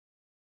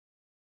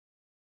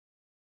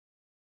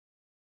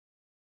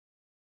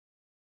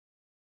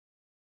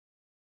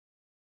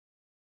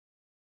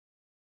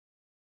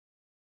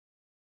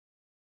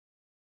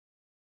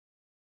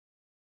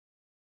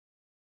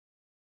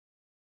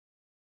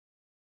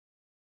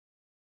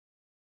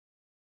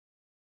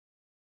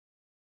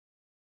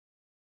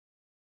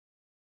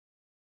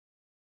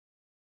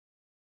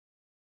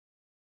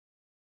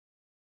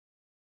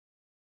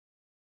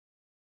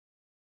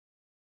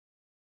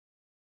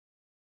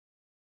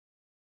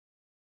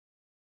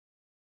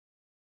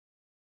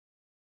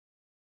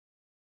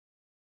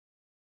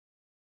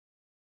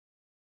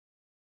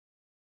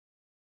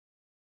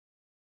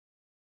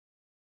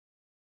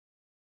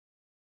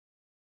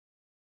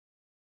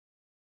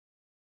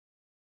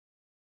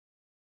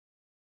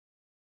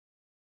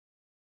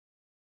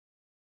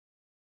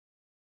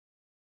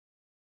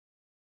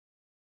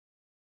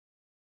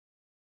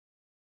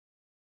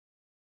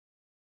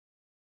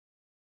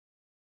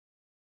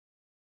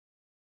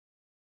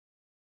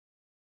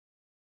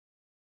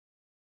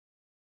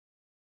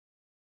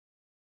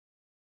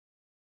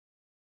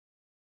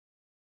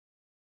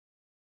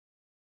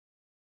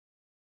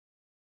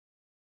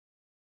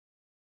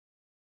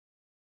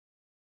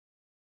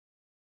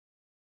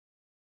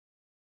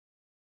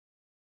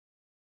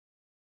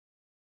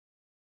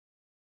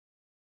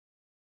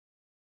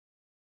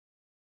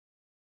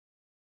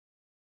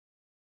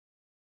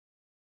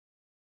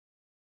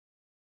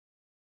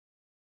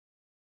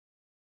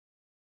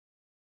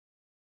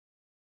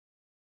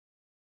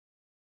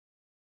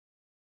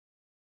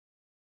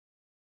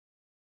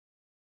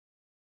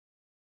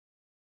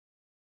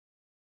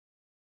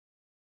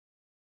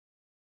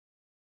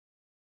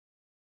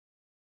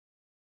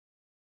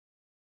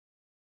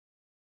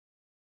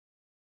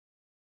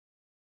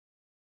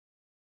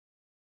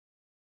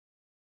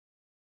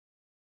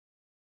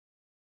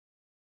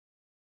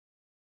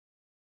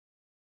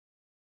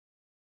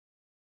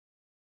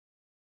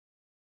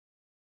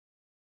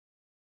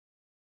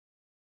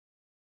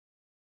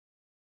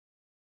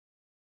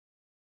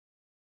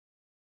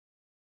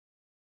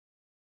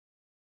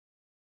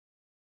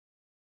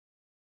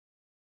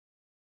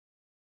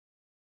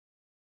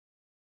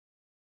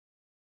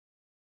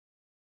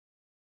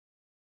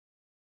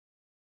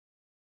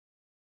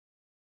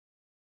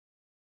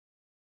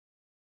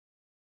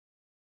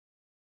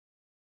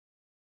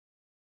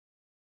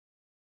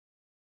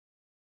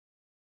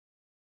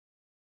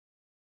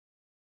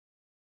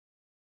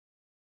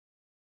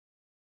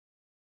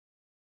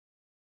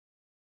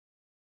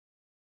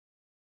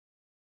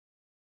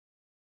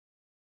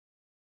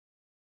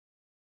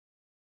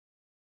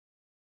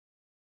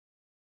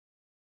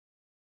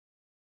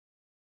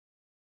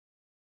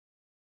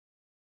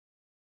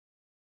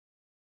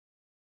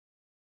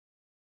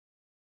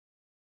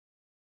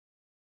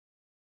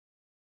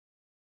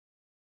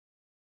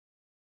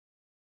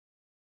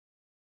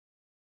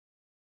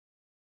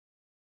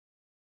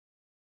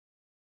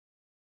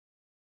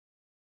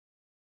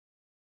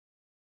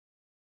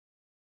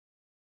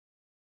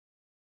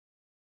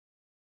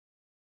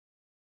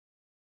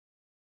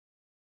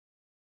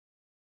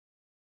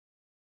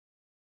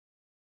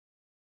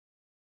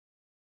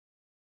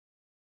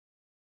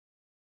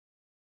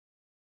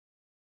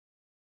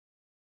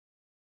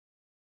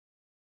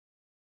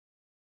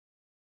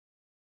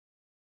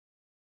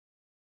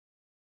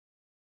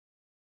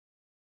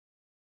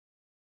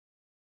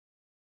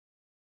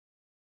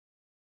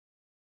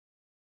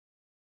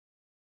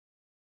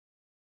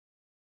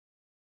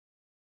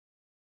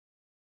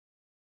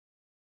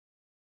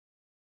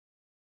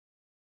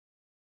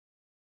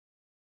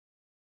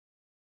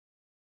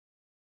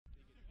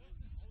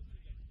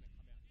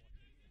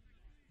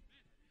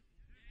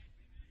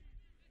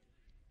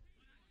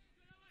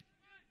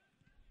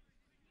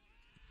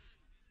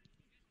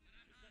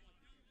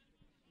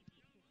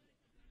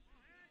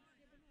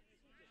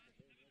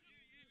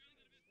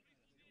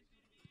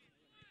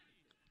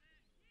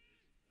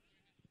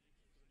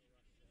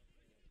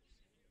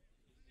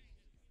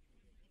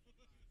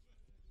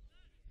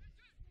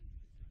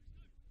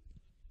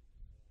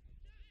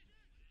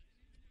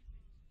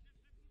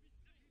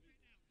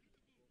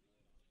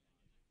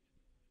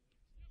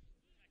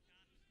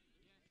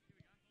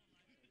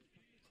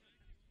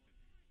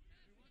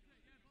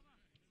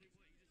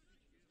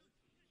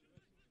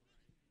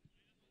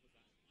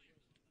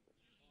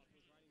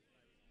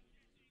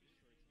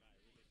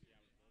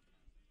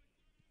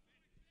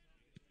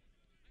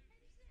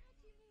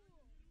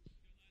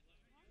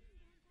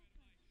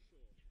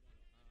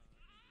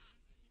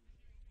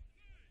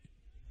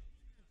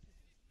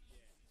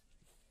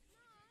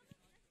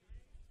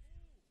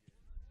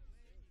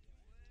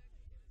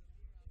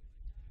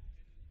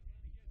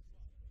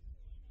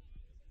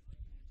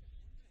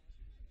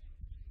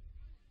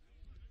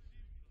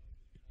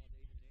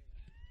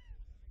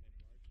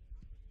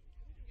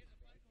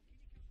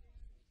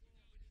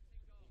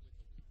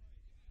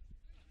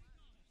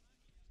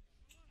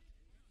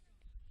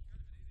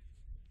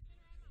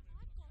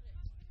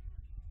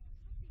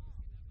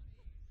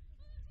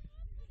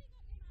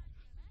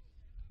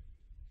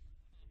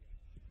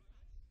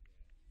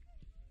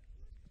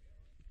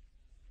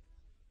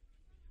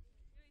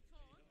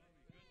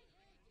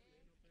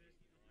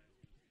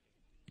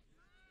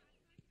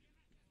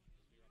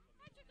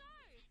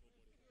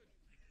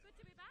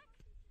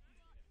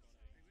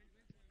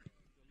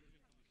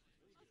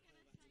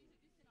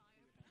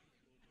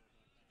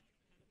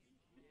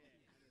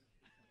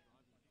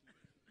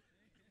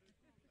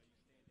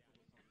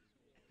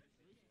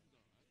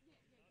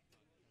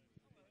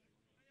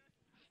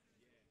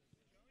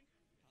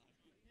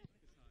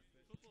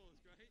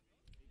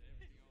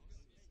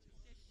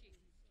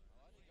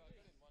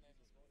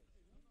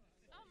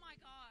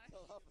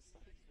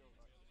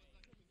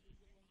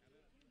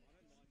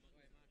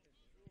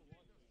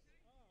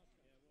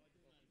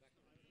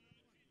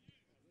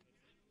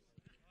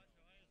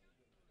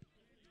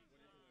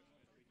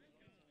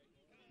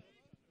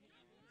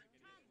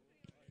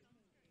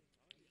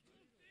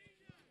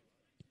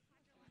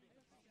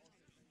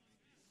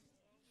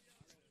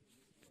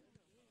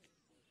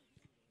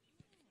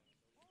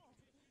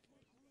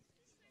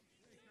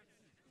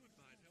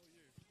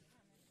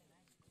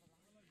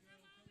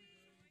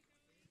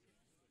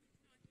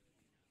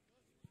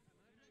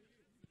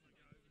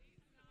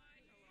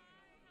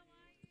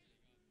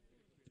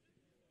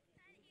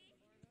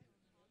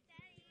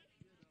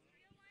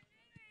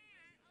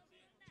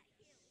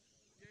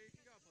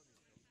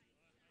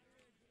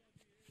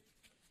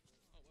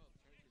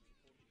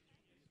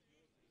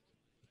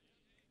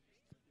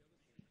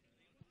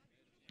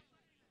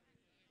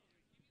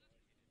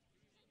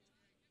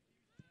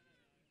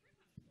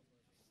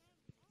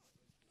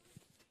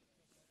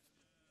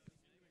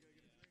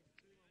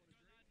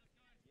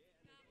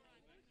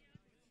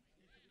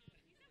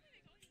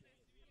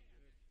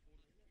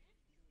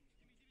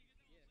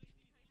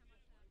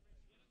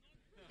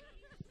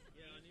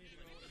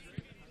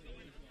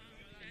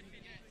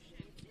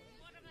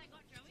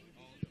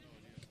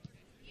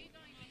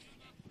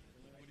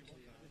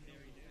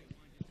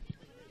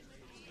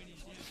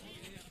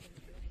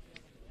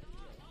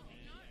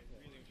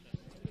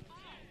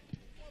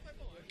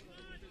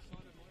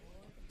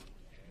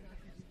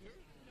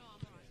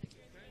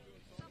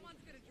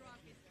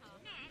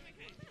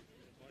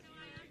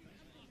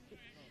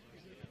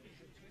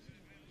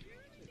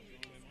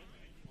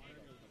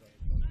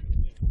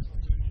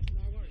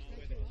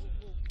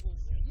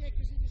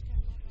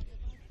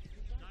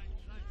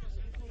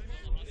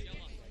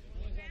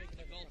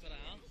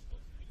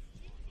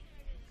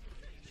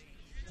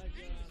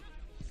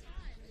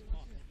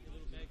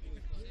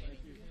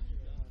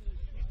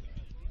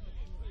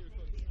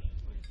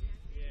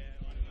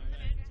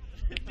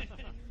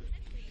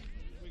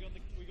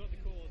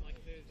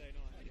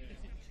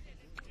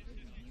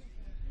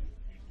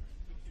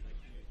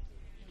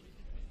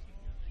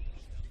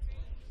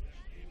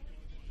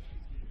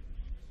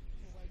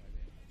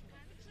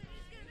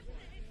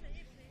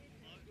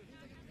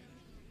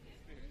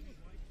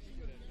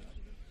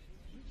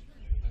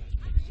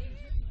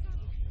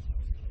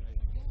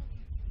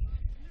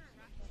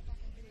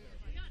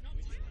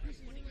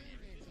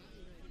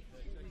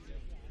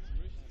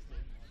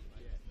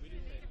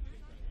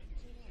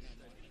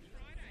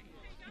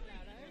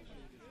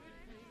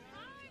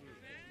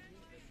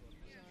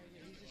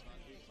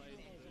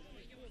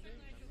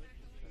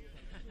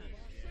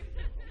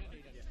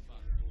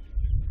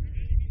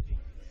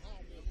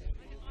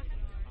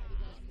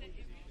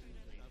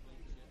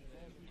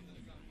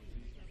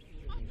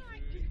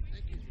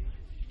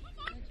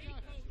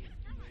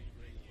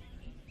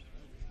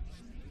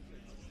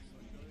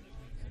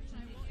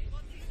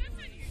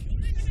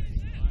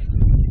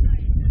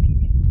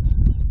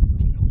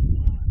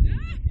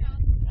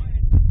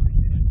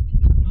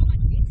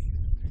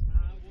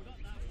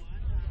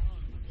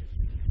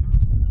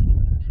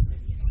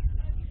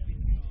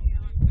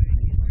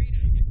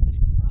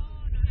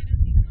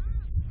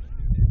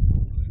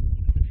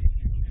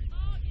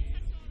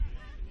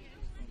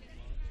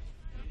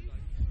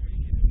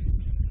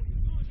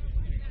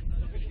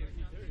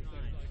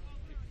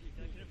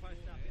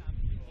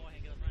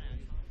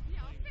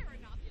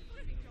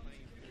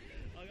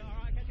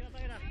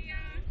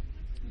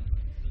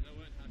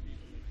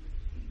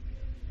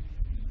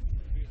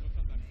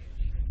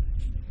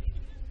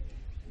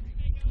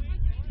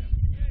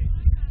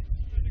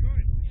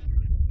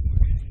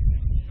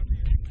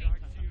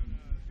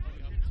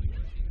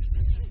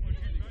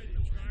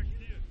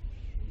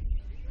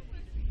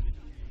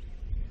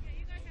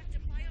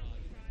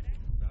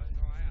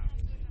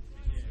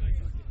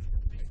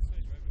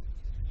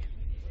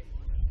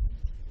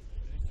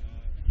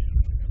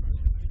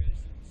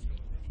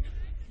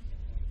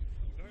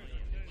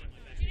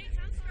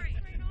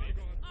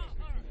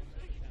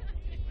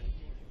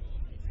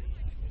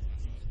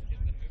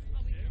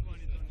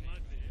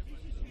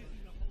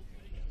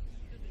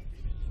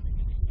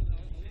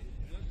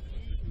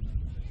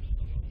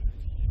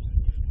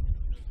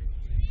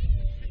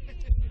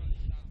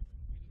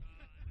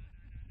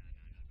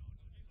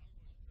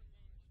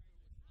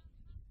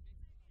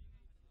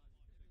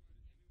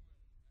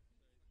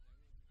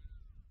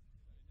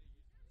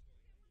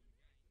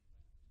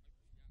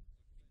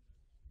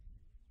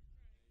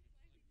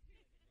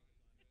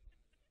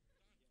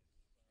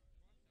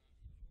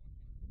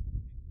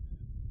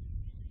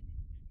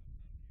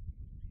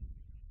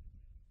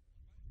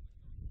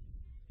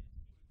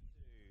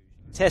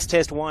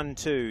Test 1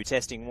 2,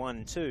 testing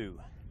 1 2.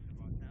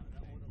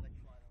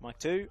 Mic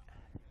 2.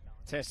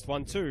 Test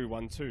 1 2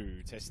 1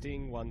 2,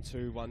 testing 1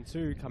 2 1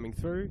 2, coming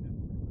through.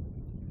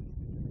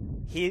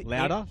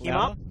 Louder.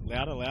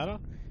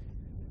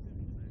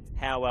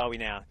 How are we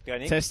now? Go,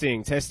 Nick.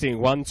 Testing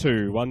 1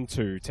 2 1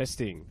 2,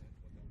 testing.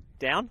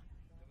 Down.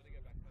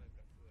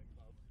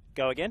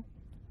 Go again.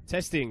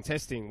 Testing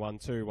 1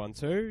 2 1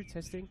 2,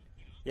 testing.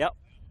 Yep.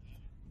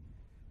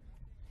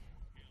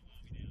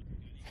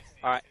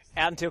 All right,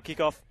 out until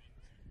kickoff.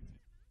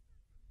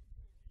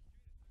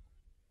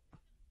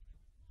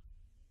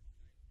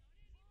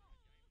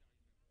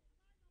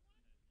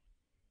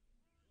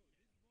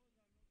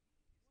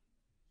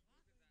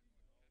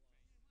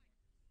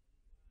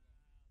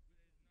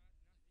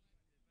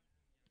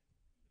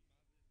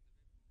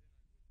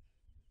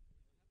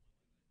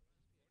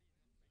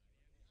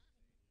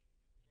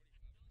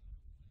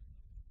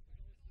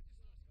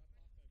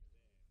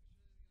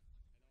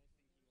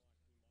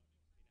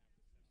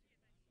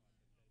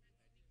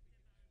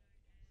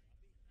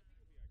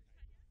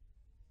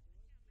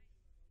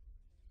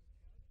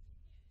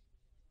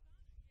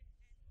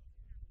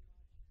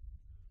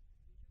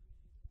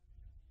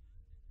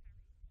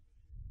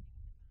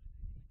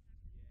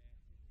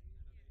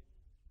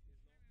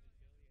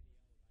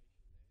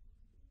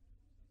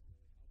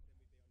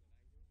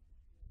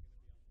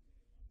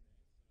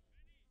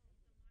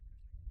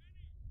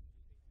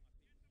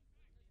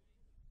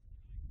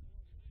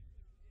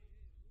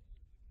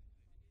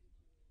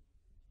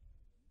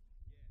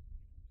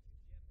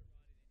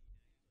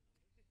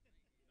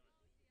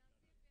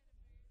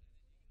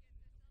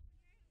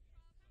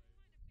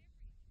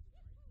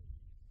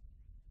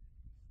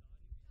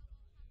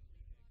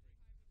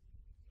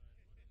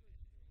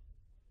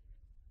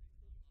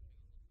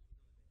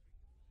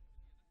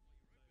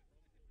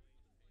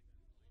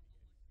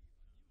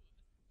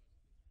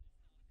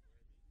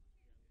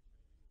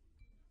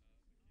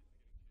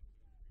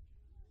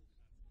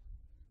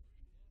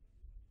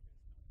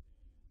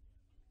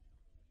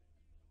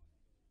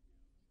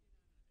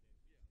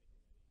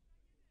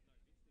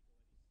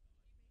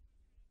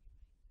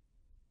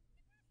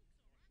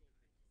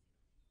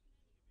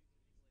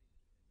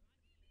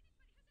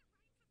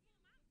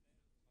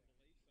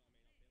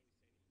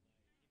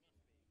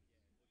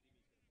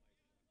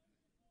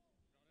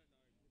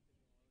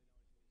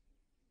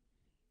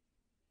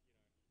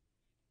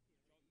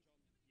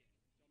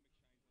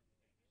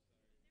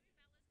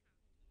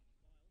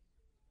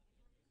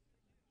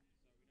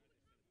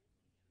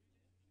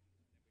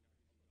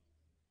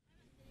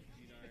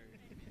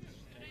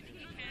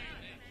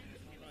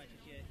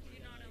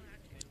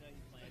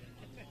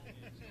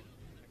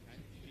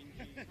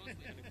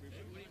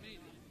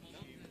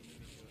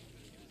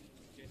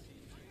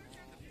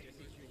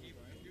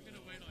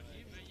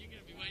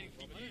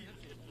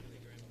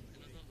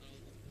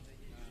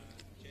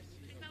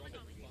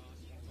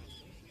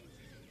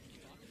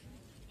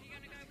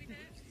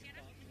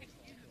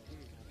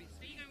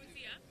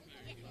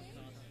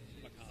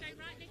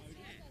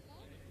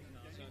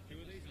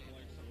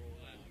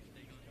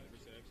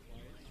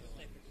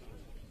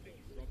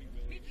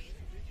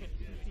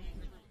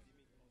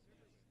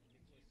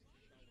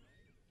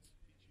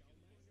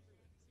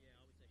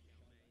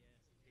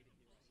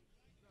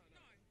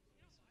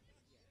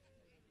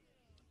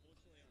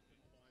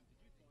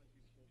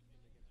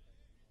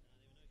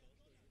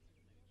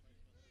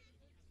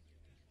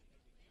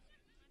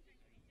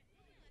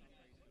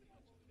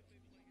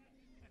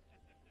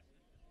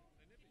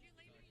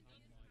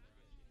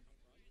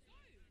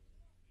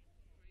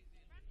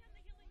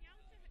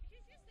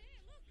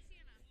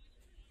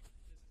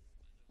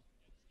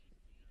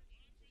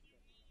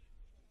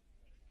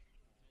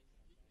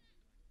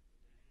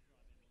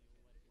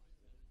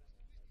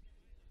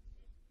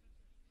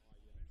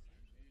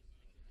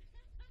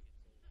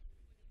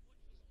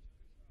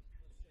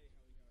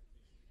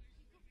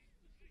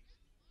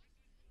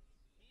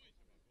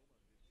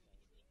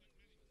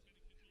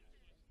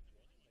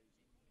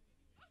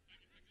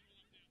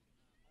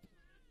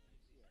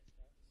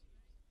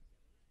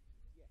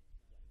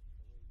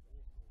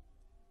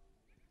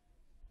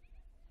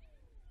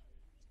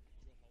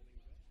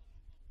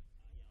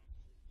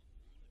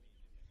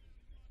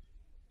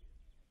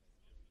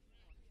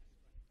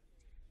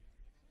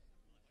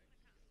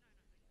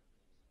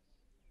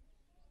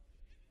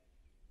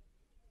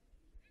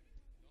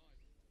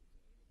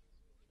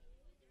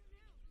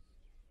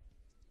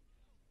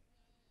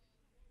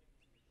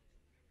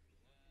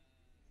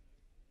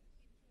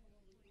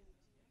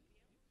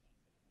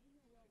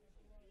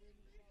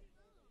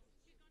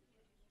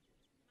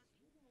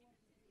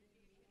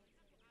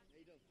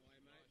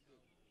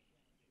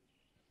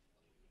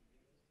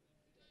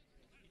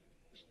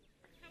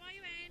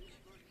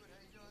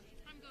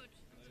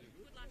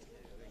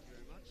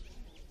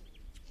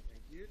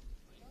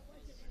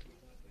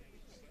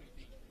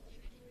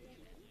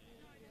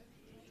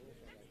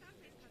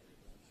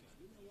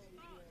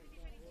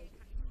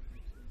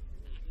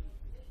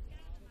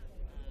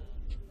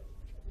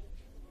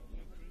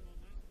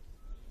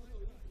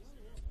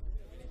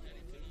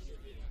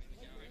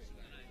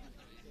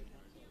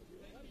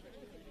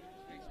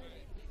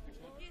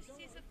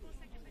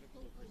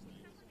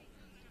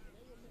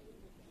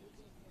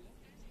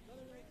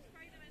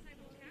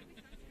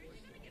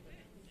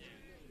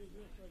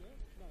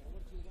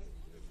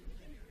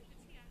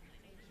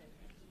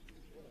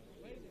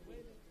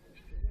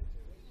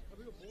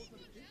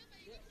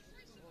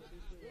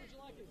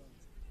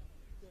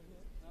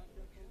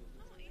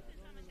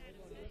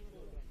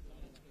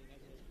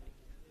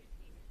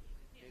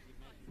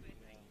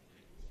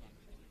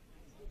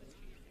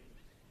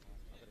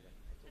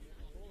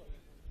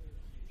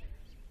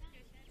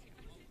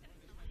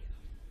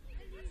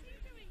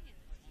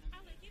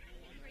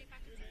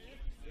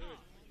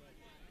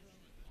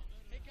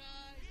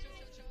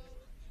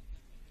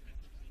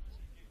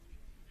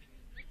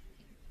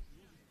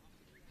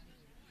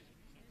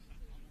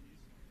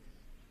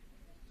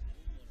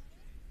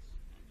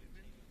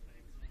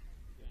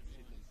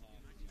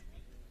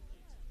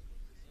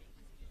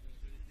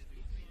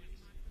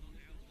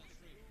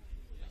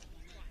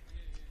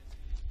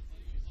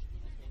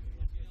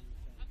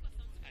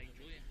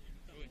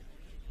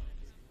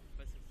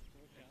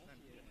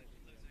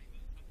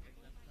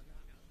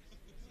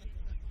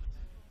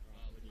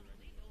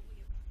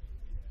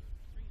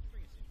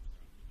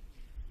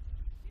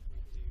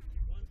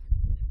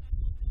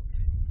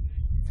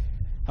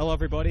 Hello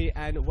everybody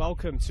and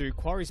welcome to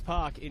Quarries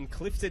Park in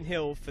Clifton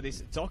Hill for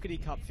this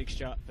Dockerty Cup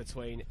fixture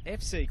between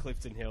FC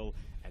Clifton Hill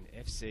and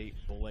FC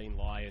Bulleen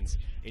Lions.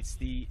 It's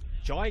the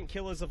giant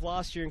killers of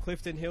last year in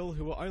Clifton Hill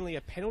who were only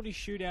a penalty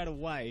shootout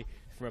away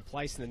from a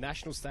place in the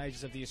national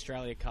stages of the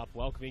Australia Cup,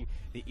 welcoming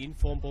the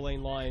informed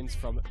Bulleen Lions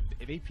from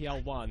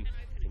VPL 1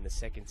 in the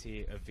second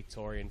tier of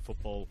Victorian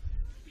football.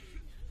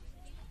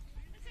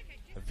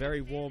 A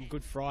very warm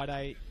Good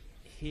Friday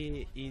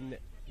here in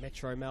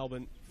Metro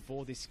Melbourne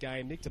for this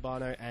game. Nick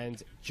Tabano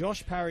and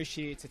Josh Parrish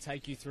here to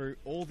take you through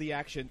all the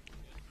action.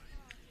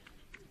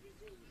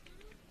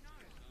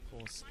 Of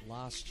course,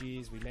 last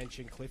year, as we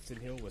mentioned, Clifton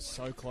Hill was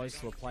so close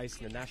to a place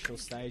in the national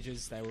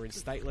stages. They were in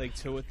State League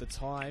 2 at the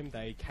time.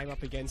 They came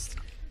up against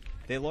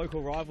their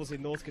local rivals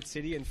in Northcote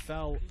City and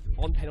fell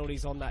on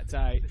penalties on that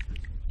day.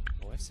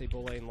 Well, FC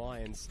Bulleen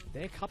Lions,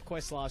 their cup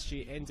quest last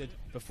year ended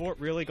before it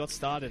really got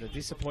started. A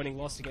disappointing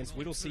loss against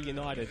Whittlesea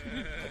United,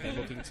 but they're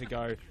looking to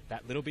go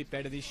that little bit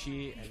better this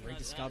year and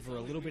rediscover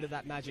a little bit of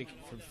that magic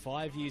from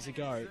 5 years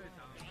ago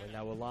when they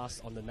were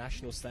last on the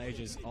national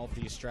stages of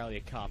the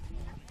Australia Cup.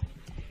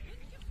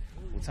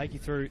 We'll take you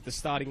through the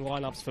starting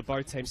lineups for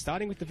both teams,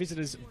 starting with the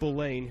visitors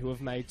Bulleen, who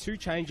have made two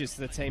changes to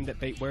the team that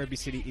beat Werribee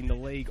City in the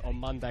league on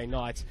Monday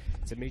night.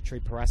 Dimitri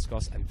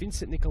Paraskos and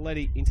Vincent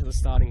Nicoletti into the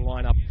starting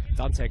lineup.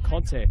 Dante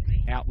Conte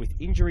out with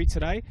injury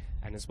today,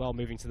 and as well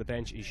moving to the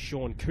bench is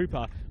Sean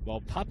Cooper,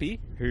 while Puppy,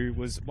 who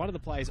was one of the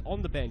players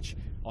on the bench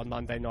on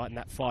Monday night in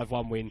that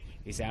 5-1 win,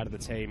 is out of the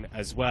team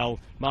as well.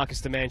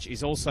 Marcus Demanch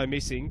is also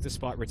missing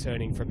despite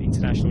returning from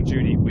international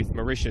duty with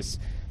Mauritius.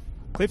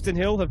 Clifton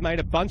Hill have made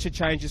a bunch of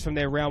changes from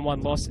their round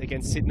one loss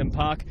against Sydenham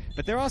Park,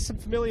 but there are some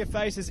familiar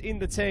faces in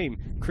the team.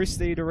 Chris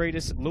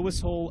Theodoridis, Lewis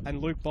Hall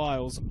and Luke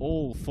Biles,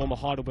 all former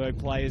Heidelberg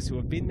players who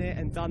have been there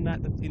and done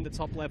that in the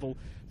top level,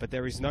 but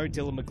there is no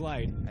Dylan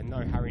McGlade and no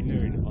Harry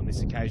Noon on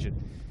this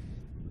occasion.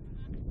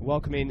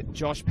 Welcoming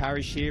Josh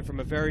Parrish here from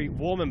a very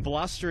warm and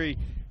blustery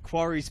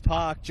Quarries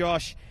Park.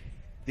 Josh,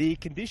 the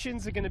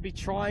conditions are going to be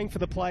trying for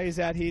the players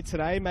out here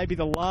today. Maybe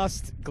the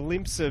last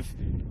glimpse of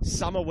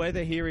summer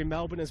weather here in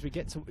Melbourne as we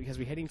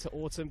head into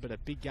autumn, but a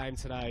big game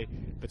today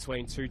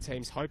between two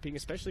teams, hoping,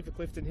 especially for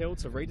Clifton Hill,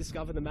 to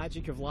rediscover the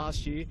magic of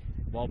last year,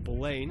 while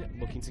Bulleen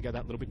looking to go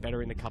that little bit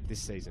better in the Cup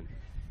this season.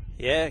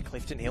 Yeah,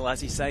 Clifton Hill,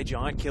 as you say,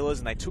 giant killers,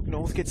 and they took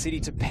Northcote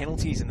City to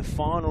penalties in the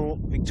final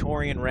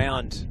Victorian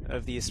round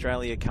of the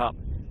Australia Cup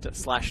 /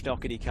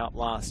 Dockerty Cup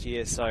last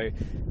year. So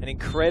an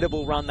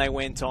incredible run they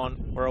went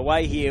on. We're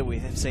away here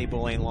with FC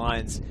Bulleen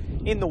Lions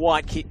in the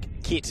white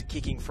kit,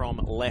 kicking from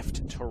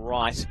left to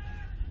right.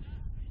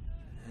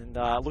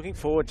 And looking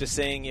forward to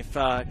seeing if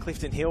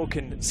Clifton Hill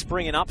can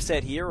spring an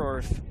upset here, or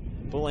if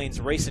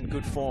Bulleen's recent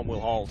good form will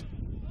hold.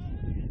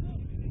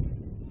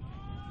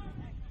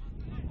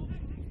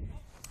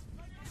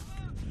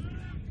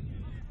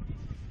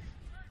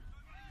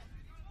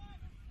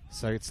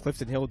 So it's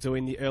Clifton Hill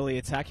doing the early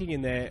attacking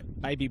in their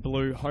baby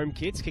blue home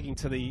kits, kicking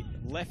to the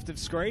left of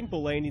screen.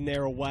 Bulleen in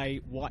their away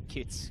white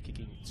kits,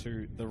 kicking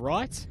to the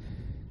right.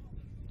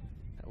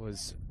 That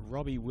was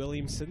Robbie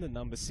Williamson, the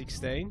number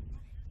 16.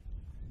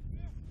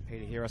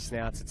 Peter Hiros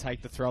now to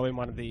take the throw in,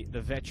 one of the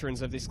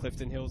veterans of this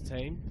Clifton Hill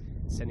team,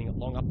 sending it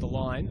long up the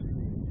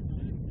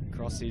line.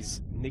 Across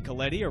is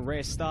Nicoletti, a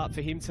rare start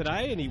for him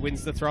today, and he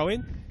wins the throw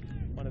in.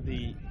 One of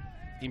the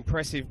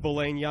impressive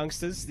Bulleen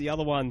youngsters. The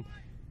other one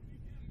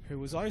who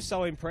was oh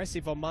so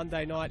impressive on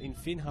Monday night in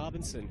Finn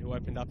Harbinson, who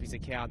opened up his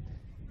account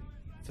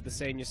for the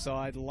senior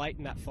side late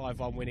in that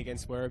 5-1 win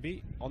against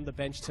Werribee, on the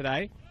bench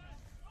today.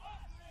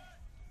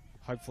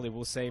 Hopefully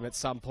we'll see him at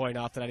some point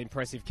after that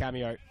impressive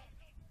cameo.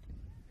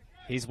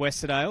 Here's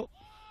Westerdale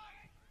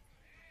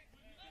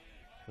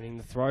winning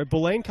the throw.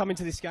 Bulleen come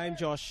into this game,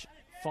 Josh,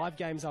 5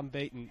 games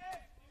unbeaten.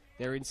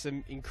 They're in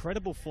some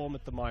incredible form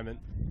at the moment.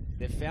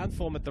 They've found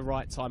form at the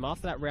right time.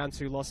 After that round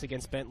 2 loss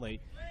against Bentley,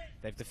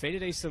 they've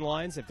defeated Eastern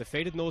Lions, they've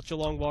defeated North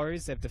Geelong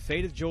Warriors, they've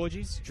defeated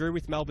Georgies, drew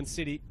with Melbourne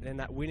City, and then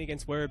that win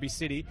against Werribee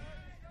City.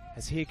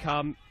 As here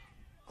come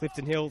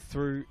Clifton Hill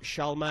through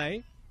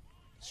Chalmay.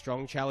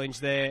 Strong challenge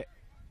there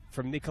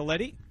from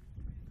Nicoletti.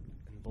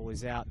 And the ball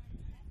is out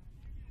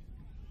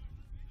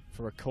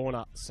for a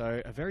corner.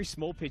 So a very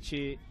small pitch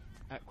here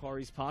at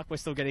Quarries Park. We're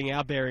still getting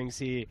our bearings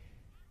here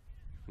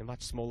in a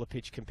much smaller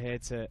pitch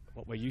compared to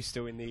what we're used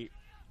to in the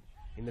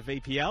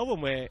VPL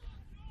when we're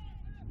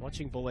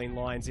watching Bulleen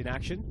Lions in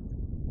action.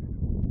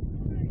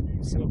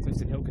 See what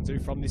Clifton Hill can do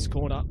from this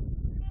corner.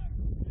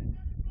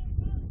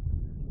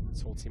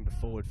 Tall timber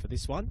forward for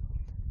this one.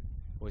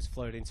 Always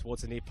floated in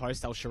towards the near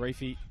post. Al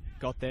Sharifi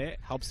got there,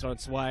 helps it on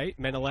its way.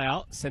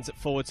 Menelau sends it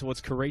forward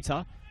towards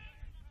Karita.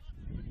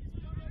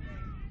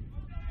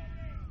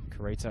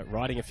 Karita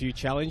riding a few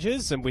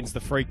challenges and wins the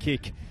free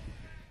kick.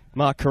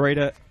 Mark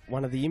Karita,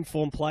 one of the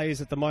informed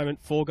players at the moment,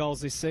 4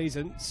 goals this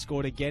season,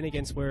 scored again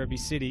against Werribee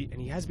City, and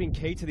he has been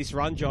key to this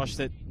run, Josh,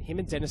 that him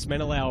and Dennis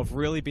Menelau have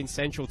really been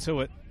central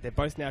to it. They're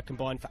both now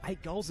combined for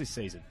 8 goals this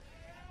season.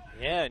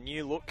 Yeah,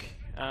 new look.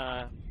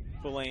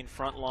 Bulleen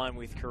front line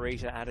with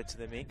Karita added to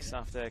the mix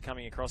after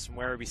coming across from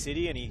Werribee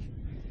City, and he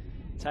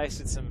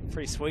tasted some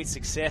pretty sweet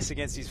success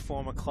against his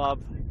former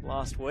club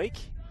last week.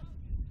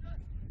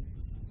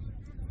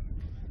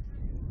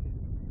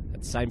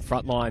 That same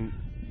front line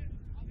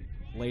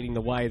leading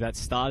the way that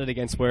started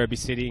against Werribee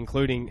City,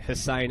 including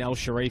Hussein Al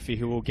Sharifi,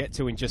 who we'll get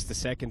to in just a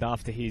second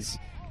after his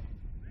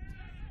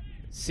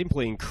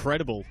simply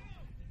incredible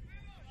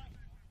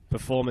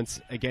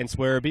performance against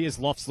Werribee, as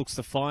Lofts looks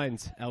to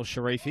find Al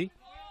Sharifi.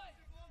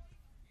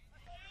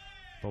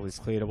 Ball is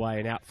cleared away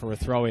and out for a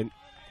throw-in.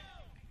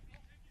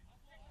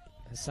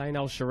 Hussein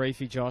Al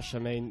Sharifi, Josh, I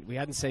mean, we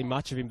hadn't seen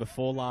much of him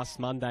before last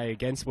Monday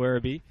against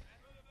Werribee.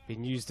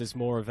 Been used as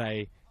more of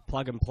a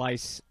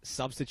plug-and-place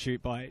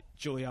substitute by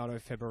Giuliano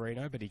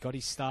Febberino, but he got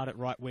his start at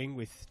right wing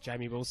with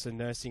Jamie Wilson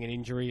nursing an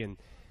injury and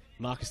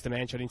Marcus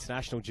Demanch on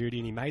international duty,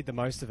 and he made the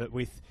most of it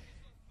with,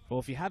 well,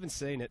 if you haven't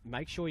seen it,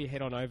 make sure you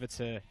head on over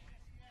to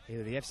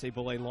either the FC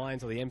Bulleen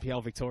Lions or the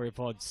NPL Victoria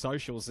Pod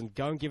socials and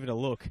go and give it a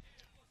look.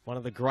 One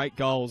of the great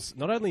goals,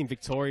 not only in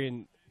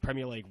Victorian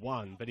Premier League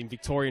 1, but in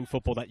Victorian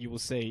football that you will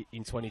see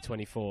in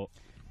 2024.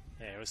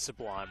 Yeah, it was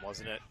sublime,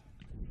 wasn't it?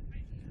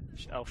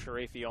 Al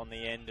Sharifi on the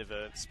end of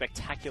a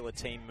spectacular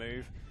team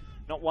move.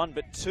 Not one,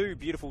 but 2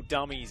 beautiful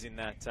dummies in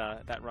that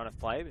that run of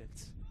play. But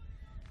it's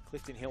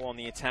Clifton Hill on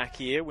the attack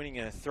here, winning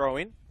a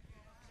throw-in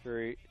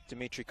through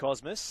Dimitri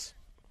Cosmas.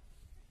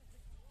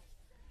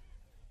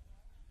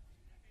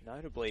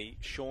 Notably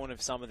shorn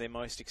of some of their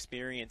most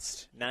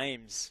experienced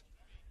names.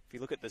 If you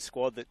look at the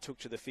squad that took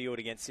to the field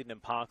against Sydenham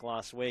Park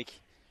last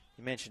week,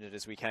 you mentioned it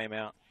as we came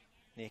out,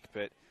 Nick,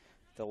 but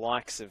the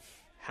likes of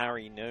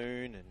Harry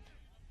Noon and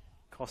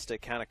Costa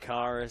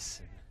Kanakaris,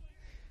 and,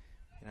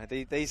 you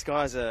know, these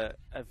guys have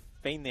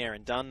been there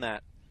and done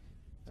that.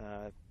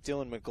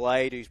 Dylan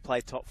McGlade, who's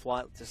played top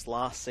flight just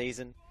last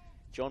season.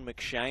 John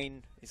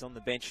McShane is on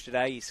the bench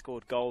today. He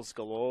scored goals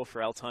galore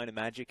for Altona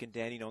Magic and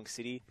Dandenong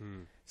City.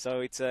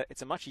 So it's a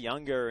much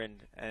younger and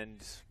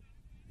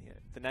you know,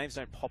 the names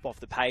don't pop off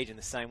the page in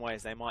the same way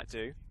as they might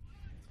do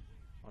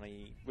on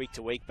a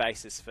week-to-week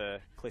basis for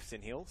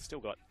Clifton Hill.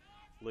 Still got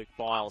Luke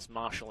Biles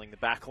marshalling the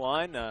back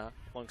line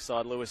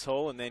alongside Lewis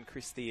Hall, and then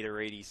Chris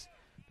Theodorides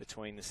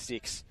between the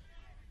sticks.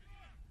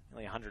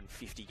 Only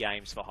 150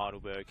 games for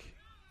Heidelberg.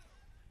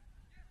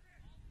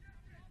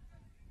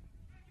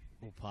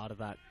 All part of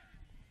that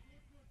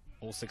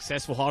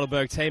all-successful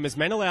Heidelberg team as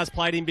Menelau's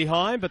played in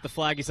behind, but the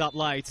flag is up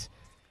late.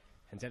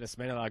 And Dennis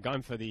Menelau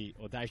going for the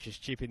audacious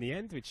chip in the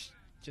end, which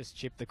just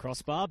chipped the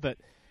crossbar, but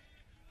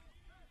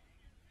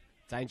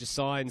danger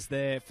signs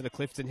there for the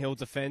Clifton Hill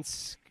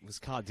defence. It was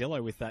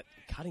Cardillo with that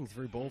cutting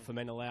through ball for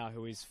Menelau,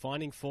 who is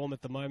finding form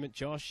at the moment,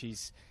 Josh.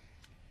 He's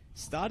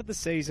started the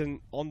season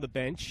on the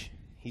bench.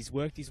 He's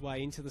worked his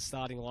way into the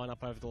starting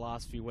lineup over the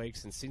last few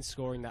weeks, and since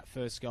scoring that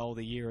first goal of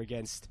the year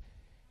against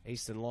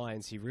Eastern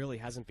Lions, he really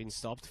hasn't been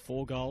stopped.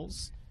 4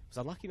 goals. Was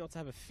unlucky not to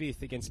have a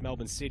 5th against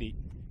Melbourne City,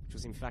 which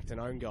was in fact an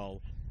own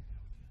goal.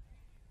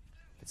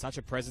 But such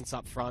a presence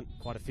up front,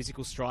 quite a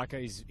physical striker.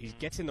 He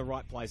gets in the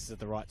right places at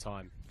the right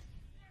time.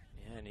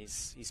 Yeah, and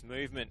his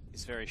movement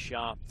is very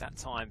sharp. That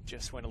time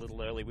just went a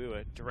little early. We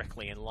were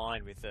directly in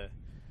line with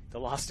the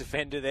last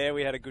defender there.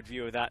 We had a good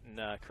view of that,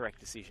 and correct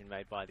decision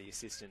made by the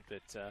assistant.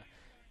 But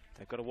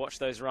they've got to watch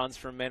those runs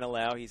from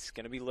Menelau. He's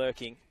going to be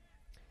lurking.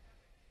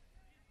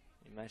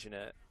 Imagine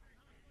a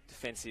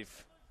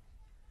defensive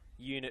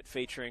unit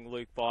featuring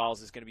Luke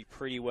Biles is going to be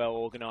pretty well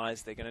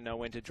organised. They're going to know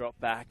when to drop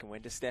back and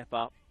when to step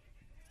up.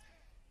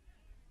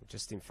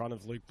 Just in front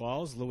of Luke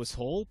Biles, Lewis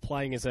Hall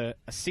playing as a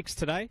 6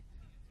 today.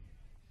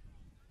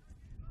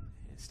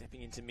 Yeah,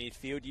 stepping into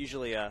midfield,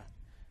 usually a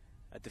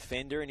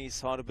defender in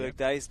his Heidelberg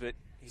days, but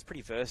he's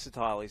pretty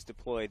versatile. He's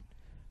deployed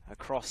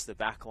across the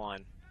back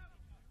line,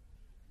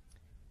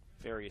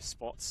 various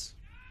spots.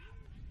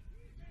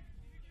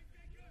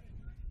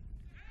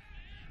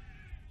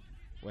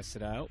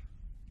 Westerdale.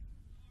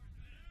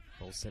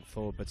 Ball sent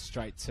forward, but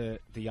straight to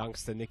the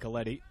youngster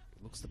Nicoletti.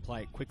 Looks to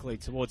play it quickly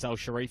towards Al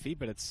Sharifi,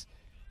 but it's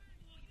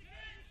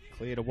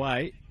cleared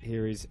away.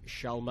 Here is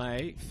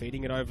Shalmay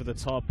feeding it over the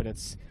top, and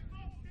it's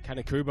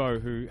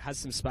Kanakubo who has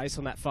some space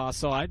on that far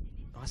side.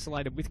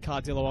 Isolated with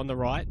Cardillo on the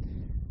right.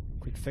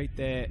 Quick feet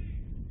there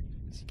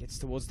as he gets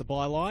towards the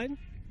byline.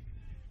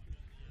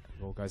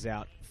 Ball goes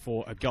out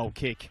for a goal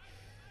kick.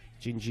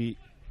 Gingy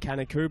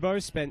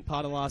Kanakubo spent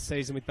part of last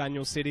season with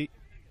Banyule City.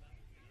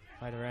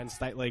 Played around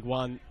State League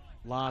 1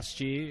 last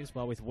year as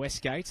well with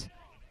Westgate.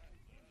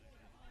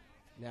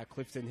 Now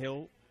Clifton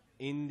Hill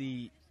in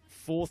the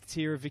 4th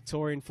tier of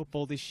Victorian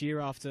football this year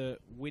after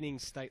winning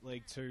State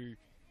League 2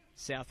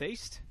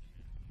 Southeast.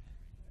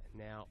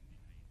 Now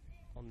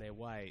on their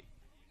way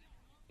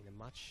in a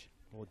much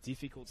more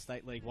difficult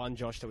State League 1,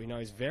 Josh, that we know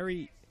is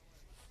very,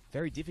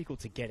 very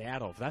difficult to get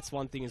out of. That's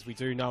one thing as we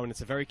do know, and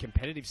it's a very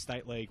competitive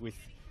State League with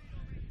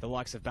the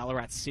likes of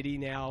Ballarat City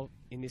now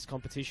in this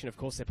competition. Of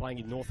course, they're playing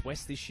in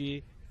Northwest this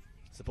year.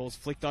 So the ball's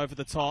flicked over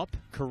the top.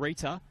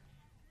 Karita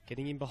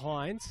getting in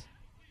behind.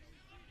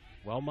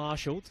 Well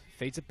marshalled.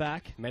 Feeds it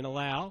back.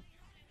 Menelau.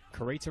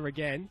 Karita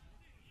again.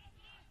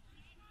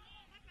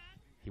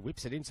 He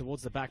whips it in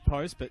towards the back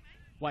post, but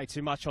way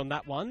too much on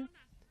that one.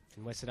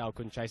 And Westerdale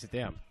couldn't chase it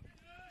down.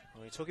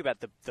 Well, you talk about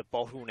the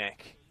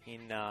bottleneck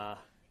in the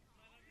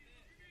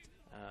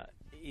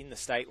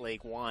State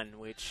League 1,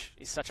 which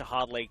is such a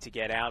hard league to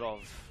get out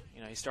of.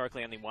 You know,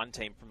 historically only one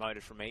team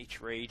promoted from each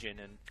region,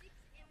 and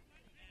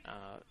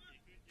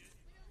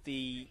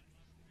the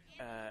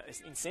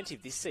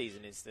incentive this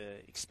season is the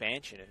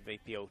expansion of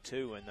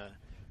VPL2 and the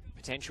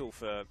potential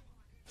for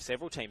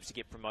several teams to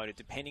get promoted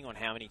depending on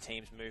how many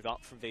teams move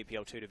up from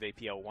VPL2 to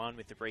VPL1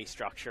 with the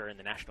restructure and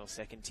the national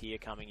second tier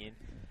coming in.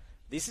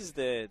 This is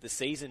the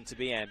season to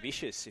be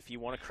ambitious if you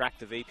want to crack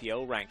the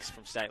VPL ranks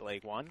from State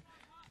League 1,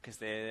 because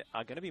there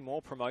are going to be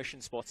more promotion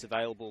spots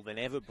available than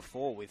ever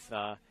before with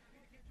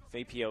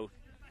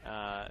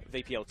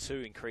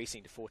VPL2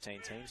 increasing to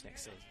 14 teams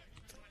next season.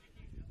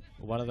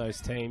 One of those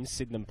teams,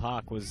 Sydenham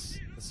Park, was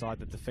the side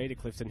that defeated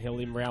Clifton Hill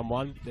in round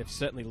 1. They've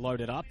certainly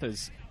loaded up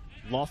as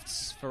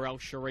Lofts for El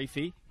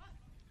Sharifi.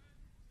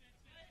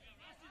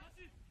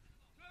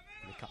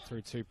 They cut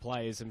through 2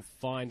 players and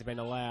find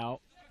Menelau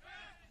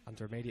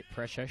under immediate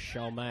pressure.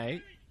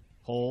 Shalmay,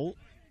 Hall,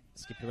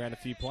 skipped around a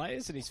few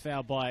players, and he's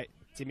fouled by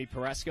Timmy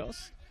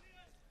Paraskos.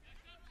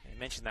 You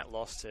mentioned that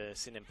loss to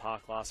Sydenham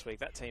Park last week.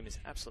 That team is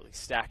absolutely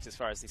stacked as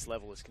far as this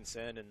level is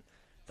concerned, and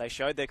they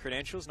showed their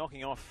credentials,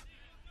 knocking off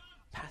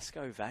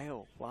Pascoe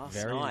Vale last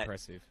night. Very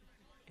impressive.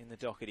 In the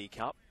Dockerty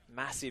Cup.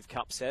 Massive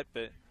cup set,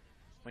 but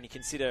when you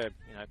consider,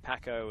 you know,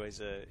 Paco is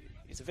a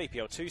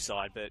VPL2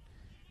 side, but,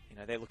 you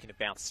know, they're looking to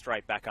bounce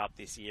straight back up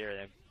this year.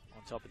 They're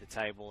on top of the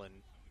table and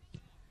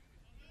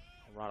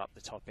right up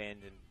the top end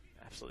and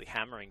absolutely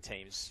hammering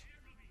teams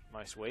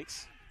most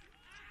weeks.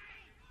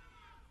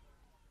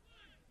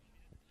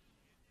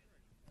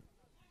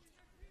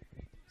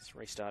 It's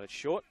restarted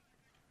short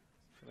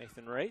from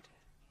Ethan Reid.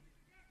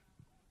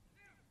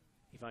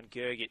 Ivan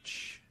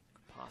Gergic,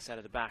 pass out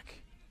of the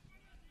back.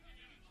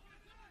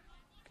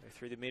 Go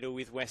through the middle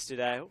with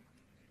Westerdale.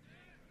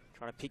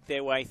 Trying to pick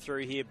their way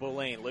through here,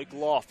 Bulleen. Luke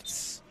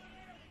Lofts,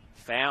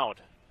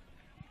 fouled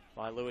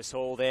by Lewis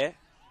Hall there.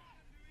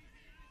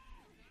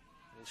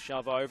 We'll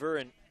shove over,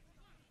 and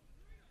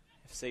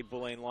FC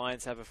Bulleen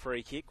Lions have a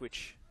free kick,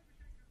 which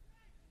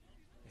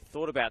they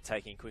thought about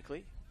taking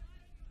quickly.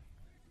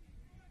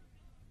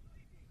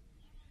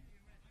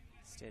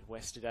 Instead,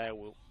 Westerdale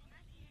will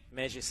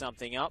measure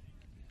something up.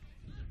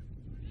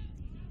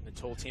 The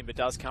tall timber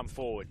does come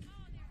forward.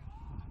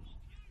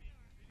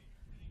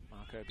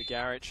 Marco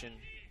Begaric and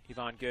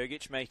Ivan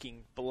Gergic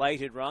making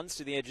belated runs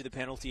to the edge of the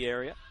penalty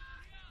area.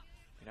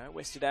 You know,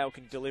 Westerdale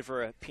can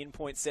deliver a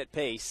pinpoint set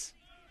piece.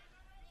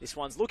 This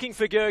one's looking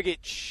for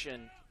Gergic,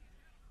 and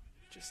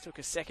just took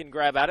a second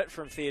grab at it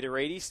from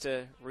Theodorides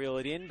to reel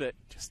it in, but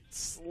just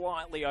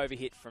slightly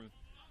overhit for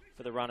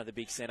the run of the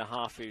big centre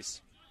half,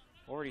 who's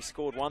already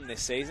scored one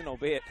this season,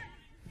 albeit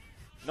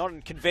not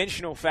in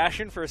conventional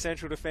fashion for a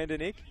central defender,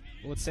 Nick.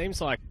 Well, it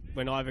seems like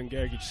when Ivan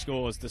Gergic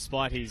scores,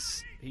 despite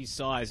his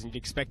size, and you'd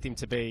expect him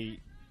to be,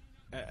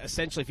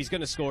 essentially, if he's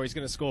going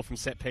to score from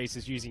set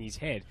pieces using his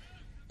head.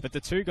 But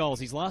the 2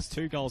 goals, his last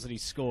 2 goals that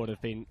he's scored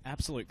have been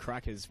absolute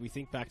crackers. We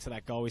think back to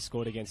that goal he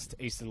scored against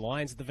Eastern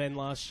Lions at the Ven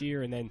last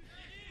year, and then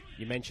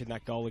you mentioned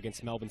that goal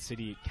against Melbourne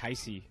City at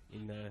Casey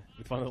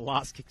with one of the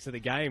last kicks of the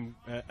game.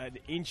 An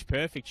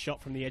inch-perfect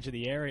shot from the edge of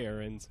the area,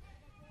 and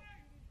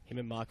him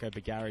and Marco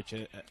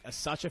Begaric are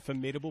such a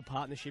formidable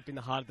partnership in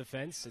the heart of the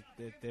fence.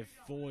 They've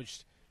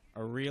forged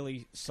a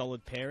really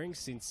solid pairing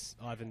since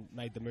Ivan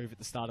made the move at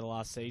the start of the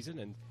last season,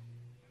 and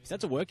he's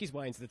had to work his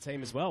way into the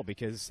team as well,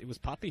 because it was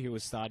Puppy who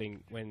was starting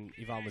when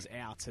Ivan was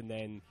out, and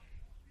then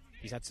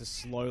he's had to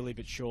slowly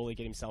but surely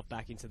get himself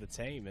back into the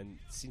team, and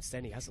since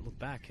then he hasn't looked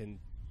back, and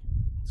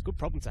it's a good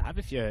problem to have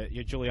if you're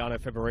Giuliano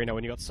Febberino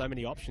when you've got so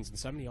many options, and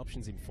so many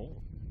options in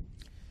form.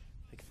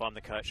 I think if I'm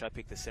the coach, I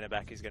pick the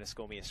centre-back who's going to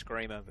score me a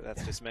screamer, but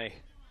that's just me.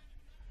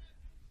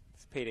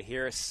 It's Peter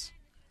Harris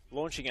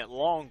launching it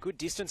long, good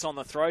distance on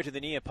the throw to the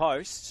near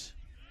post.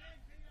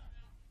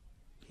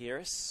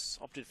 Harris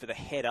opted for the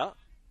header.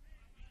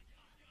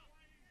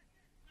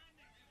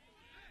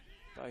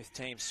 Both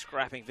teams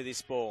scrapping for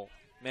this ball.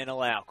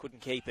 Menelau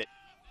couldn't keep it.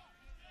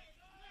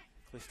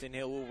 Clifton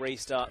Hill will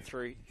restart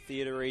through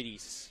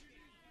Theodorides.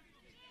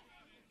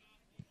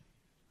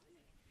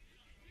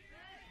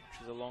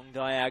 Which is a long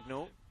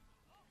diagonal.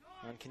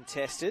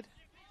 Uncontested.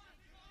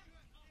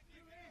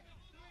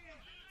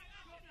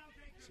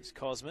 This is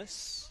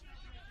Cosmos.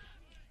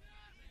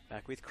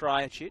 Back with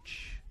Krajicic.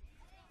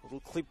 A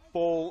little clip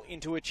ball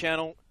into a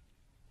channel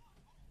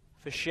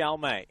for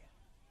Chalmé.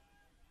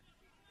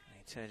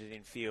 He turned it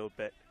in field,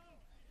 but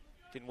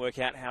didn't work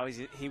out how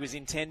he was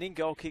intending.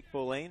 Goal kick,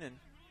 Bulleen, and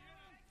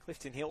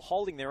Clifton Hill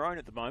holding their own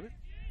at the moment.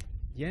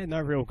 Yeah,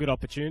 no real good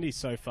opportunities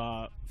so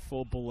far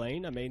for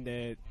Bulleen. I mean,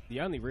 the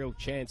only real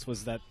chance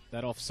was that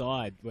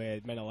offside where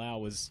Menelau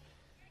was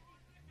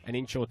an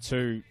inch or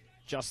two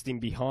just in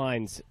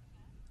behind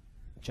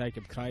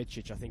Jacob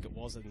Krajicic, I think it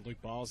was, and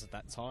Luke Biles at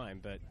that time.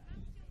 But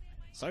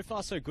so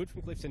far, so good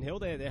from Clifton Hill.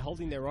 They're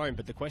holding their own,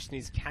 but the question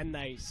is, can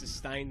they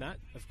sustain that?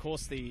 Of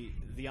course, the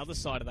other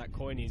side of that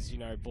coin is,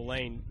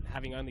 Bulleen,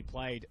 having only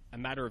played a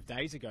matter of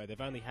days ago. They've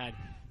only had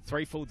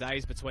 3 full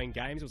days between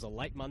games. It was a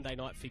late Monday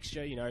night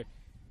fixture.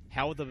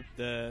 How are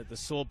the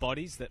sore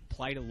bodies that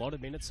played a lot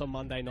of minutes on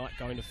Monday night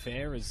going to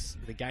fare as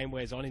the game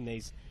wears on in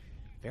these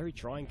very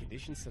trying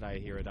conditions today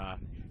here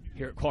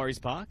at Quarries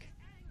Park?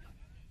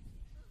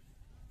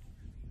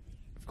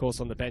 Of course,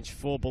 on the bench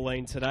for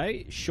Bulleen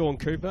today, Sean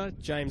Cooper,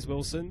 James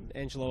Wilson,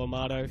 Angelo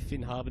Amato,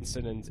 Finn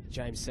Harbinson and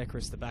James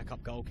Sekris, the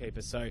backup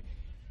goalkeeper. So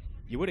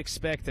you would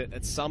expect that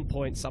at some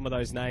point some of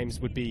those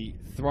names would be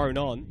thrown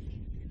on.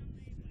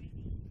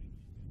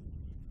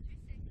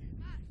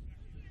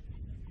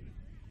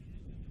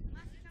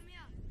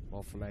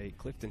 Well, from a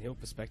Clifton Hill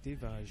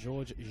perspective,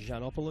 George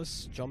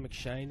Giannopoulos, John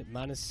McShane,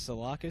 Manis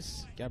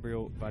Salakis,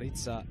 Gabriel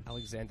Varitza,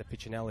 Alexander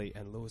Piccinelli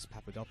and Lewis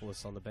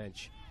Papadopoulos on the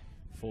bench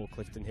for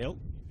Clifton Hill.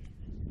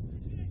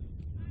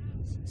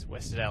 It's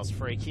Westerdale's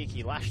free kick.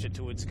 He lashed it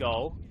towards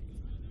goal.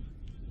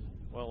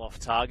 Well off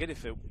target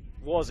if it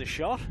was a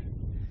shot.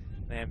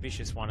 An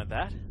ambitious one at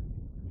that.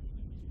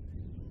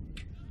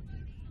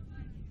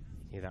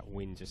 Yeah, that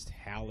wind just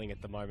howling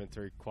at the moment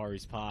through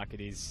Quarries Park.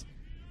 It is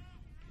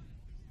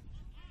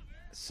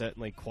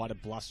certainly quite a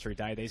blustery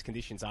day. These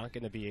conditions aren't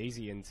going to be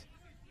easy, and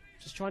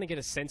just trying to get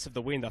a sense of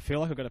the wind. I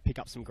feel like I've got to pick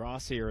up some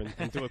grass here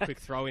and do a quick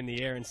throw in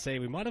the air and see.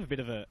 We might have a bit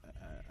of a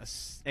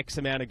X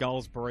amount of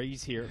goals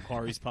breeze here at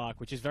Quarries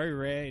Park, which is very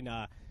rare in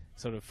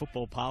sort of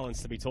football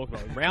parlance to be talking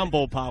about. Round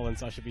ball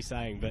parlance, I should be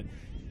saying, but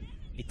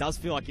it does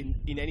feel like in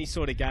any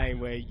sort of game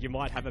where you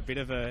might have a bit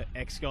of a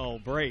X goal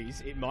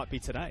breeze, it might be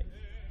today.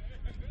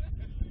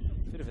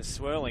 Bit of a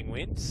swirling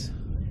wind. It's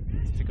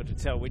difficult to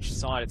tell which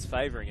side it's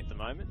favouring at the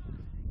moment.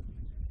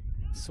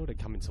 It's sort of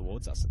coming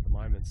towards us at the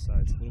moment, so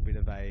it's a little bit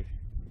of a...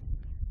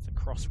 It's a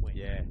crosswind.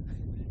 Yeah,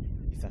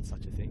 if that's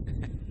such a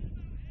thing.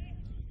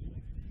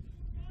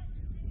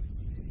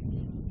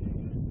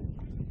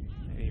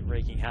 Maybe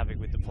wreaking havoc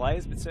with the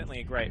players, but certainly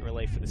a great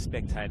relief for the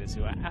spectators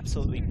who are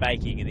absolutely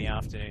baking in the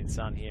afternoon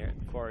sun here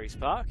at Quarries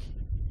Park.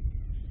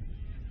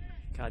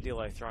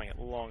 Cardillo throwing it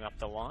long up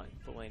the line.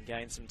 Bulleen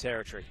gains some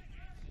territory.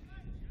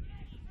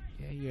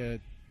 Yeah, you're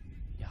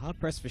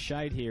hard-pressed for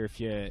shade here if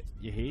you're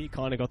here. You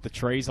kind of got the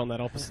trees on that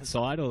opposite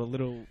side or the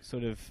little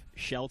sort of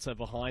shelter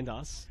behind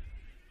us.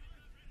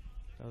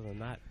 Other than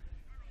that,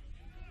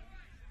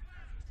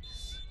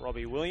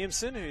 Robbie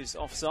Williamson, who's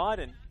offside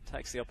and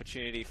takes the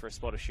opportunity for a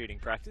spot of shooting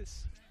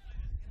practice.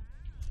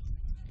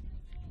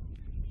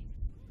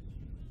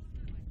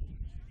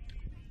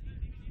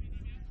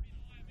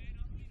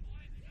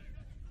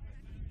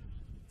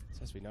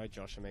 So as we know,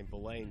 Josh, I mean,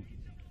 Bulleen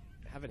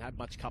haven't had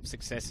much cup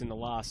success in the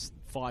last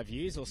 5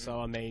 years or so.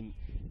 I mean,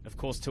 of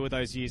course, 2 of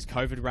those years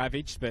COVID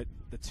ravaged, but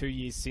the 2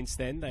 years since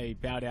then, they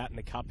bowed out in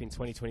the cup in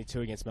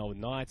 2022 against Melbourne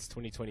Knights,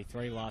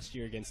 2023 last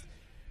year against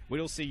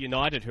Whittlesea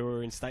United, who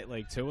were in State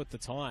League 2 at the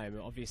time.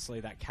 Obviously,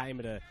 that came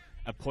at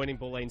a point in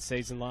Bulleen's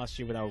season last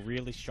year where they were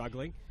really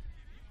struggling.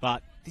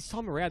 But this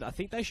time around, I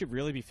think they should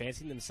really be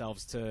fancying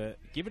themselves to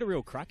give it a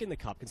real crack in the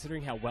cup,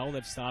 considering how well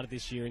they've started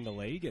this year in the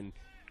league, and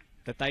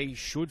that they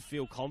should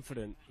feel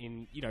confident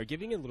in,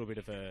 giving a little bit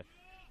of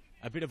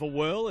a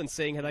whirl and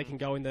seeing how they can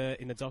go in the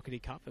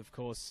Dockerty Cup. Of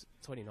course,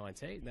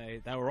 2019,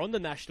 they were on the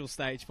national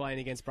stage playing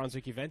against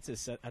Brunswick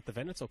Juventus at the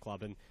Venator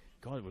Club, and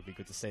God, it would be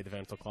good to see the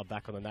Venator Club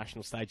back on the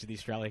national stage of the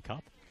Australia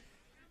Cup.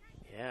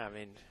 Yeah, I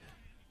mean,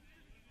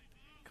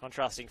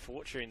 contrasting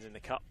fortunes in the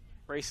Cup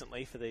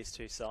recently for these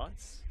two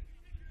sides.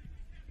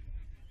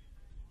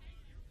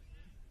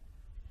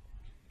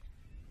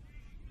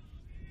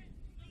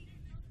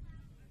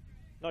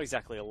 Not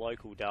exactly a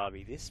local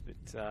derby this,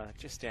 but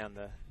just down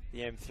the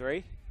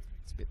M3.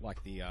 It's a bit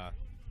like the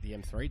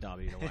M3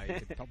 derby in a way.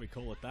 You could probably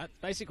call it that.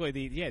 Basically,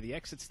 the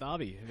exits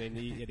derby. I mean,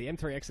 the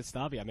M3 exits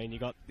derby. I mean,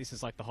 this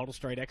is like the Hoddle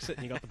Street exit,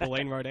 and you got the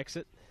Bulleen Road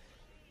exit.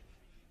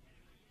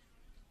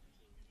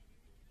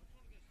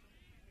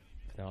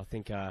 Now, I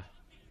think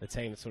the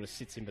team that sort of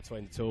sits in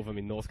between the two of them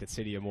in Northcote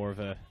City are more of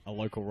a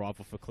local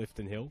rival for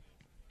Clifton Hill.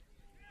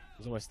 It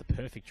was almost the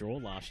perfect draw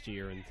last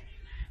year, and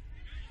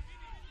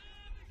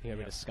a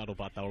bit of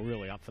scuttlebutt. They were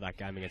really up for that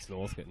game against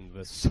Northcote and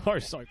were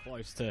so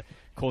close to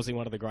causing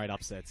one of the great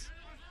upsets.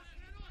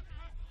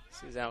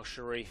 This is Al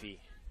Sharifi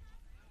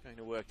going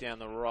to work down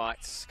the right.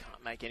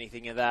 Can't make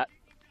anything of that.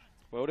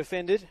 Well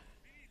defended.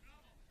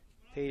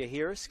 Peter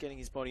Harris getting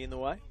his body in the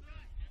way.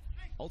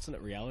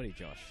 alternate reality,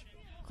 Josh.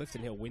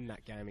 Clifton Hill win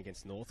that game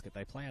against Northcote.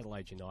 They play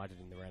Adelaide United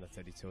in the round of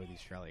 32 of the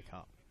Australia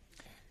Cup.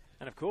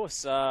 And of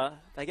course,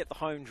 they get the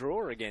home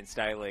draw against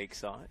A-League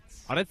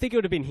sides. I don't think it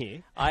would have been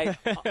here.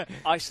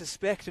 I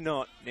suspect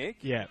not, Nick.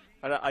 Yeah.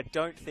 I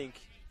don't think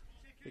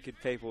the good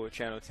people at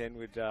Channel 10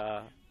 would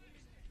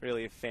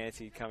really have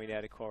fancied coming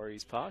out of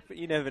Quarries Park, but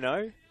you never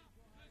know.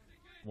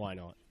 Why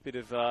not? Bit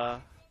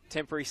of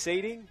temporary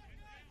seating,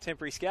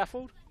 temporary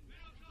scaffold.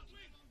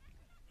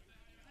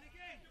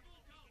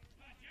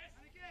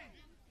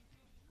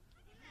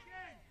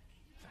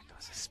 In fact,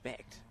 I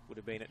suspect would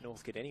have been at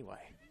Northcote anyway.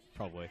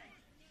 Probably.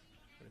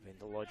 Would have been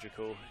the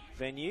logical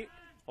venue.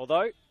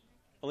 Although,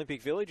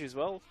 Olympic Village as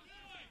well,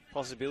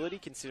 possibility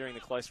considering the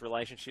close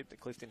relationship that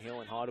Clifton Hill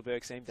and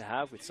Heidelberg seem to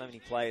have with so many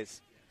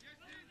players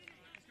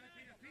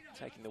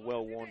taking the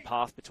well-worn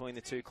path between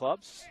the two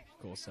clubs.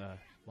 Of course,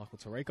 Michael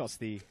Torricos,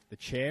 the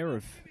chair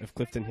of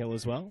Clifton Hill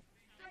as well.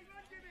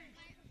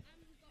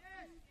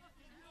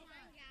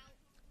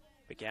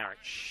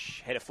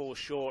 Begarich, header falls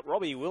short.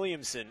 Robbie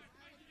Williamson,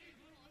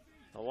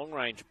 a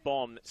long-range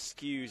bomb that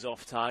skews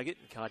off target,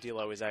 and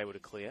Cardillo is able to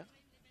clear.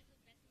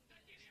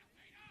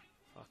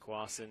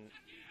 Farquharson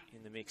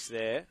in the mix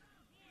there.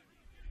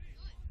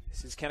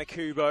 This is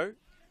Kanakubo.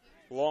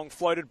 Long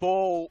floated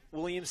ball.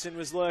 Williamson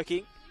was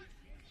lurking.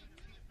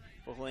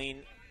 Bulleen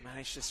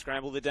managed to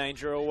scramble the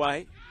danger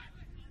away.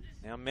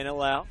 Now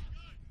Menelau.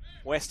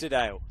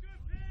 Westerdale.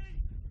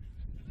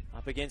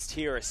 Up against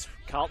Hiris.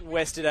 Carlton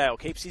Westerdale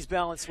keeps his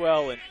balance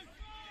well and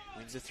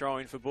wins a throw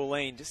in for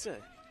Bulleen. Just a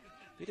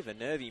bit of a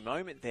nervy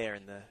moment there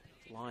in the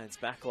Lions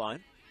back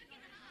line.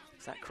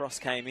 As that cross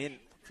came in,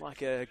 looked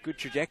like a good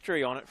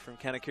trajectory on it from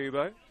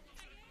Kanakubo.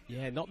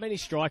 Yeah, not many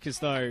strikers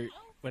though,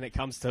 when it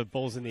comes to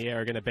balls in the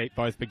air, are going to beat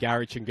both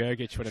Begarich and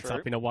Gergic when it's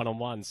up in a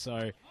one-on-one.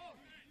 So,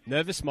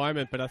 nervous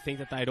moment, but I think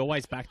that they'd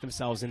always back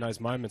themselves in those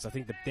moments. I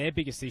think that their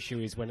biggest issue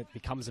is when it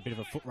becomes a bit of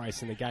a foot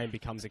race and the game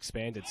becomes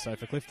expanded. So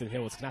for Clifton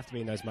Hill, it's going to have to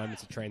be in those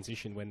moments of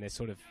transition when they're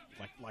sort of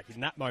like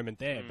in that moment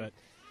there. But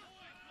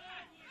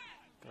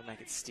got to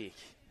make it stick.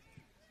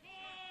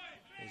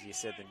 Easier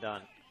said than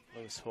done.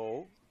 Lewis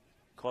Hall,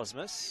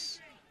 Cosmos.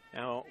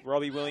 Now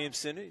Robbie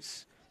Williamson,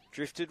 who's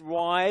drifted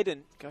wide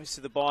and goes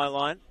to the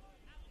byline.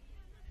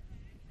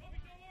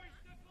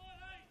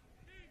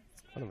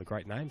 One of the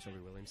great names, Robbie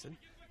Williamson.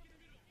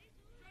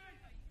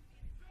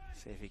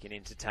 See if he can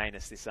entertain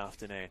us this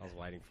afternoon. I was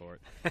waiting for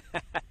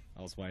it.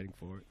 I was waiting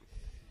for it.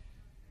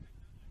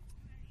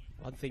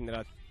 One thing that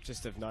I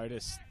just have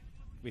noticed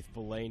with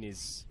Bulleen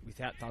is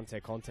without Dante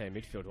Conte in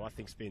midfield, who I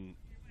think's been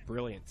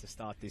brilliant to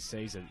start this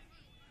season,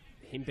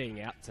 him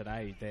being out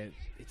today,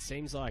 it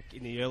seems like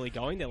in the early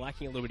going they're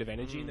lacking a little bit of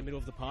energy in the middle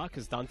of the park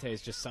because Dante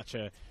is just such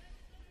a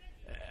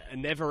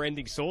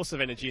never-ending source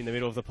of energy in the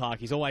middle of the park.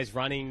 He's always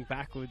running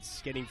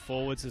backwards, getting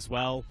forwards as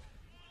well.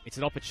 It's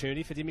an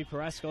opportunity for Dimi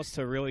Paraskos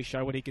to really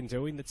show what he can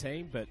do in the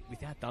team, but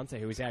without Dante,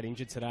 who is out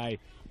injured today,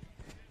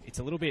 it's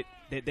a little bit...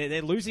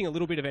 They're losing a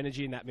little bit of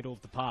energy in that middle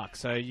of the park,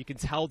 so you can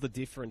tell the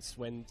difference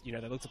when they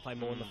look to play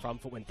more on the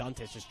front foot when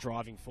Dante's just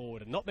driving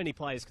forward, and not many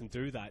players can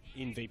do that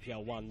in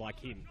VPL 1 like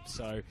him.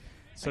 So,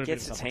 it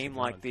gets a team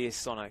like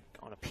this on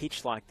a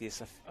pitch like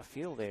this. I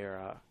feel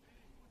they're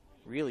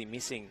really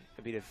missing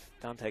a bit of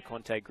Dante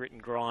Conte grit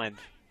and grind.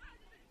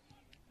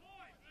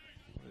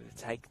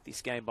 Take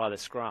this game by the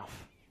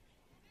scruff.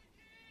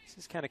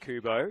 This is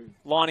Kanakubo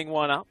lining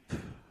one up.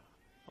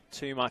 Not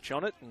too much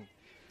on it, and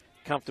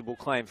comfortable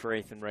claim for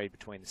Ethan Reid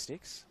between the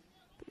sticks.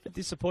 A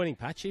disappointing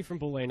patch here from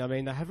Bulleen. I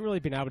mean, they haven't really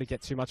been able to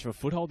get too much of a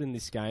foothold in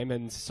this game,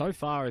 and so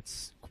far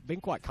it's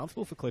been quite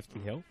comfortable for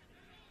Clifton Hill.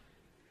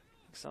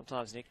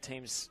 Sometimes, Nick,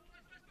 teams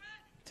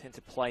tend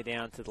to play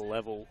down to the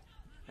level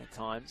at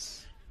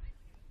times.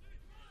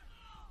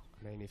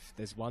 I mean, if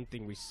there's one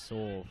thing we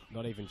saw,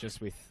 not even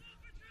just with...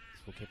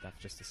 We'll keep that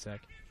for just a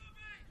sec.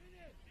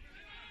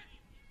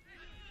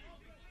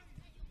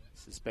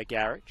 This is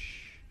Begarich.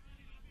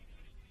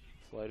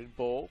 Floated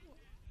ball.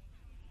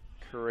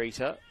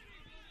 Kurita. I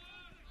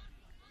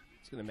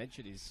was going to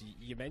mention is,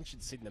 you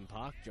mentioned Sydenham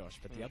Park, Josh,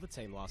 but the other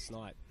team last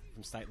night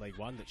from State League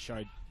 1 that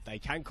showed they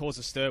can cause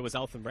a stir was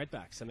Eltham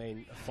Redbacks. I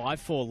mean, a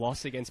 5-4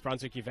 loss against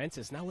Brunswick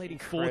Juventus, now leading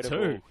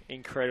 4-2.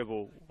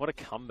 Incredible. What a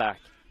comeback.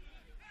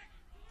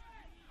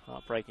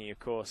 Heartbreaking, of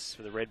course,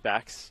 for the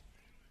Redbacks.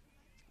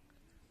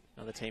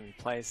 Another team who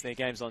plays their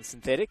games on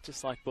synthetic,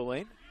 just like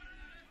Bulleen.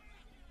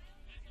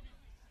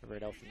 Over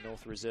at Eltham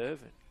North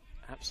Reserve.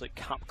 An absolute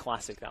cup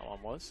classic that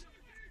one was.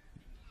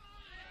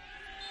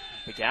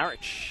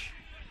 Begarich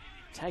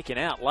taken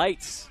out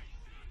late.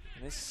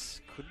 And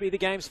this could be the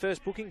game's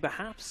first booking,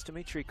 perhaps.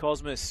 Dimitri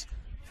Cosmos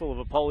full of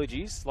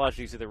apologies,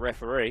 largely to the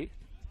referee,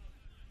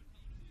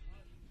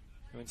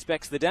 who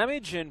inspects the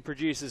damage and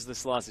produces the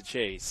slice of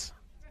cheese.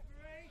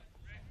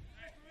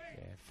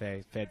 Yeah,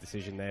 fair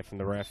decision there from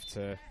the ref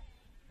to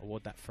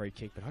award that free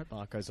kick, but I hope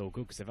Marco's all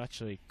good because they've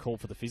actually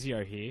called for the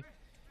physio here.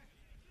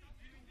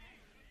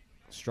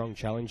 Strong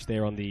challenge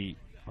there on the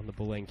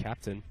Bulleen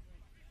captain.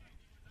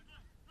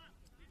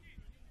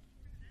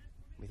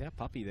 Without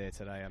Puppy there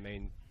today, I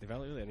mean, they've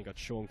really only got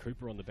Sean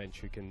Cooper on the bench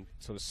who can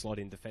sort of slot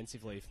in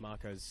defensively if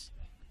Marco's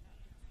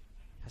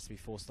has to be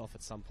forced off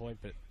at some point.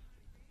 But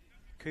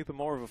Cooper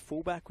more of a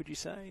fullback, would you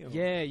say? Or?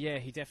 Yeah,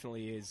 he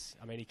definitely is.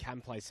 I mean, he can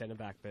play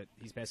centre-back, but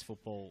his best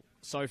football,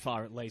 so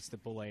far at least,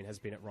 at Bulleen has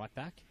been at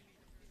right-back.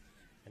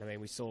 And I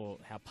mean, we saw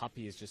how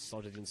Puppy has just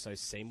slotted in so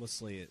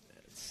seamlessly at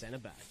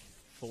centre-back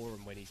for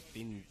him when he's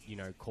been,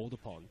 called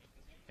upon.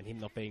 And him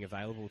not being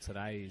available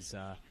today is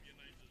a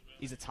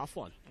tough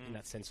one in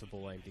that sense for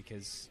Bulleen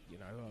because,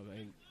 I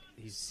mean,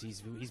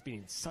 he's been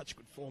in such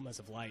good form as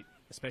of late,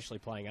 especially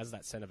playing as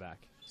that centre-back.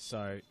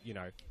 So,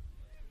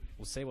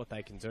 we'll see what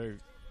they can do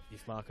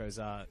if Marco's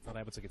not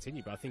able to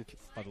continue. But I think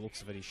by the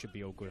looks of it, he should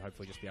be all good.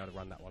 Hopefully just be able to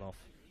run that one off.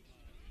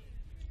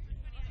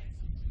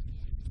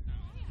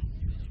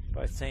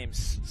 Both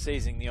teams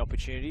seizing the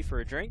opportunity for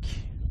a drink.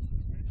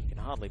 You can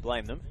hardly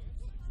blame them.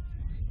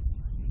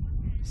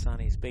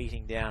 Sun is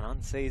beating down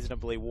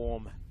unseasonably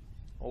warm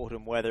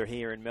autumn weather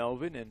here in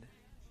Melbourne, and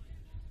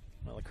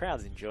well, the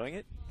crowd's enjoying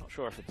it. Not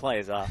sure if the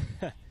players are.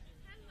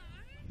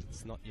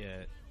 It's not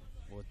yet.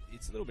 Well,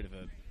 it's a little bit of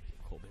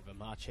a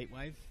March heat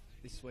wave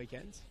this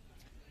weekend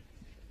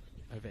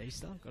over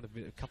Easter. Got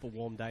a couple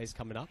warm days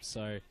coming up,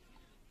 so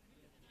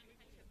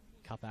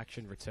cup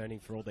action returning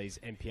for all these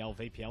NPL,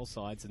 VPL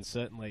sides, and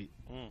certainly,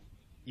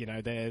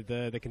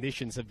 the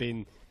conditions have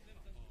been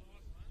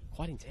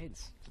quite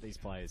intense for these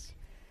players.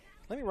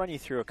 Let me run you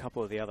through a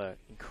couple of the other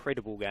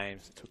incredible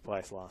games that took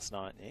place last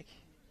night, Nick.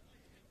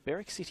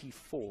 Berwick City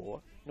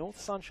 4,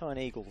 North Sunshine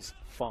Eagles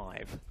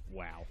 5.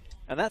 Wow.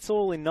 And that's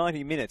all in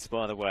 90 minutes,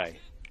 by the way.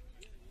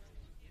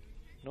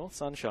 North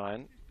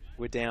Sunshine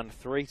were down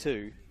 3-2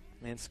 and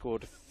then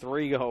scored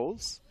 3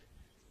 goals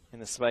in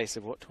the space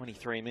of,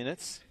 23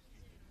 minutes.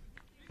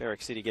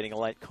 Berwick City getting a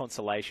late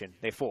consolation,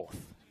 their 4th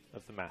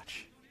of the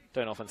match.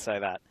 Don't often say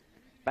that.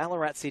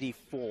 Ballarat City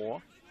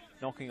 4,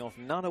 knocking off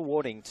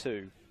Nunawading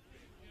 2.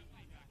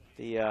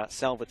 The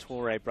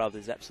Salvatore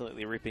brothers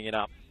absolutely ripping it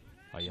up.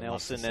 Oh,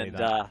 Nelson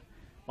and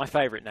my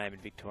favourite name in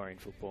Victorian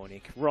football,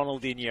 Nick,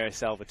 Ronaldinho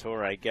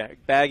Salvatore,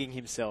 bagging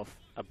himself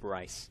a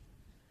brace.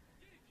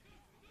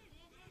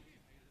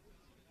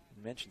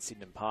 You mentioned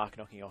Sydenham Park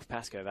knocking off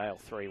Pascoe Vale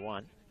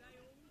 3-1.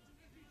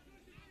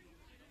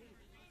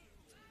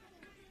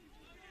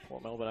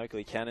 Port Melbourne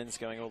Oakley Cannons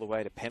going all the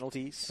way to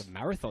penalties. The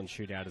marathon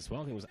shootout as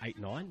well. I think it was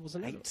 8-9,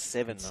 wasn't it?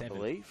 8-7, I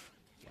believe.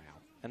 Wow.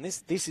 And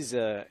this is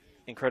a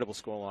incredible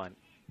scoreline.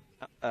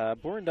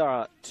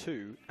 Boroondara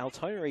 2,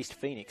 Altona East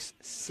Phoenix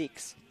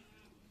 6.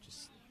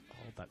 Just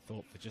hold that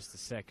thought for just a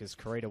sec as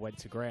Carita went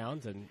to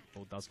ground and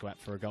ball does go out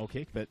for a goal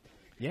kick. But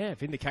yeah,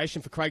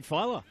 vindication for Craig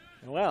Filer.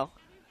 Well,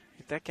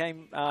 that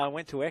game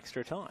went to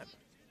extra time.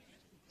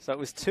 So it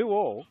was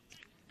 2-2.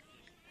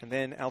 And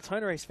then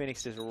Altona East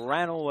Phoenix just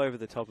ran all over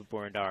the top of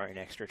Boroondara in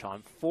extra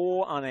time.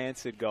 4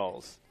 unanswered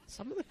goals.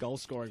 Some of the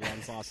goal-scoring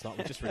runs last night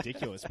were just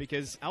ridiculous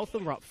because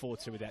Eltham were up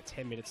 4-2 with about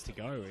 10 minutes to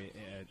go.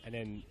 And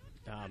then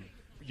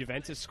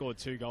Juventus scored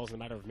 2 goals in a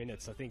matter of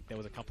minutes. I think there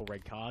was a couple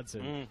red cards,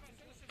 and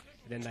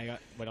then they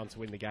went on to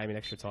win the game in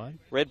extra time.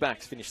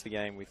 Redbacks finished the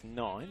game with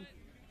 9.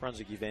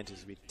 Brunswick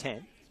Juventus with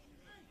 10.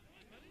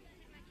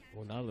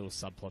 Well, another little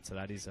subplot to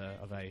that is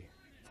of a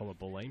former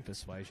Bulleen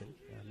persuasion.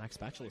 Max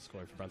Batchelor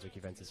scored for Brunswick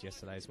Juventus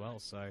yesterday as well.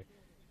 So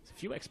there's a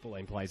few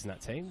ex-Bulleen players in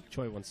that team.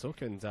 Choi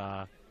Won-suk and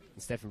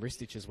Stefan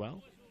Ristich as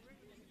well.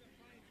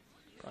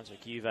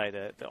 Brunswick Juve,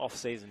 the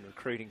off-season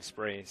recruiting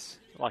sprees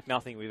like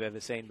nothing we've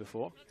ever seen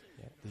before.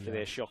 For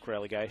their shock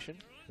relegation.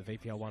 The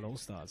VPL 1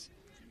 All-Stars.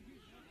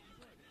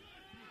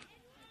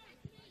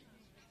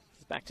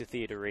 It's back to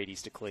Theodore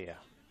Reedy's to clear.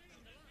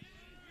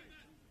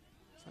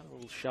 A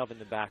little shove in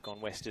the back on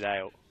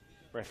Westerdale.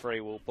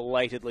 Referee will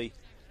belatedly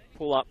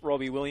pull up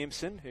Robbie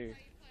Williamson, who,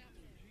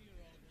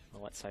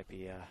 well, let's hope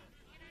he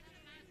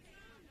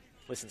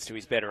listens to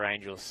his better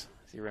angels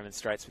as he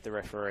remonstrates with the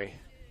referee.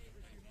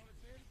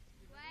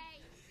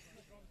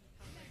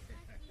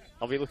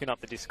 I'll be looking up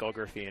the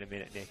discography in a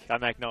minute, Nick. I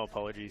make no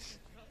apologies.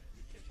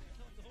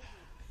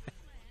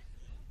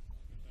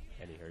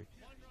 Anywho.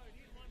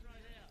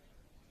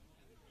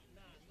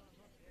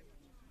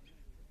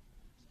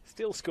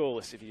 Still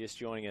scoreless if you're just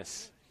joining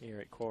us here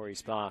at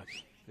Quarries Park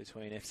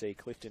between FC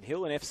Clifton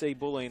Hill and FC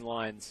Bulleen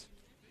Lions.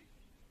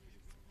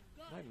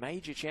 No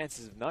major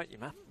chances of note, you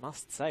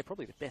must say.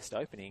 Probably the best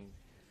opening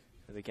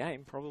of the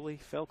game probably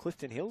fell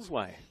Clifton Hill's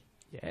way.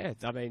 Yeah,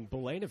 I mean,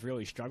 Bulleen have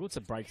really struggled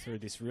to break through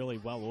this really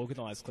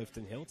well-organised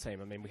Clifton Hill team.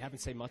 I mean, we haven't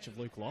seen much of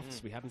Luke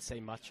Lofts. We haven't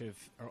seen much of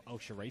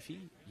Al-Sharifi,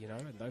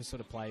 and those sort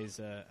of players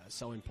are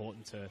so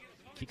important to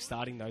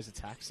kick-starting those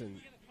attacks. And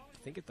I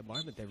think at the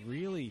moment they're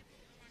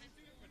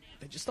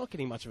just not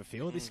getting much of a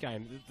feel of this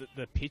game.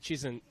 The pitch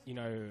isn't,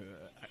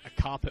 a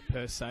carpet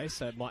per se,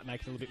 so it might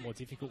make it a little bit more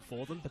difficult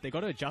for them. But they've got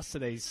to adjust to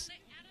these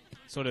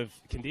sort of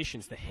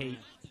conditions, the heat,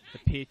 the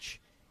pitch.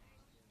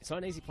 It's not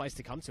an easy place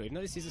to come to. Even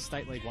though this is a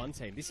State League 1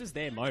 team, this is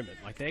their moment.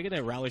 Like, they're going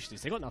to relish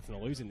this. They've got nothing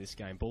to lose in this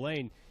game.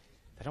 Bulleen,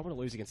 they don't want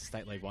to lose against a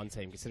State League 1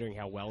 team, considering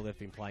how well they've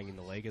been playing in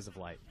the league as of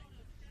late.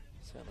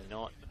 Certainly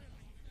not.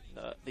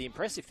 The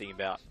impressive thing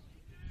about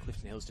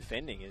Clifton Hill's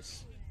defending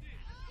is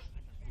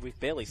we've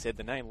barely said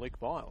the name Luke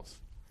Biles.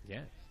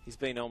 Yeah. He's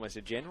been almost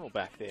a general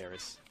back there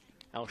as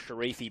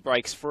Al-Sharifi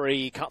breaks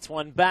free, cuts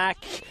one back.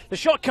 The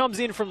shot comes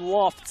in from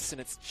Lofts,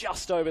 and it's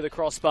just over the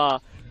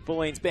crossbar.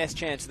 Bulleen's best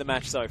chance of the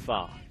match so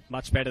far.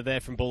 Much better there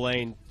from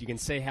Bulleen. You can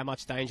see how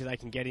much danger they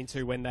can get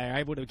into when they're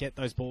able to get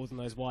those balls in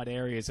those wide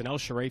areas. And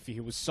Al-Sharifi,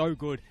 who was so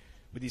good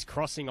with his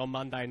crossing on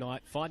Monday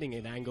night, finding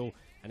an angle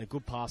and a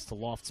good pass to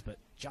Lofts, but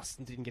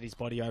Justin didn't get his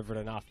body over it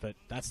enough. But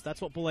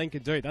that's what Bulleen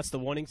can do. That's the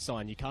warning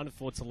sign. You can't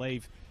afford to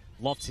leave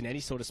Lofts in any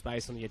sort of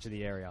space on the edge of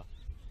the area.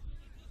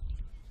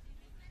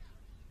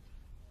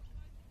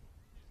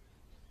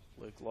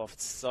 Luke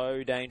Lofts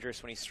so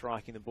dangerous when he's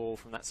striking the ball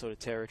from that sort of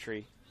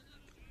territory.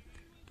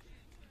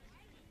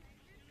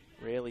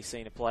 Rarely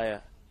seen a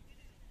player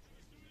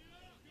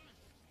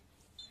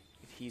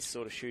with his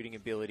sort of shooting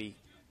ability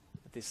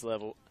at this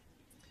level.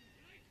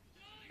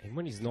 And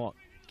when he's not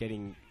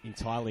getting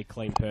entirely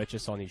clean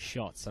purchase on his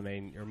shots, I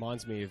mean, it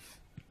reminds me of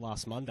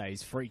last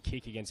Monday's free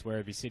kick against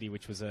Werribee City,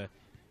 which was it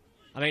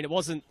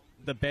wasn't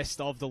the best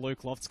of the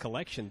Luke Lofts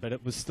collection, but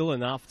it was still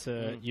enough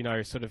to,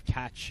 sort of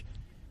catch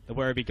the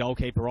Werribee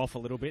goalkeeper off a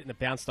little bit, and it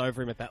bounced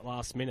over him at that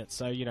last minute.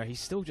 So, he's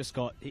still just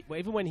got,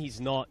 even when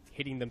he's not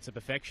hitting them to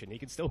perfection, he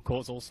can still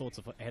cause all sorts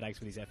of headaches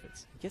with his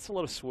efforts. He gets a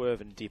lot of swerve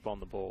and dip on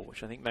the ball,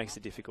 which I think makes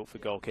it difficult for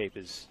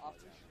goalkeepers.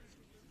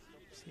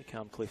 So here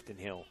come Clifton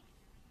Hill.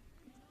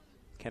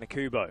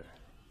 Kanakubo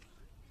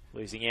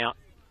losing out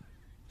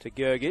to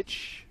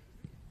Gergic,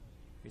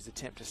 whose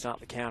attempt to start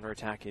the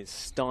counter-attack is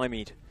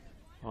stymied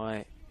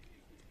by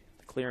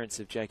the clearance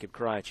of Jacob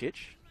Krajicic.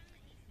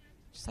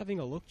 Just having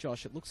a look,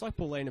 Josh, it looks like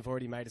Bulleen have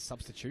already made a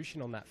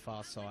substitution on that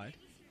far side.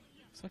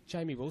 Looks like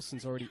Jamie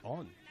Wilson's already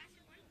on.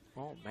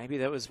 Well, maybe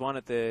that was one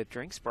at the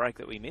drinks break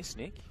that we missed,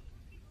 Nick.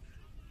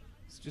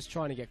 It's just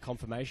trying to get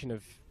confirmation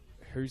of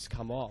who's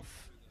come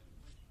off.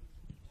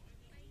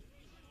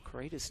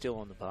 Creed is still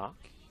on the park.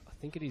 I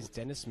think it is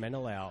Dennis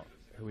Menelau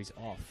who is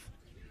off.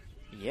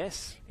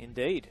 Yes,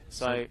 indeed.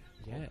 So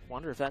yeah. I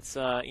wonder if that's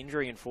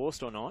injury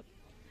enforced or not.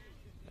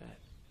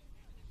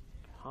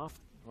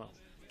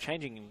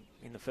 Changing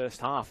in the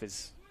first half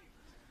is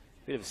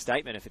a bit of a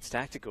statement if it's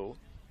tactical.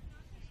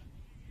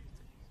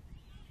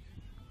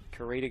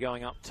 Carita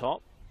going up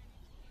top.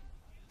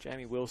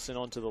 Jamie Wilson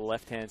onto the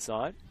left-hand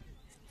side.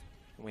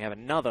 And we have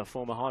another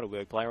former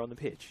Heidelberg player on the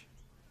pitch.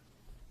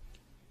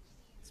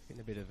 It's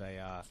been a bit of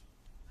a...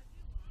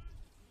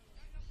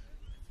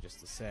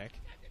 just a sec.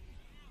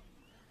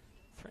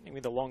 Threatening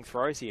with the long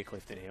throws here,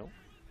 Clifton Hill.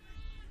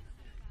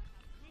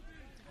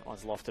 That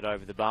one's lofted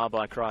over the bar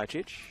by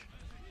Krajicic.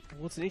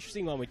 Well, it's an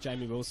interesting one with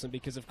Jamie Wilson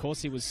because, of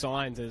course, he was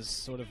signed as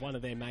sort of one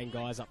of their main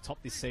guys up top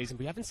this season.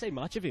 We haven't seen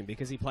much of him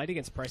because he played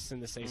against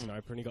Preston the season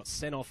opener and he got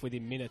sent off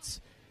within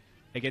minutes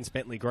against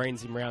Bentley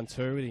Greens in round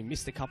 2. And he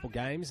missed a couple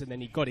games and then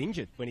he got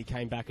injured when he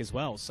came back as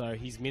well. So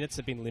his minutes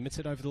have been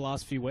limited over the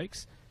last few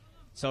weeks.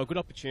 So a good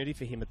opportunity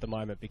for him at the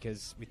moment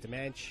because with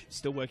Demanch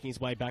still working his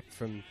way back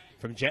from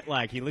jet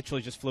lag, he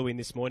literally just flew in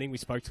this morning. We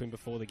spoke to him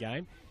before the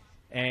game.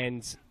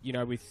 And,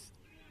 with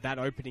that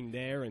opening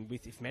there, and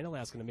if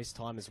Menelau's going to miss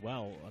time as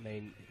well, I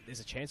mean, there's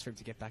a chance for him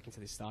to get back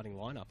into this starting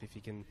lineup if he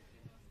can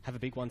have a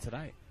big one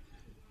today.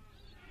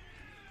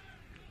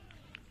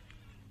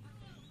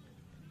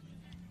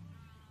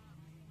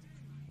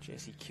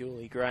 Jesse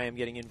Cooley-Graham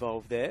getting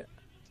involved there.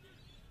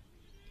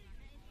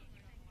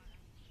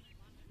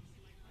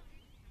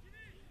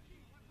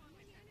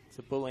 It's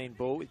a Bulleen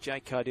ball with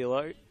Jake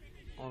Cardillo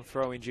on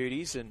throw-in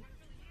duties, and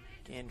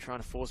again trying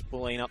to force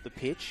Bulleen up the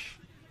pitch.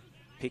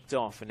 Picked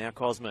off, and now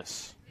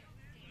Cosmos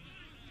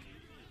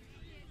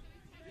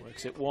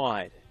works it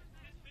wide.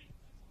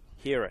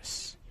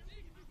 Hiris.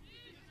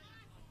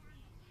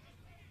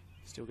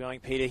 Still going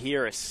Peter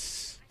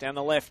Hiris. Down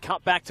the left,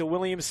 cut back to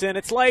Williamson.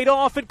 It's laid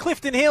off, and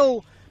Clifton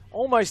Hill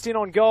almost in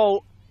on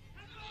goal.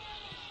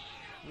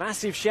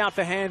 Massive shout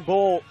for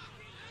handball.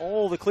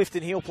 All the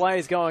Clifton Hill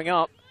players going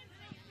up.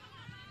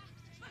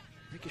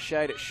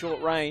 Ricocheted at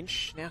short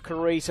range. Now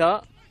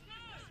Carita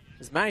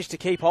has managed to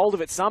keep hold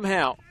of it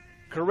somehow.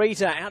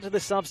 Carita out to the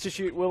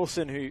substitute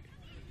Wilson, who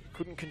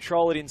couldn't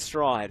control it in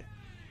stride.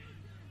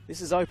 This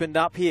has opened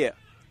up here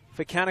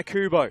for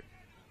Kanakubo.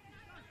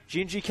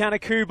 Gingy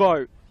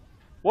Kanakubo.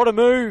 What a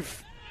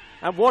move.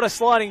 And what a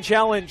sliding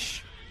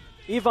challenge.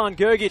 Ivan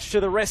Gergic to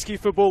the rescue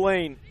for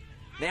Bulleen.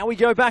 Now we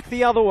go back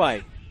the other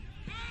way.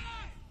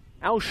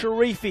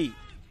 Al-Sharifi.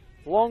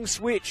 Long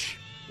switch.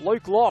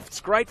 Luke Lofts.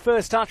 Great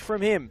first touch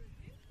from him.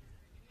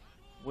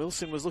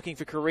 Wilson was looking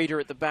for Carita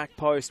at the back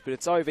post, but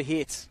it's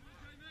overhit.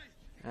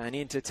 And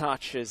into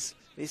touch as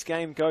this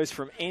game goes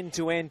from end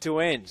to end to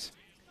end.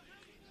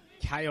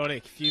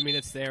 Chaotic few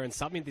minutes there, and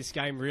something this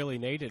game really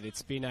needed.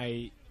 It's been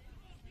a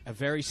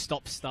very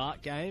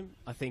stop-start game.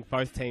 I think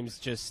both teams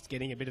just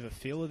getting a bit of a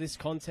feel of this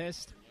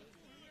contest.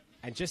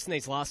 And just in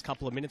these last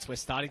couple of minutes, we're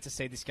starting to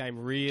see this game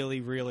really,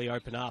 really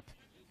open up.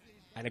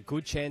 And a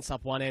good chance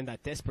up one end,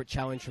 that desperate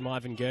challenge from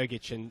Ivan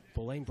Gergic, and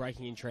Bulleen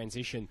breaking in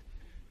transition.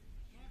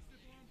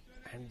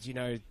 And,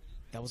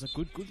 that was a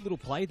good little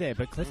play there.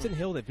 But Clifton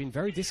Hill, they've been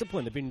very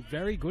disciplined. They've been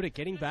very good at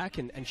getting back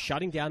and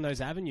shutting down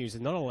those avenues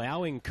and not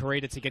allowing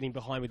Carita to get in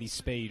behind with his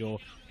speed or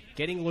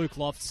getting Luke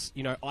Lofts,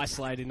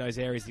 isolated in those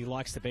areas he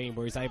likes to be in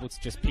where he's able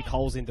to just pick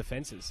holes in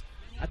defences.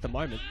 At the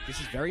moment, this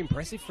is very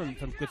impressive from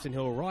Clifton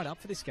Hill, right up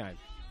for this game.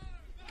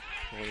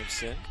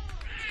 Williamson.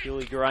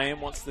 Billy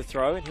Graham wants the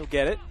throw and he'll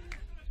get it.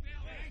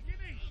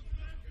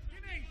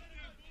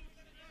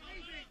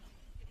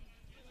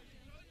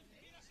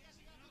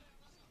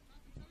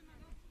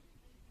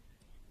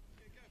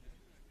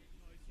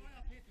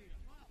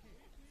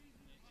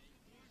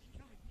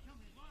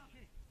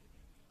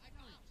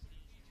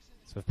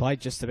 So we've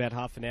played just about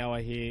half an hour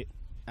here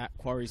at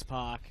Quarries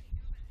Park.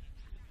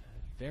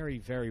 Very,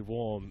 very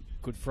warm.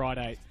 Good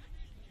Friday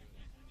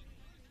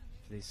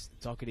for this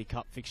Dockerty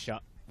Cup fixture.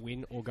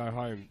 Win or go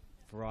home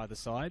for either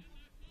side.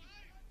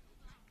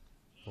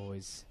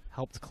 Boys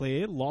helped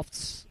clear.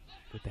 Lofts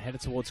with the header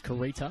towards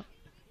Carita.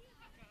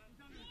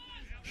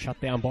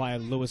 Shut down by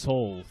Lewis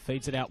Hall.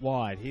 Feeds it out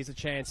wide. Here's a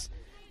chance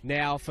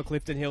now for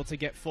Clifton Hill to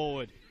get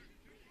forward.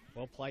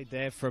 Well played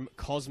there from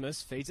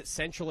Cosmos. Feeds it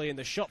centrally and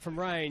the shot from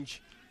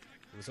range.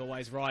 It was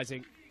always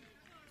rising.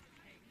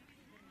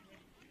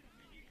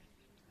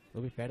 A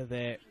little bit better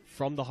there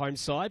from the home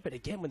side. But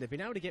again, when they've been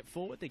able to get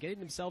forward, they're getting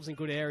themselves in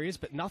good areas,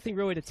 but nothing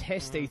really to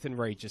test Ethan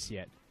Reid just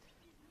yet.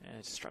 Yeah,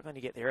 struggling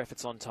to get their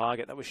efforts on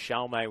target. That was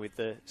Shalmay with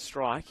the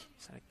strike.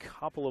 He's had a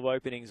couple of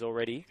openings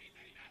already.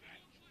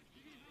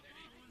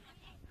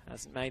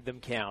 Hasn't made them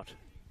count.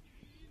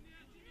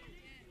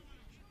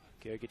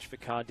 Gergich for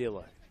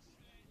Cardillo.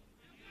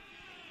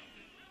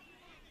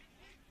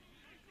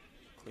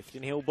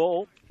 Clifton Hill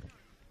ball.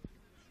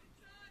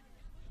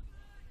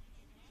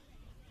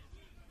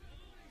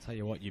 Tell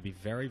you what, you'd be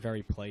very,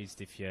 very pleased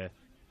if you're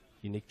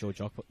Nick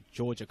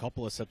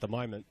Georgakopoulos at the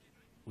moment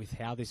with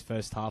how this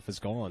first half has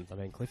gone. I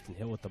mean, Clifton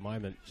Hill at the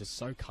moment just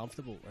so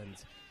comfortable and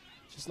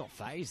just not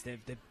phased.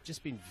 They've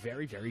just been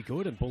very, very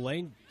good. And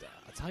Bulleen,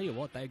 I tell you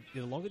what, the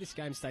longer this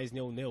game stays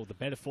 0-0, the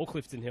better for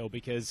Clifton Hill,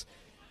 because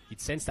you'd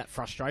sense that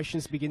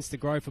frustration begins to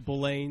grow for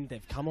Bulleen.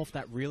 They've come off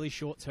that really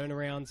short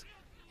turnaround.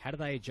 How do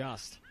they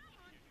adjust?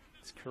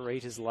 It's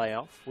Carita's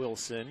layoff.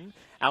 Wilson.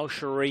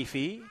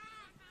 Al-Sharifi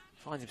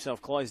finds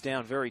himself closed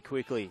down very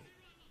quickly.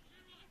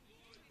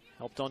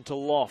 Helped on to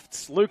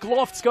Lofts. Luke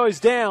Lofts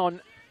goes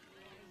down.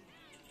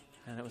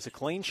 And it was a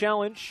clean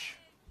challenge.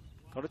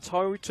 Got a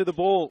toe to the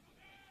ball.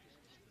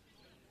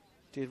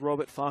 Did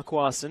Robert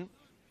Farquharson.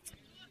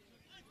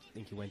 I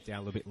think he went down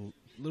a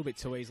little bit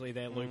too easily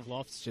there, Luke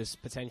Lofts,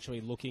 just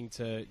potentially looking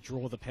to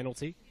draw the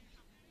penalty.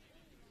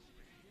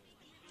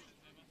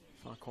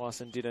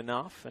 Farquharson did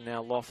enough, and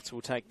now Lofts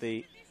will take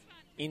the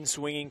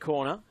in-swinging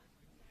corner.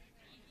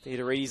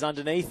 Theodorides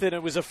underneath it.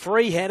 It was a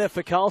free header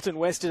for Carlton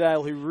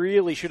Westerdale, who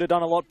really should have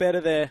done a lot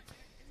better there.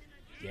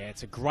 Yeah,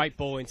 it's a great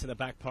ball into the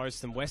back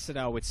post, and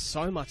Westerdale with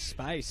so much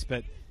space,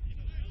 but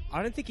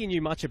I don't think he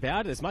knew much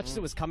about it. As much as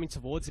it was coming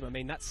towards him, I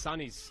mean, that sun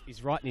is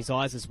right in his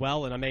eyes as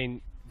well, and I mean,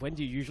 when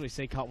do you usually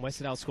see Carlton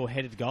Westerdale score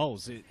headed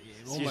goals?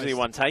 It's usually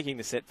one taking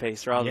the set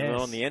piece rather than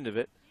on the end of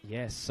it.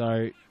 Yes,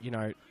 so,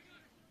 in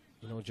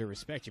all due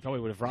respect, you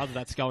probably would have rather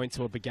that's go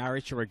into a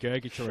Bagaric or a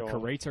Gergich or a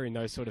Carita in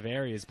those sort of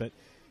areas, but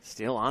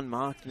still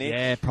unmarked, Nick.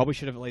 Yeah, probably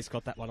should have at least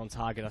got that one on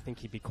target. I think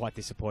he'd be quite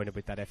disappointed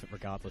with that effort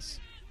regardless.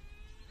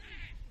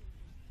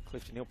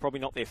 Clifton Hill, probably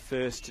not their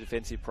first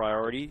defensive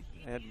priority.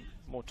 They had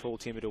more tall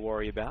timber to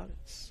worry about.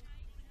 It's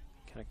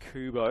kind of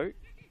Kubo.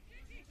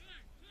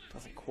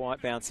 Doesn't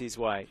quite bounce his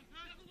way.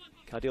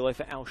 Cardillo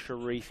for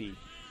Al-Sharifi.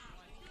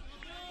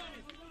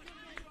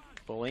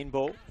 Bulleen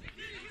ball.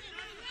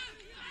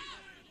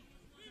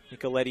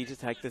 Nicoletti to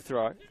take the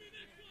throw.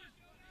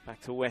 Back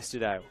to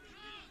Westerdale.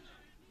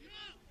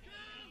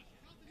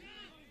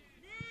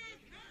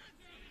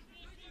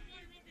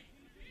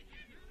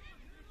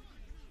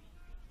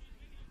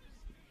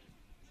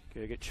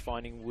 Gergich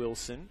finding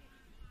Wilson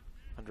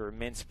under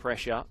immense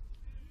pressure.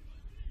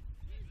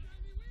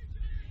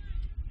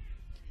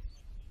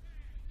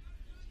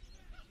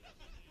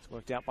 It's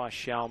worked out by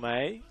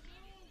Shalmay.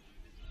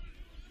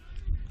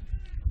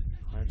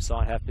 Home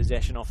side have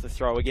possession off the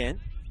throw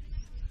again.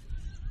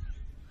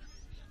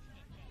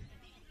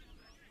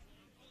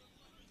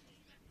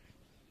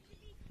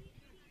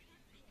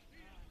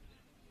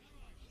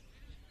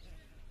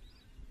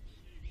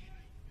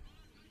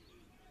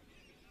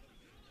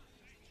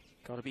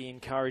 Got to be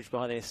encouraged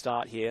by their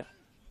start here.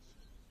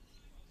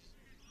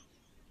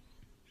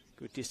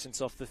 Good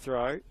distance off the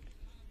throw.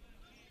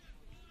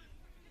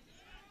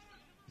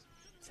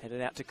 It's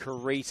headed out to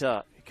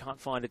Carita, who can't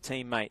find a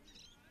teammate.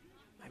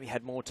 Maybe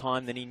had more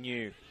time than he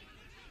knew.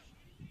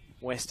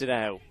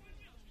 Westerdale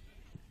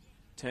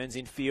turns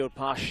in field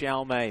past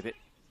Shalmay, but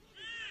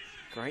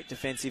great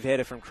defensive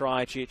header from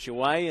Krajicic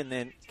away, and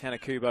then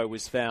Kanakubo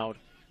was fouled.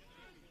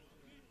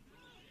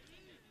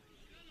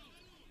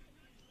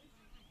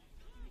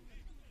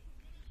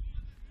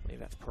 I believe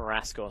that's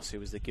Paraskos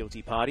who was the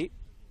guilty party.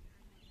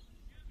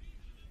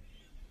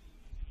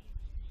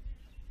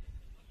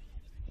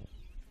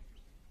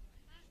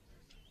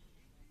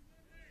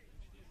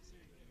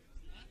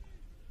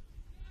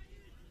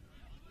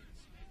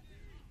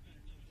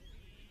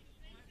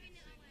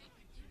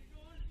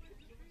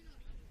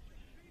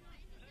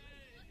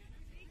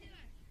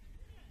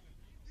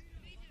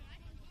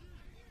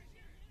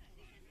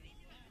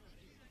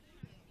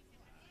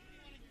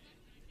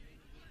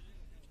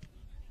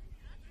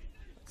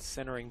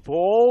 centering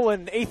ball,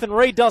 and Ethan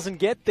Reid doesn't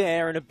get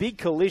there, and a big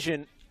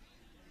collision.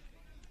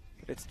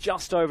 It's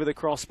just over the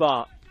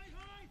crossbar.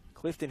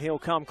 Clifton Hill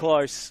come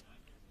close.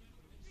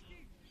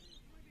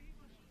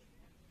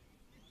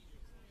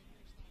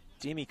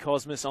 Dimmy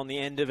Cosmos on the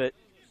end of it.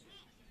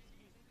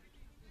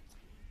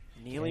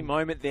 Nearly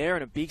moment there,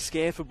 and a big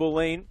scare for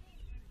Bulleen.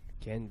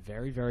 Again,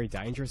 very, very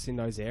dangerous in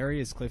those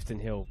areas, Clifton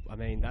Hill. I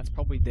mean, that's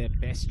probably their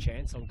best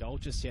chance on goal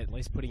just yet, at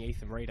least putting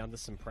Ethan Reid under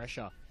some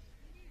pressure.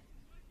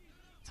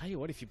 Tell you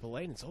what, if you're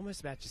Bulleen, it's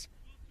almost about just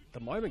the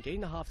moment,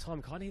 getting the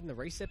half-time, kind of hitting the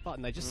reset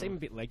button. They just seem a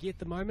bit leggy at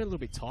the moment, a little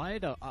bit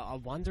tired. I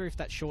wonder if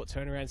that short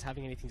turnaround's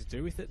having anything to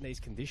do with it in these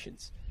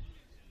conditions.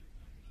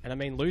 And I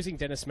mean, losing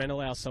Dennis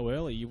Menelau so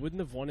early, you wouldn't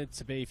have wanted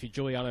to be, if you're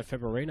Giuliano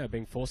Feverino,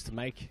 being forced to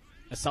make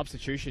a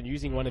substitution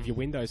using one of your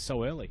windows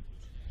so early.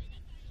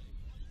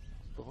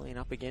 Bulleen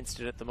up against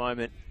it at the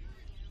moment.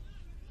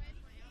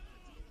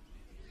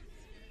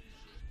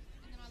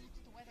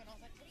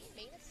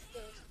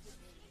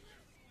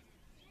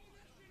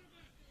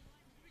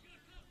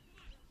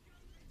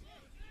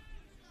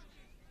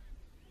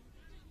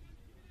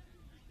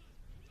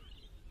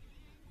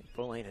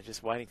 Bulleen are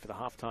just waiting for the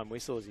halftime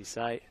whistle, as you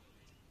say.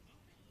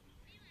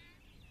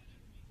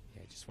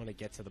 Yeah, just want to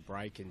get to the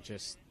break and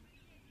just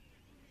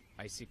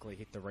basically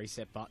hit the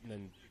reset button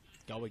and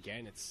go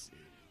again. It's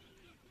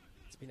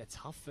been a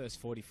tough first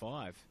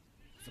 45.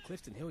 For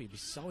Clifton Hill, you'd be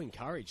so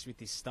encouraged with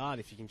this start.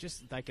 If you can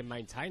just, they can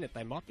maintain it,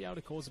 they might be able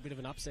to cause a bit of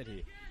an upset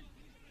here.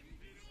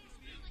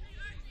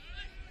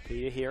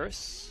 Peter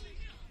Harris,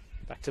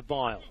 back to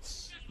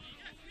Biles.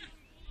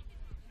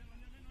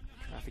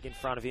 Traffic in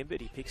front of him, but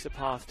he picks a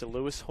path to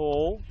Lewis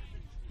Hall.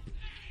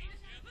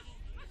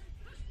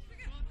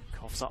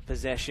 Coughs up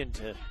possession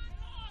to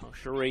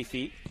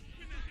Sharifi.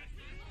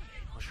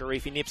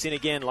 Sharifi nips in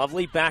again.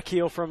 Lovely back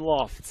heel from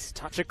Lofts.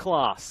 Touch of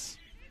class.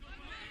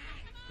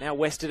 Now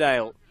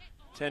Westerdale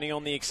turning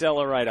on the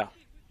accelerator.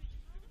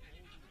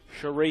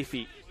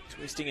 Sharifi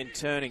twisting and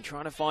turning,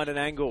 trying to find an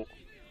angle.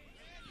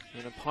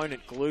 An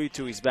opponent glued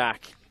to his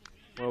back.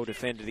 Well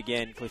defended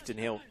again, Clifton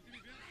Hill.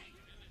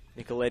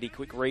 Nicoletti,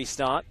 quick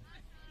restart.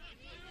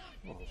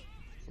 Oh,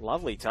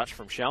 lovely touch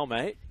from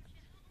Shalmate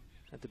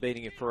at the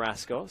beating of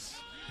Paraskos.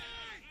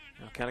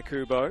 Now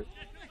Kanakubo,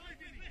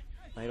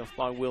 laid off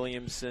by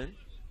Williamson.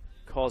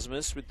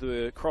 Cosmos with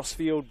the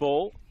crossfield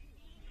ball.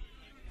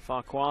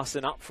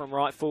 Farquharson up from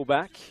right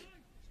fullback.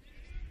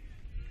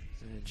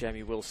 And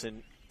Jamie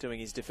Wilson doing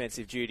his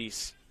defensive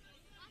duties,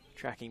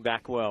 tracking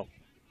back well.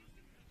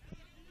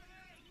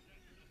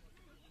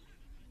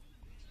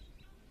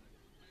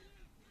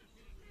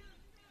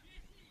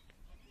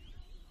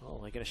 Oh,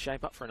 they're going to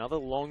shape up for another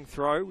long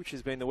throw, which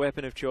has been the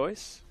weapon of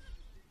choice.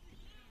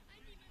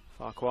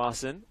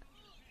 Farquharson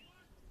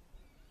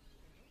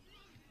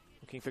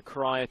looking for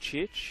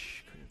Krajicic.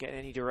 Couldn't get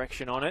any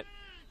direction on it.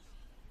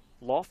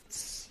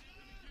 Lofts.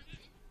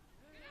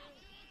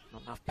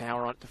 Not enough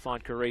power on it to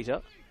find Carita.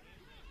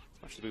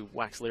 As much as we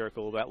wax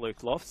lyrical about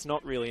Luke Lofts,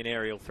 not really an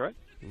aerial threat.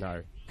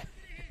 No.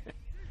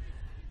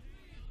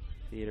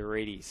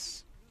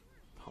 Theodorides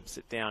pumps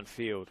it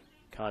downfield.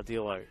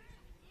 Cardillo.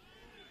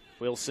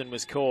 Wilson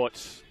was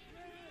caught.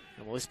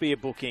 And will this be a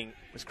booking?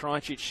 Was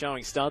Krajicic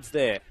showing studs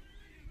there?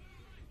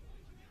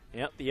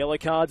 Yep, the yellow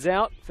card's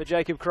out for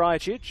Jacob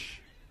Krajicic.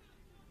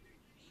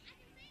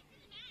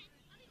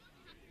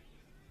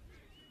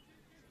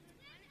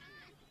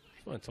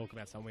 I want to talk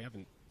about something we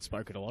haven't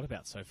spoken a lot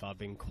about so far,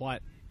 being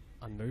quite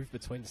unmoved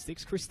between the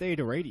sticks. Chris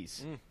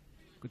Theodorides.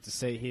 Good to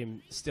see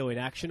him still in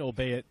action,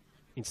 albeit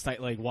in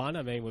State League 1.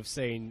 I mean, we've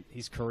seen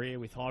his career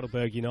with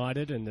Heidelberg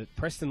United and the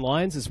Preston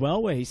Lions as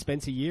well, where he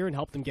spent a year and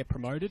helped them get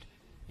promoted.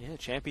 Yeah,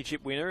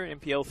 championship winner,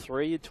 MPL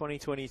 3 in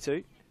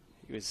 2022.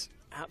 He was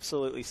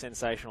absolutely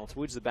sensational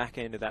towards the back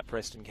end of that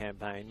Preston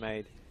campaign.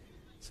 Made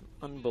some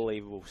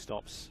unbelievable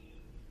stops.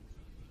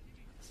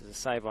 This is a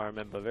save I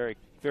remember very,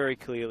 very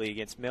clearly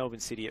against Melbourne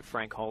City at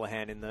Frank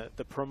Holohan in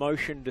the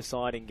promotion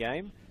deciding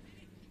game,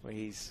 where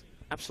he's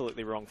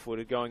absolutely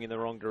wrong-footed, going in the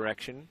wrong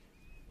direction,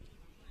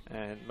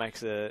 and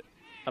makes a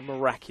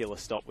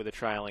miraculous stop with a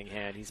trailing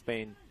hand. He's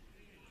been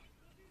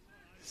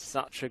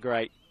such a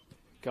great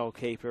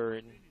goalkeeper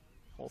in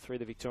all three of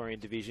the Victorian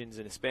divisions,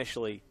 and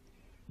especially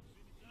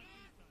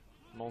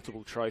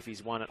multiple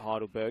trophies won at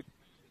Heidelberg.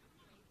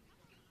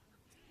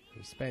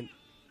 He spent,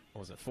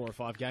 what was it, 4 or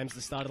 5 games at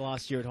the start of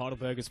last year at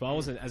Heidelberg as well,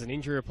 as an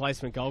injury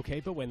replacement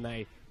goalkeeper when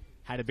they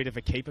had a bit of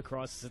a keeper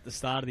crisis at the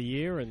start of the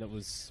year, and it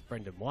was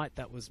Brendan White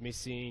that was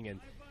missing, and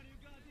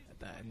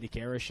Nick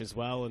Erish as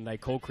well, and they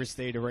called Chris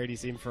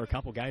Theodorides in for a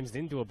couple games.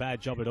 Didn't do a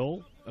bad job at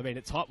all. I mean,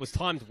 it was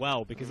timed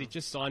well because he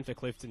just signed for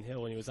Clifton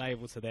Hill, and he was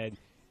able to then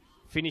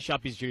finish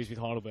up his dues with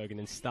Heidelberg and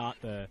then start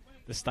the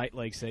State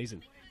League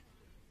season.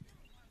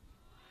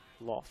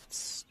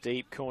 Lofts,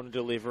 deep corner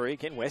delivery.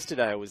 Again,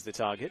 Westerdale was the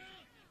target.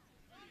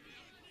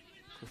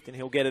 Clifton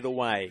Hill get it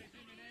away.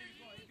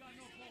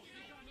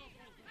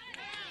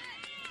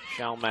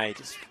 Shalmay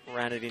just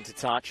ran it into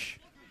touch.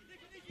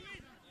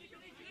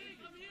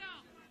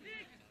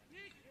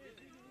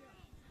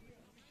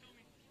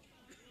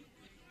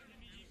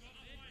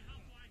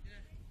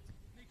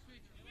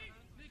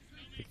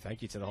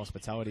 Thank you to the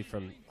hospitality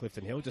from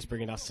Clifton Hill, just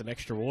bringing us some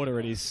extra water.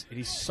 It is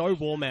so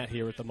warm out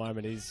here at the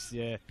moment.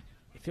 It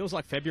feels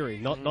like February,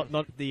 not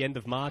the end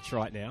of March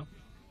right now.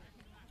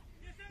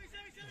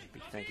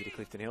 Big thank you to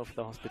Clifton Hill for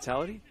the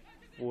hospitality.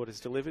 Water's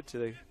delivered to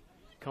the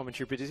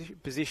commentary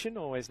position,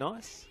 always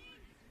nice.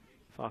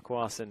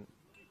 Farquharson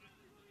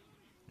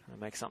trying to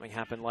make something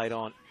happen late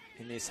on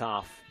in this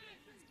half.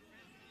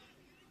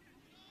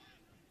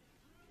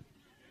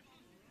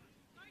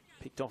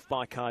 Picked off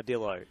by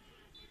Cardillo,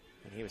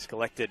 and he was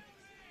collected.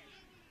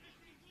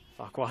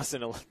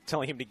 Farquharson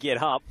telling him to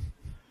get up.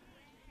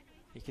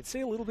 You can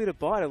see a little bit of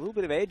bite, a little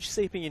bit of edge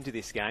seeping into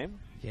this game.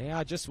 Yeah,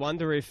 I just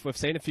wonder if we've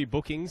seen a few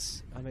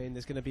bookings. I mean,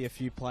 there's going to be a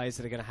few players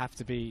that are going to have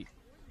to be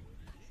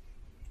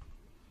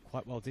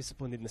quite well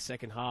disciplined in the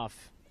second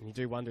half. And you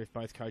do wonder if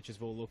both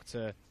coaches will look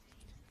to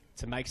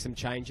make some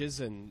changes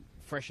and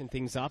freshen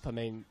things up. I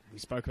mean, we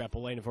spoke about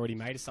Bulleen have already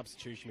made a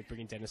substitution with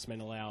bringing Dennis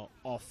Menelau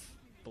off,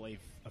 I believe,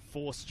 a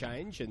forced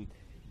change, and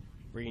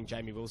bringing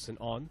Jamie Wilson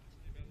on.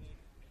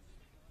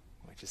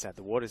 We just had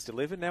the waters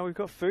delivered. Now we've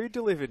got food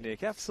delivered,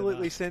 Nick.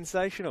 Absolutely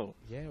sensational.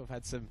 Yeah, we've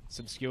had some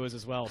skewers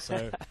as well.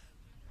 So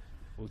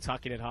we'll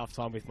tuck in at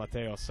halftime with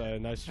Mateo, so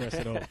no stress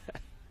at all.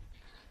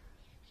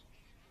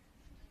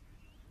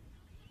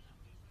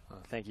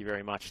 Thank you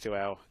very much to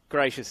our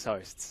gracious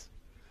hosts.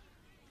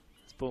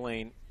 It's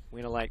Bulleen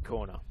win a late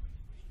corner.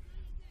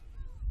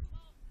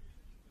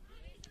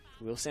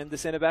 We'll send the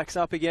centre-backs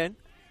up again.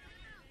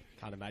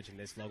 Can't imagine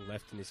there's long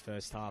left in this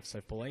first half, so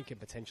if Bulleen can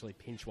potentially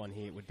pinch one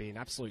here, it would be an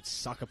absolute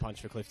sucker punch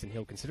for Clifton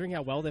Hill, considering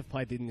how well they've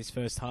played in this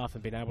first half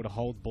and been able to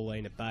hold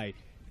Bulleen at bay.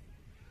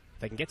 If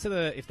they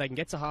can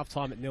get to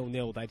half-time at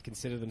 0-0, they'd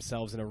consider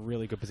themselves in a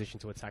really good position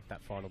to attack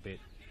that final bit.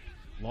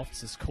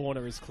 Loftus'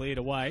 corner is cleared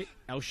away.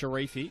 El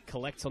Sharifi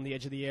collects on the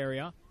edge of the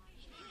area.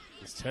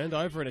 It's turned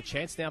over and a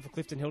chance now for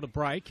Clifton Hill to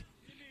break.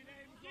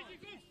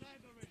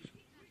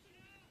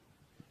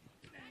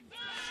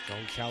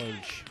 Strong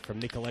challenge from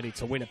Nicoletti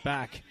to win it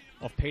back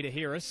off Peter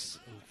Harris.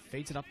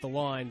 Feeds it up the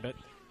line, but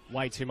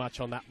way too much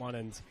on that one.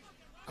 And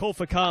call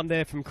for calm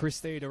there from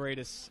Chris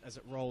Theodoridis as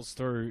it rolls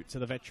through to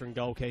the veteran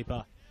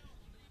goalkeeper.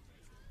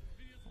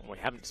 What we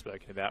haven't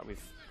spoken about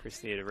with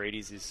Chris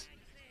Theodoridis is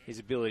his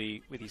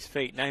ability with his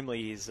feet,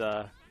 namely his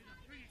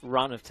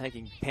run of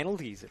taking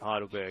penalties at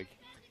Heidelberg,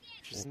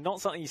 which is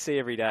not something you see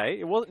every day.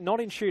 It was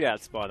not in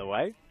shootouts, by the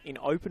way, in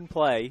open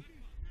play.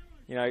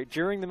 You know,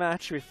 during the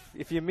match,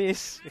 if you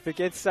miss, if it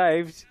gets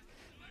saved,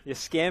 you're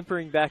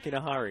scampering back in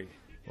a hurry.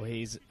 Well,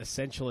 he's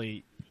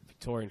essentially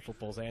Victorian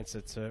football's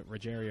answer to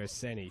Rogerio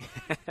Seni.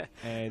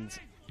 And,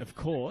 of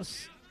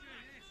course...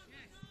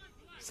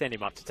 Send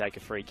him up to take a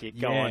free kick.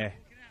 Go on.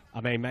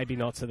 I mean, maybe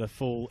not to the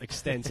full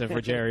extent of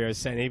Rogerio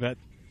Seni, but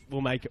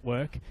we'll make it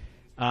work.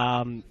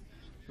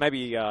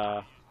 Maybe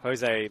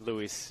Jose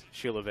Luis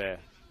Chilavert.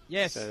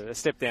 Yes. So a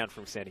step down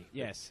from Seni.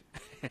 Yes.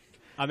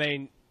 I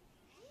mean,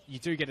 you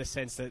do get a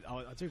sense that,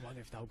 I do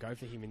wonder if they'll go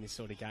for him in this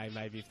sort of game,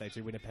 maybe if they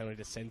do win a penalty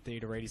to send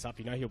Theodoridis up.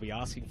 You know he'll be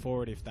asking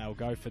for it if they'll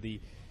go for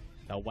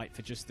they'll wait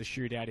for just the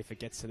shootout if it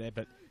gets to there.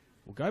 But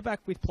we'll go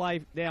back with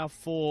play now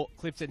for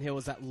Clifton Hill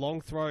as that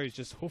long throw is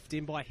just hoofed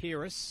in by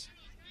Harris.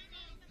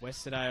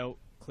 Westerdale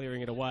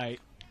clearing it away.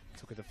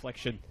 Took a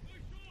deflection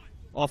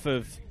off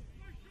of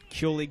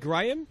Curley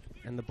Graham,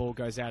 and the ball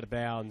goes out of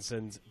bounds,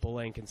 and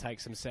Bulleen can take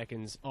some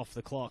seconds off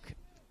the clock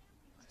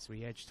as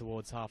we edge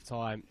towards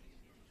half-time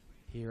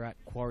here at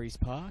Quarries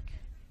Park.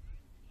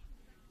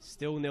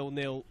 Still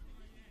 0-0.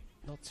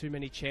 Not too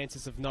many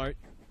chances of note.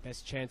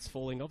 Best chance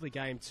falling of the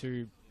game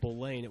to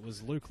Bulleen. It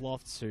was Luke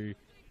Lofts who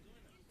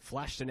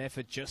flashed an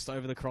effort just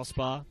over the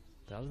crossbar.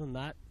 But other than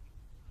that,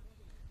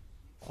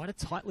 quite a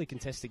tightly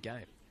contested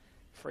game.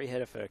 Free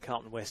header for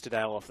Carlton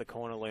Westerdale off the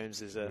corner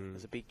looms as a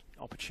big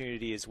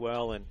opportunity as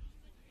well. And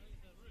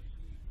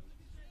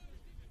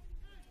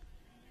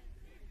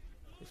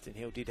Clifton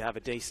Hill did have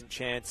a decent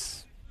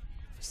chance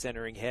for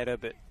centering header,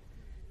 but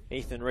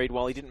Ethan Reid,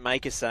 while he didn't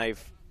make a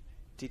save,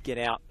 did get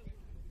out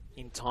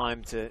in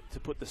time to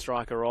put the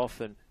striker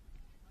off and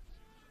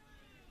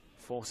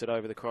force it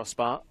over the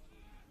crossbar.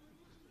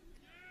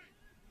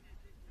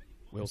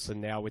 Wilson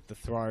now with the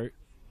throw.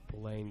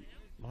 Bulleen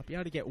might be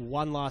able to get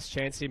one last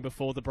chance in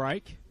before the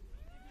break.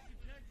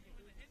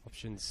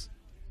 Options.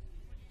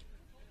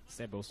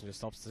 Instead, Wilson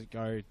just opts to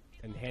go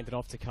and hand it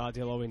off to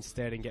Cardillo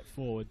instead and get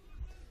forward.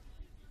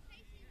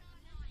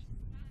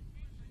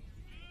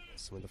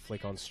 So with the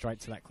flick on straight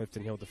to that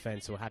Clifton Hill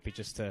defence, who are happy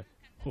just to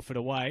hoof it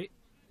away.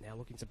 Now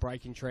looking to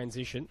break in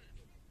transition.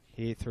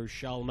 Here through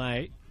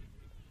Shalmay.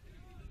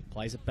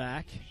 Plays it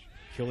back.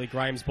 Curley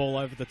Graham's ball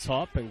over the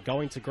top, and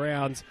going to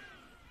ground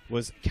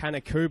was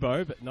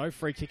Kanakubo, but no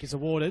free kick is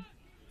awarded,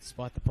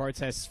 despite the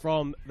protests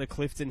from the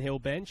Clifton Hill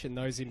bench and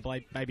those in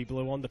baby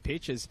blue on the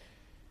pitch. As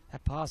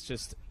that pass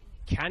just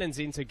cannons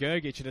into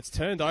Gergic, and it's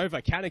turned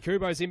over.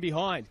 Kanakubo's in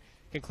behind.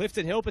 Can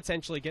Clifton Hill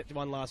potentially get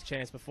one last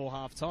chance before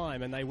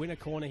half-time, and they win a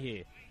corner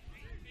here?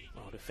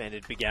 Well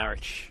defended,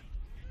 Bigarich.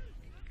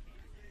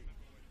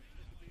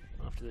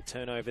 After the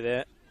turnover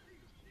there.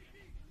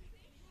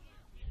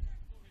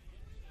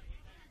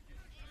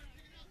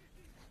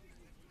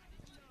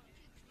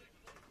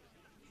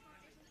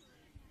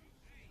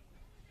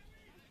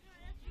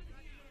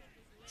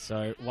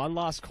 So one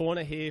last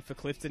corner here for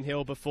Clifton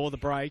Hill before the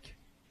break.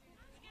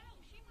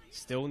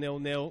 Still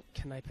 0-0.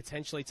 Can they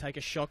potentially take a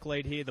shock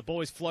lead here? The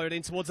ball is floated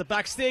in towards the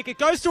back stick. It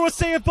goes through a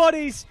sea of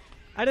bodies,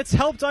 and it's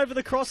helped over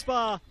the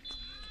crossbar.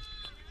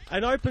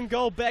 An open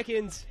goal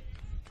beckons.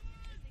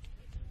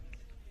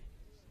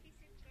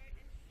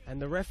 And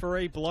the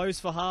referee blows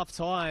for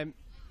half-time.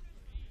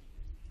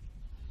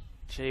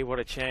 Gee, what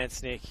a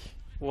chance, Nick.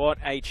 What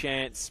a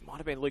chance. Might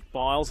have been Luke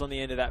Biles on the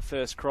end of that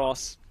first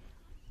cross.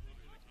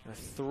 There were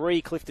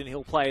 3 Clifton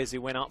Hill players who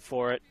went up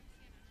for it.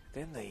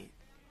 Then the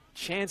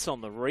chance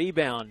on the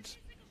rebound.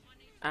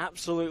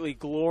 Absolutely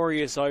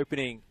glorious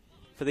opening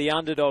for the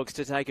underdogs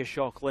to take a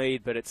shock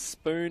lead, but it's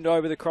spooned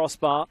over the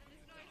crossbar.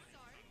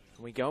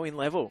 And we go in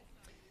level.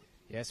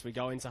 Yes, we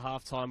go into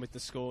half-time with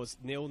the scores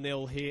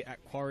 0-0 here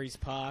at Quarries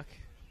Park.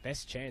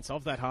 Best chance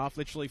of that half,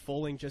 literally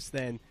falling just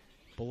then.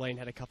 Bulleen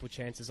had a couple of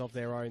chances of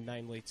their own,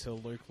 namely to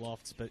Luke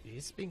Lofts, but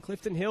it's been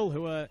Clifton Hill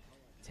who are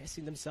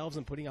testing themselves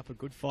and putting up a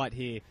good fight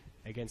here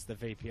against the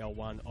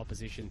VPL1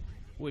 opposition.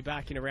 We'll be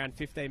back in around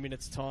 15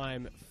 minutes'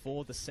 time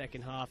for the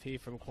second half here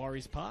from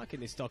Quarries Park in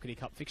this Dockerty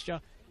Cup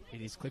fixture.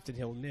 It is Clifton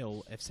Hill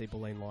 0, FC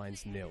Bulleen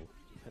Lions 0.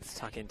 Let's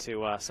tuck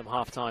into some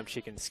halftime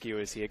chicken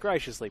skewers here,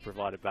 graciously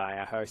provided by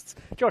our hosts.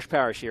 Josh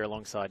Parrish here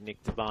alongside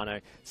Nick Tabano.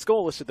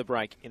 Scoreless at the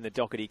break in the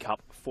Dockerty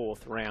Cup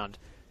 4th round.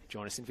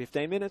 Join us in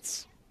 15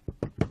 minutes.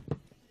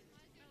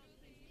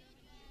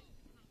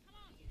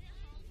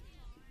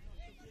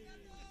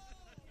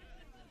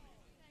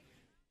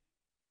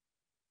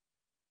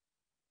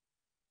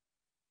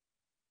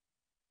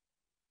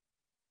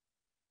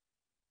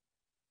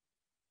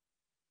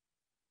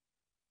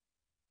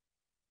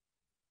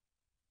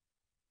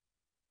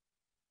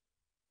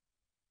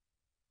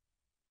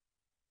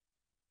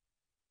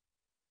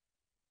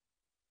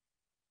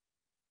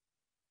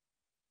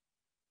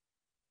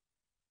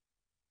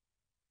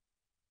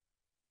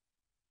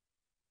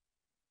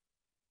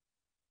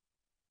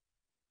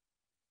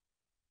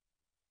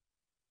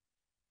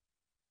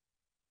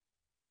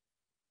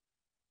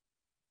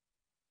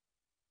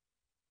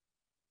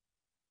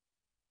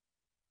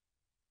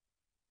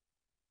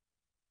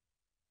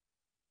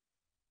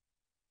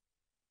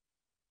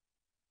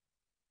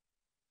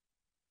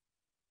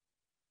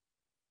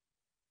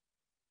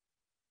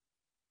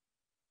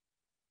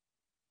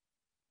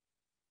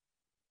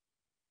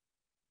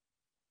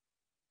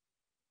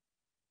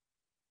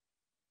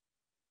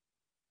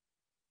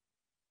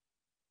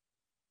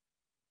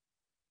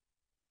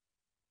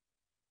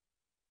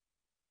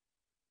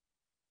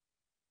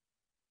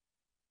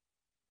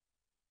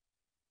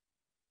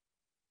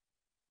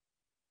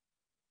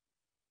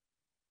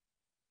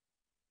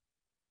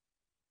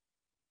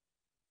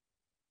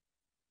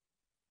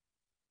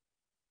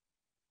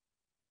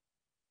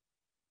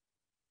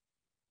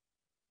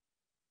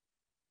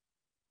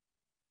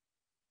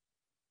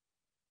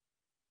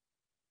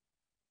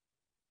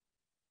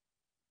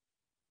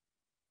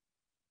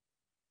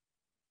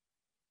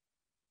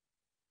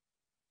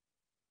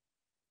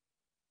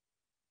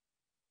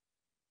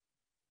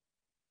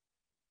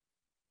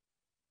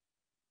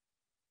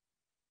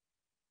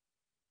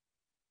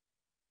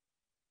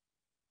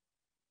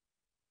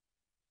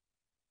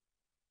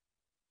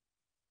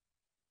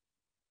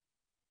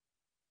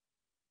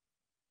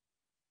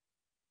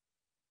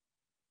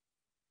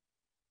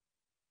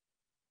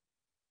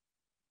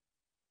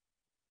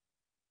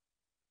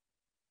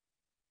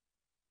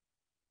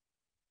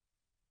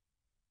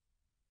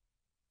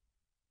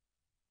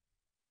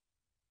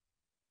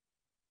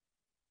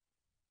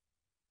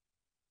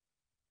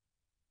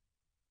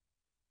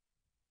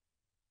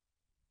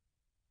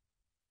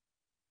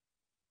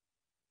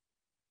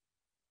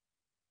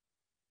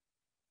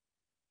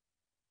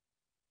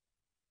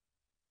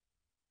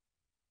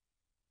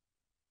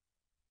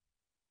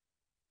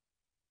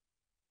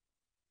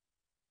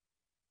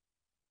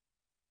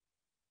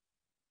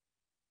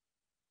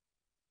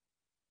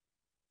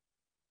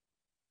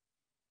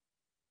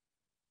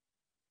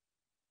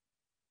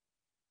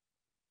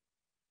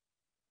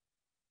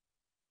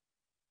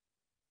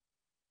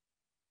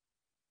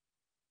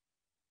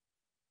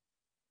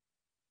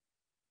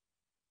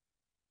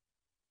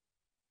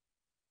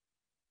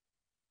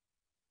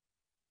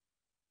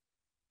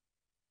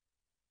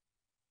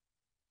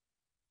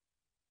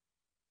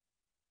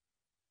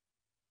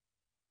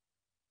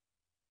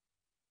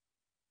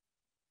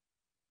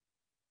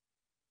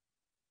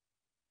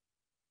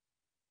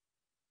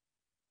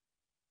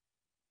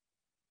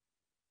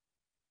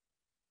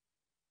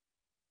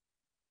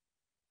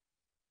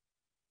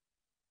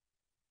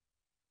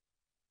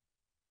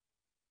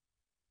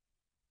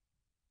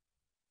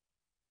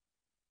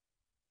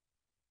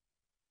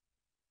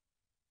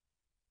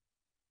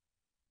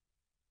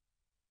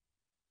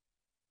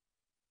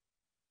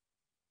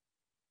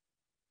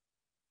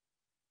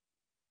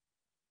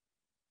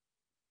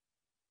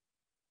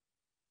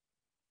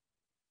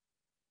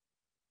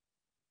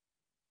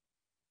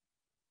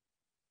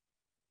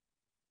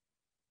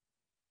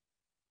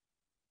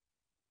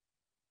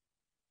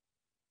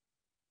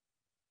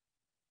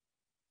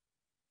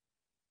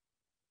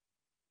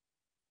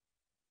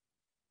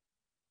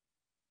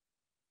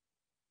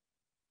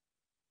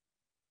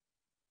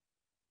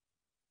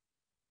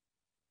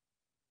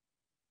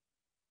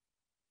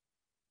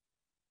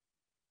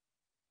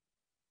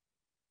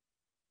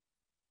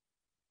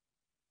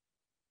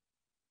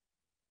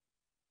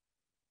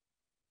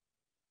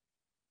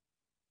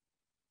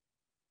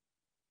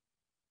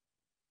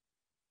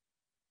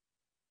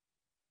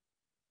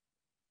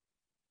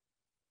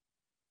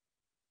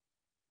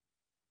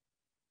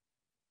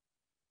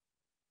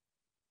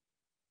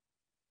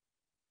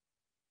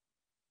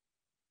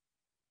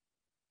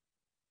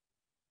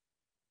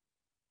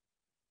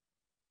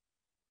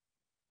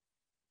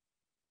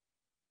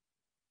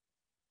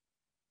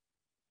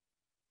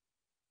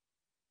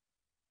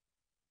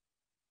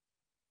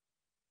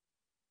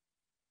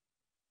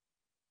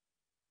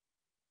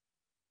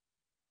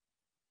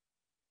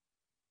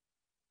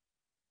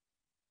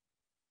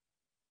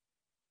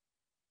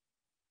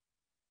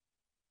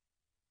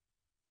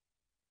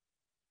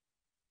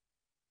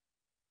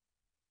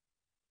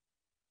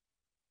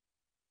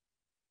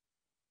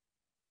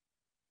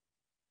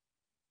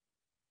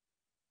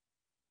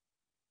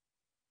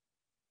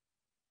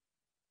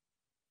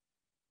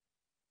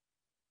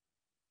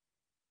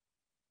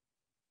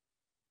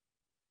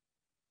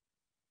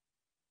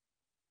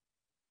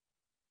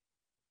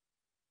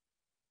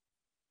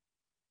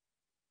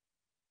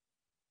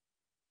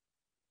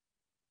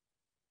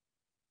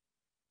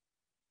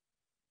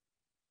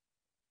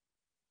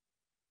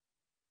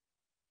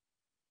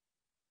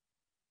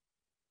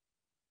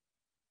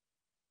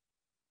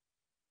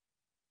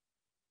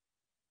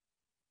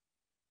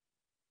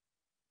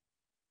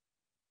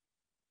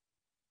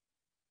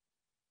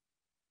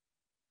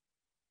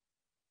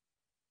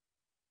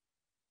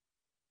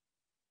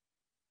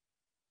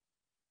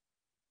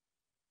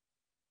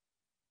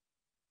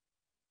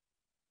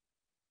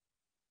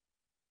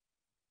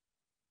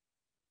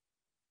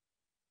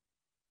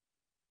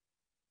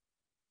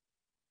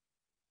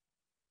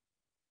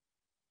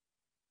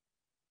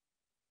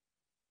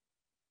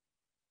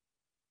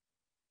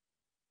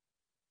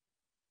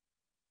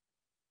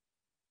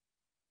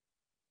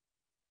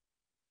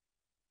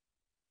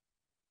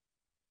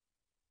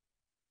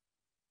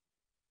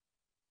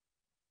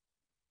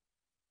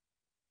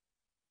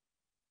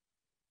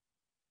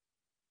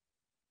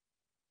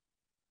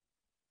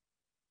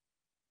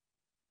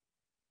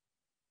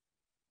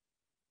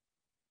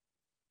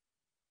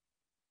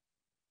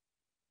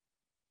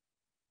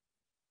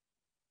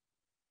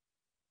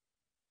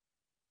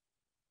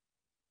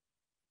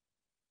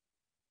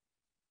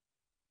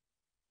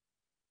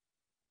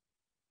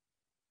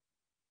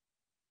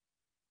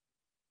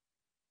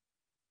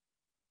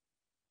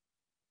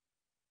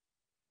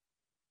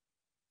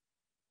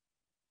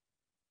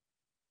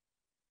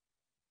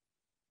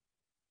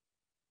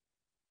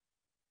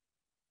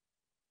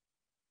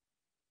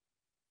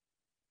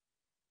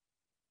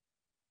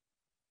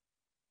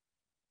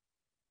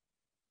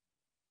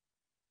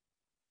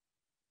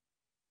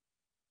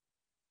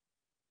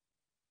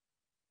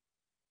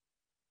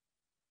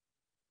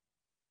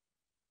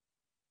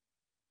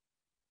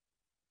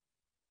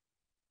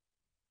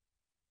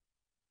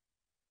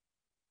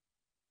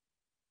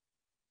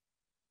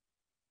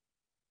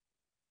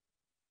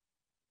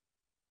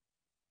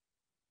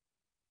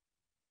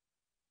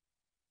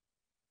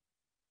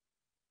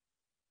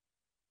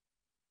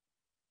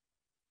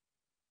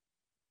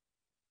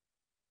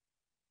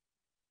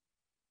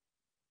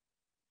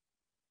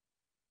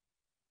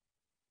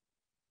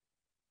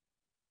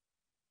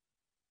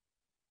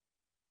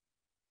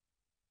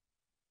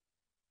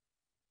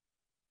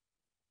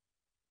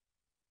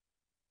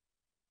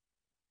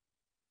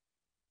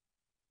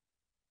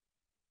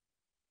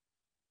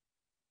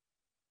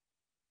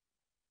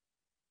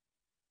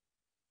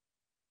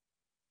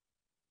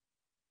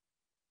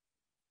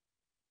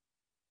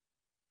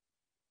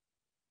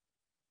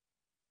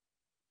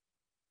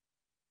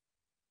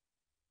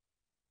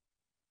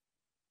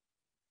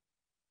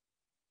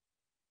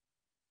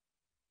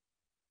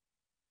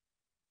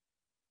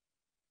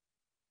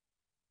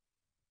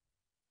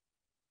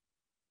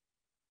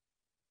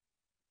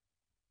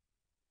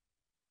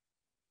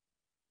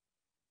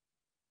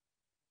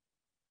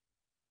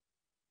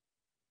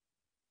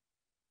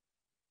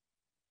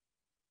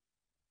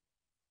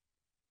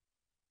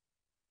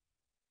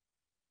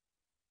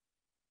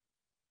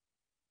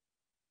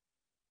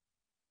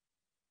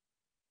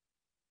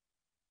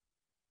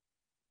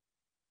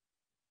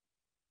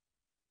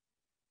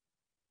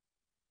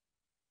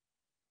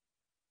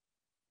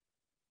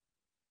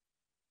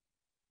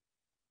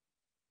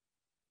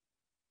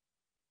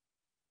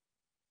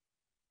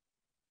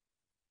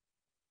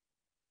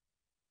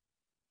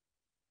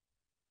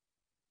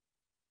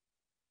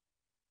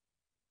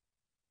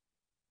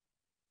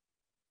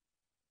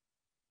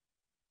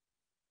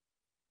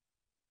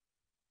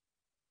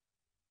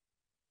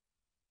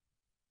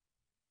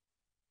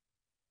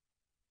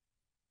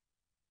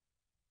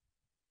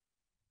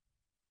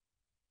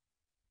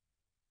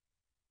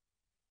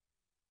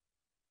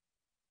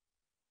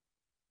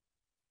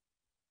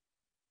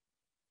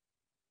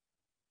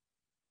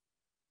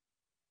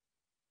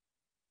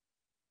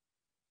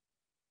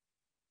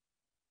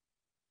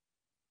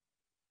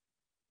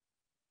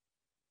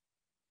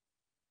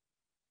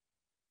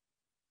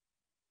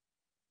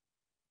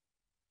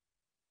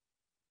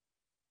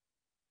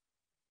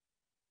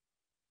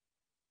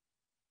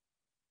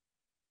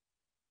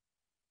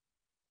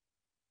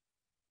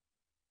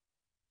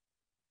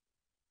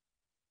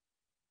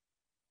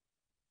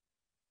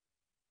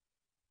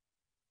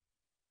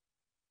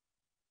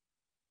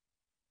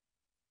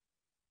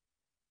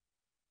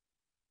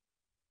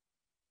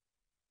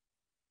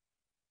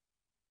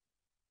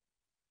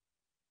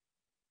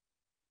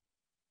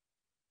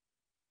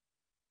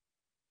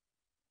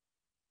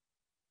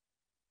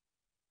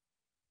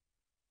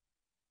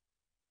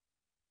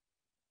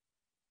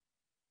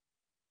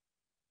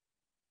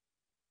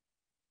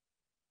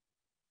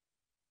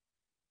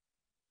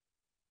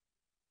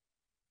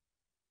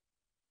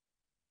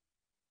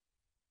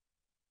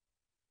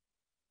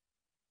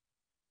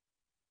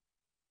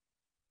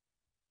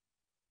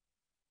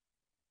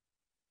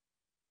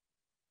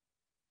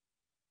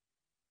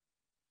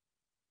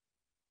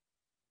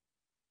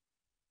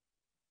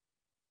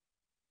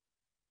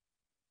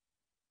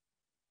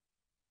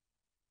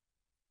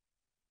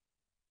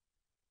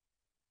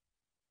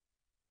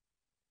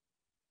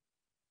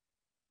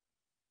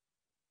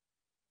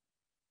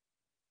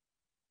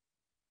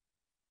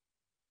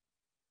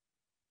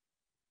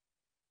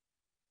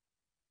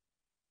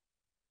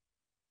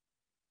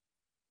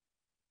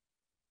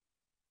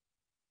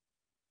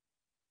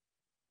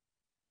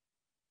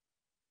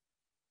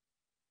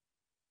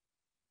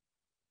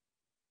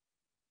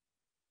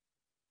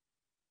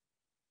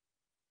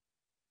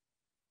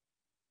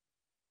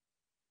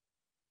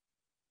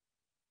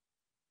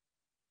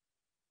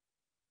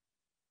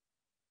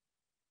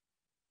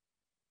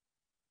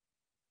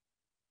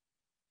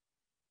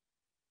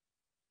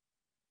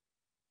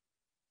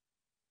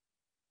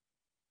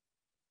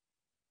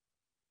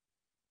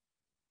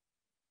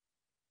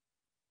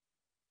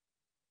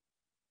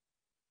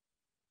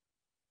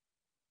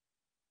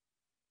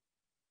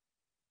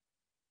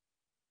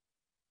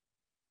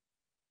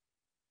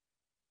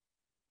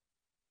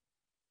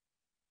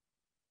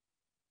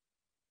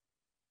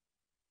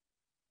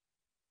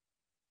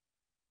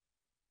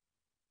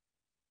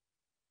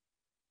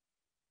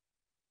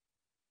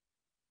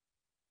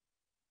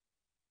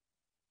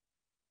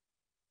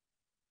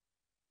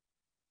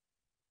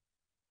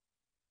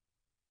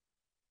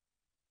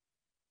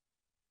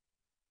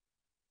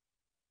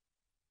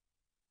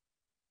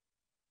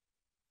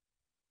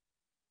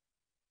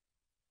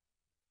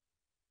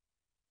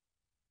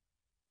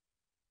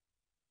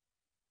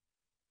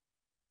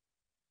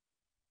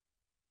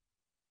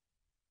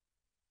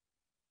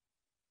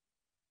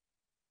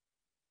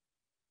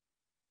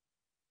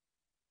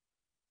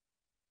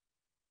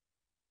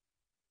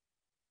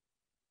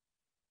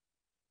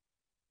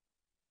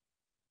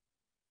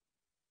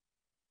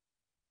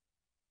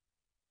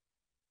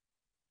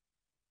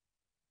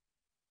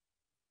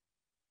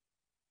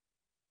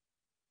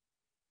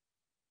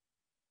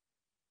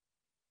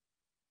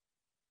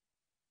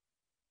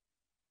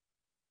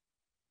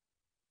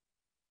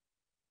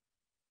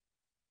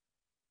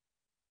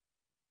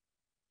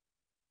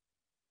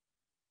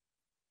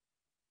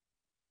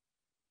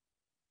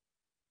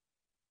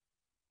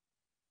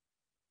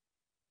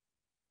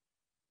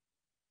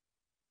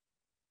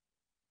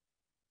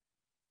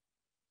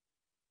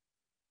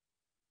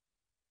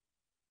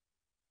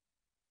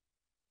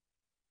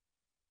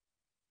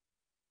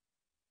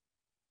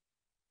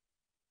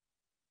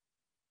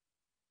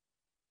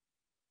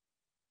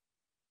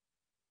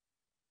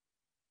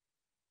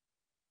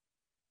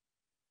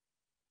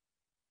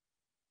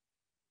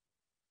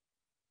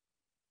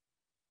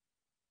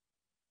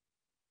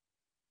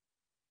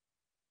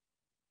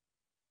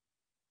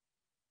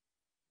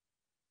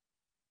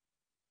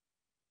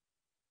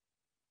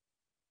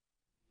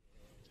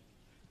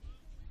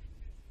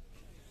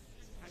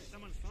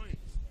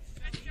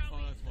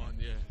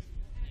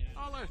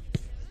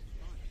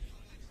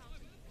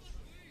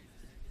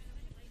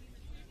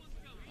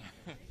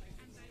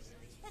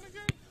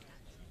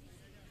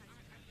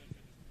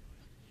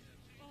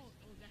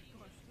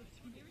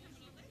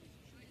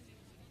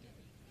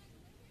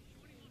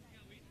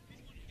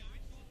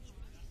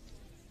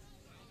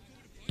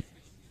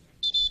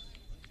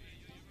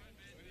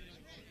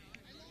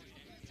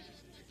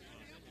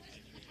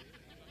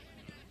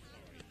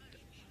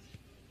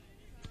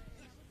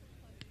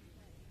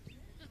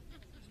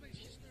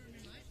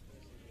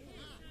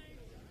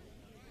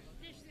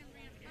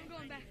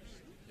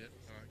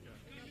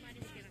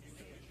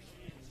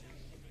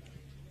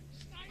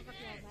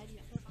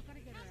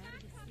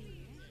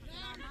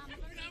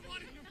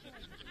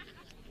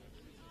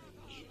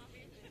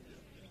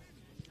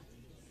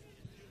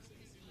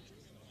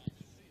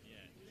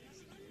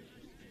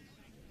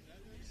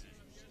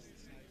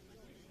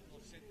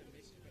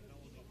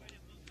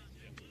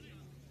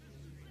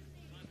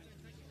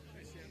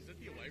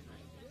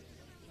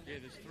 Yeah,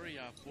 there's 3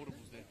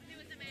 portables there.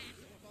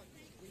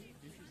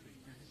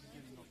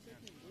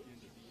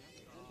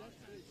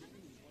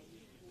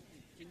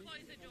 Close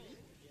the door.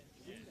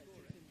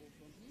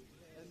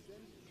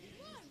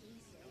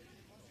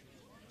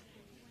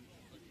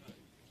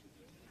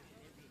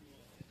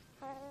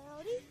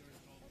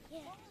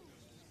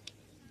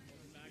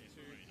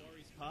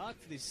 Park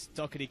for this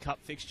Dockerty Cup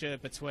fixture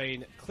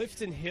between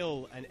Clifton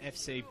Hill and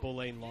FC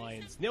Bulleen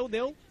Lions.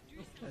 0-0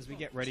 as we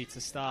get ready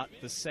to start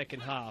the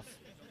second half.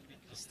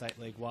 The State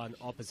League 1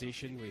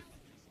 opposition with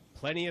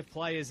plenty of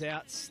players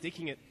out,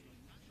 sticking it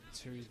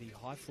to the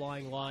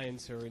high-flying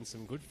Lions, who are in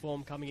some good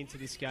form coming into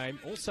this game.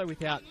 Also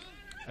without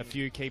a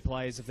few key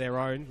players of their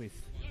own, with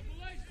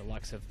the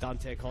likes of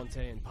Dante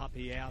Conte and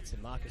Puppy out,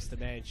 and Marcus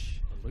Demanch,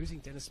 and losing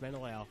Dennis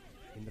Menelau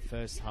in the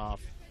first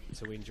half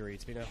to injury.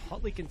 It's been a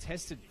hotly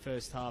contested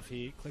first half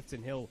here.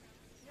 Clifton Hill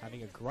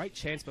having a great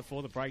chance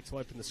before the break to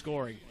open the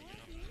scoring.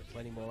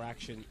 Plenty more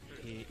action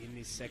here in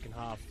this second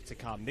half to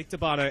come. Nick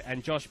DeBano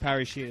and Josh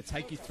Parrish here to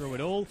take you through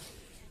it all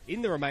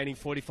in the remaining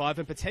 45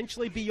 and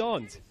potentially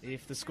beyond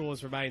if the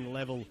scores remain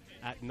level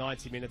at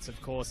 90 minutes,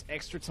 of course.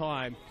 Extra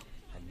time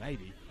and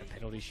maybe a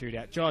penalty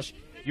shootout. Josh,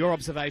 your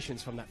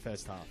observations from that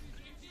first half?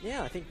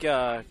 Yeah, I think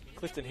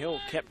Clifton Hill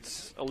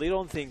kept a lid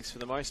on things for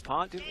the most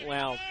part. Didn't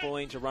allow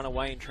Bulleen to run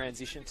away in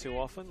transition too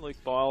often.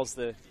 Luke Biles,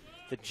 the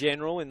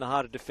general in the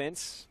heart of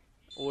defence,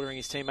 ordering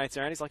his teammates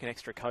around. He's like an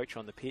extra coach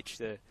on the pitch,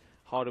 the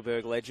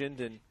Heidelberg legend,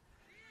 and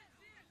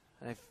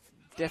they've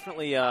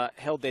definitely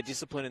held their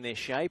discipline and their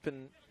shape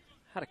and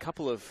had a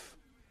couple of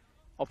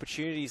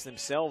opportunities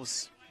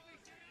themselves.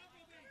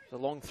 The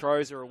long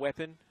throws are a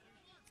weapon,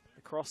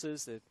 the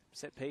crosses, the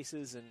set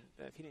pieces, and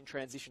they've hit in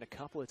transition a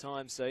couple of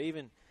times. So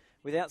even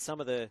without some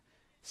of the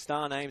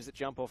star names that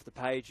jump off the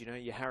page, you know,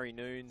 your Harry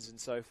Noons and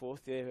so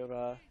forth,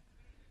 they're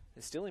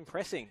still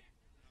impressing.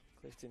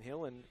 Clifton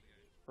Hill, and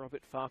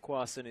Robert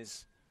Farquharson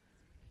is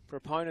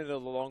proponent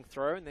of the long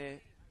throw, and they're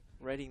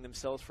readying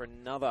themselves for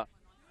another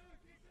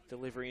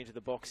delivery into the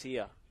box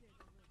here.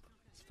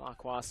 As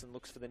Farquharson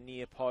looks for the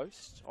near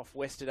post, off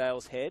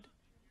Westerdale's head,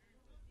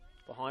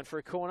 behind for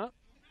a corner.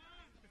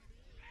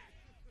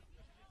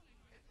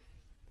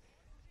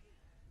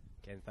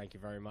 Again, thank you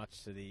very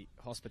much to the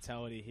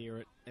hospitality here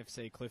at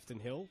FC Clifton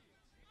Hill.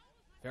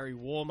 Very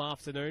warm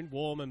afternoon,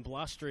 warm and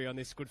blustery on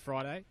this Good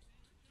Friday.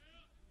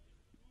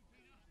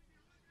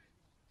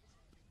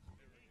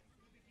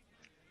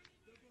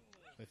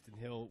 Clifton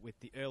Hill with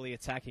the early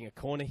attacking. A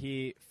corner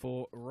here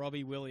for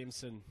Robbie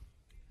Williamson.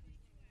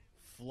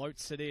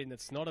 Floats it in.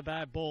 It's not a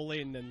bad ball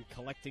in, and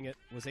collecting it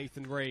was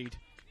Ethan Reid.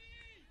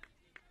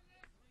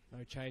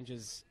 No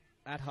changes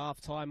at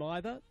half-time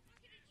either.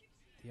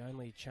 The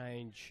only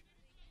change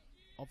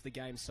of the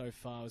game so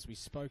far, as we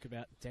spoke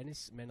about,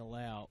 Dennis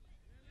Menelau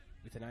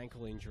with an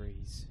ankle injury.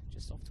 He's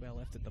just off to our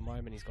left at the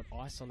moment. He's got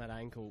ice on that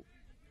ankle.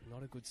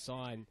 Not a good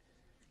sign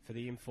for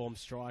the informed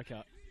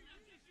striker.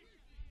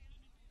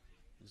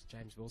 It was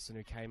James Wilson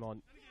who came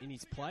on in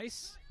his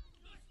place.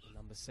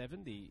 Number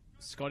 7, the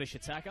Scottish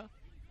attacker.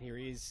 Here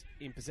he is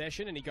in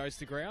possession, and he goes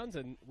to ground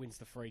and wins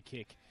the free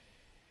kick.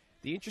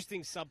 The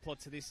interesting subplot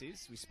to this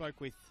is, we spoke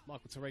with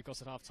Michael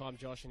Tarikos at half-time,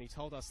 Josh, and he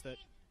told us that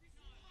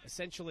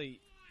essentially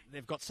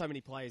they've got so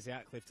many players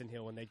out, Clifton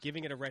Hill, and they're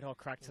giving it a red-hot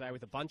crack today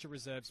with a bunch of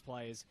reserves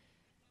players.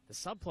 The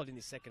subplot in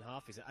this second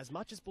half is, as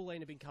much as Bulleen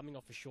have been coming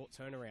off a short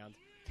turnaround,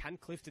 can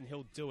Clifton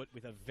Hill do it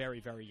with a very,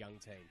 very young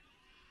team?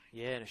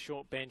 Yeah, and a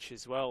short bench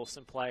as well.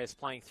 Some players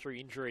playing through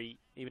injury,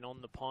 even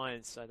on the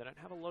Pines, so they don't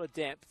have a lot of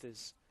depth.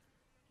 As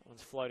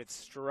one's floated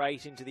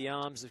straight into the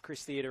arms of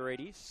Chris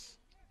Theodoridis.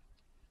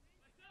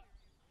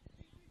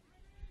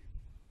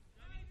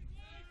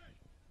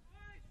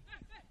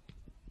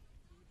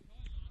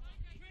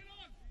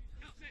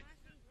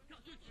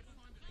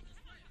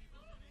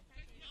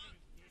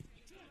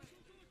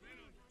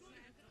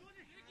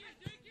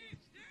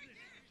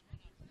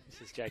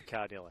 This is Jake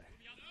Cardillo.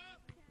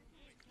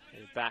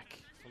 And back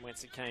from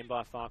whence it came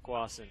by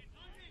Farquharson.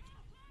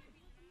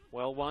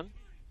 Well won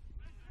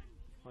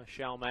by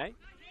Chalmé.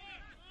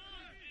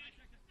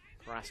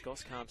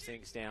 Carrascos calms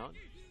things down.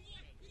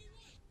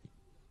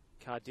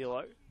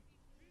 Cardillo,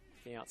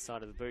 the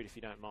outside of the boot if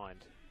you don't mind.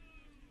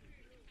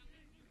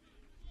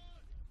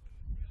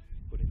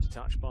 Put into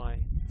touch by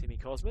Timmy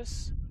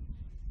Cosmas.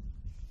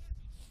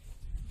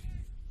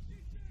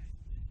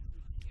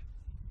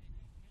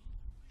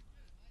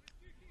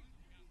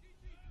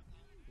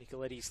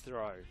 Nicoletti's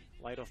throw,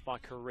 laid off by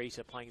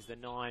Carita, playing as the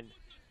 9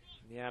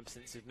 in the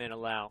absence of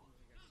Menelau.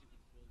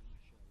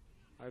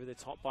 Over the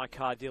top by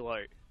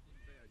Cardillo.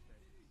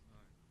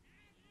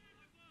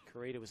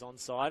 Carita was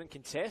onside and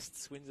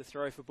contests, wins the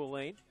throw for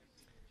Bulleen.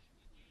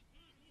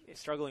 They're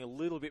struggling a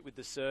little bit with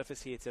the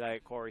surface here today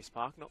at Quarries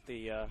Park, not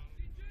the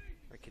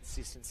very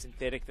consistent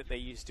synthetic that they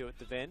used to at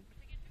the Ven.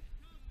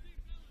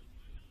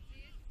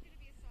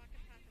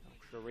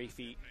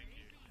 Sharifi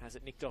has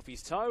it nicked off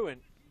his toe,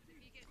 and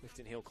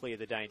Clifton Hill clear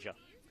the danger.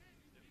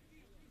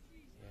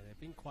 Yeah,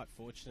 they've been quite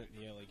fortunate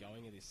in the early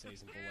going of this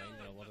season, Bulleen,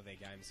 that a lot of their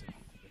games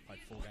they've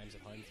played 4 games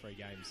at home, 3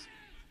 games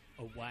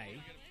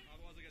away.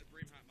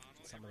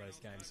 Some of those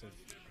games have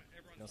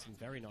There were some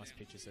very nice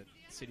pitches at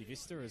City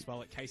Vista as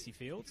well at Casey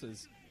Fields.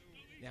 There's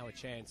now a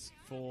chance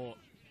for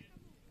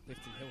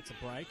Clifton Hill to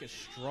break. A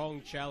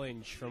strong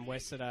challenge from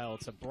Westerdale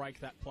to break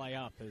that play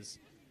up as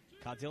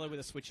Cardillo with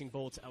a switching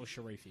ball to El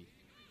Sharifi.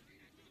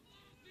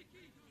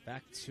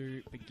 Back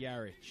to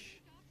Begaric.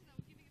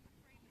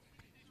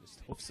 Just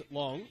hoofs it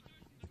long.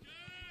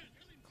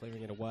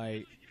 Clearing it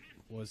away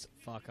was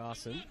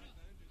Farquharson.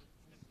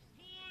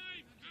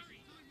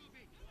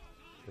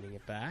 Putting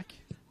it back.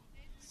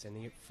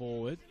 Sending it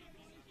forward.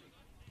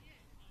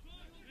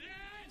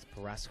 It's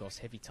Paraskos.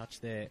 Heavy touch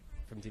there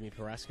from Dimi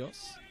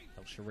Paraskos.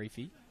 El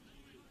Sharifi.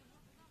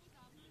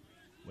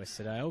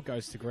 Westerdale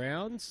goes to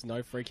ground.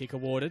 No free kick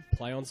awarded.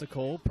 Play on's a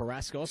call.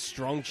 Paraskos.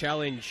 Strong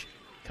challenge.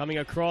 Coming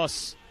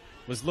across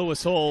was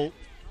Lewis Hall.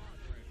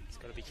 He's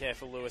got to be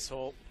careful, Lewis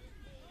Hall.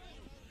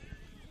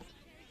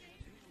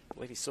 I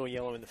believe he saw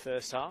yellow in the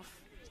first half.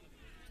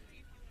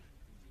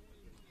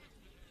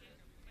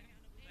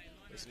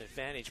 There's an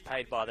advantage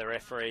paid by the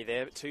referee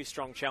there, but two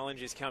strong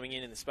challenges coming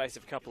in the space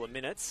of a couple of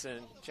minutes,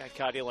 and Jack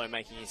Cardillo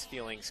making his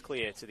feelings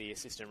clear to the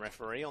assistant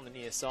referee on the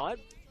near side.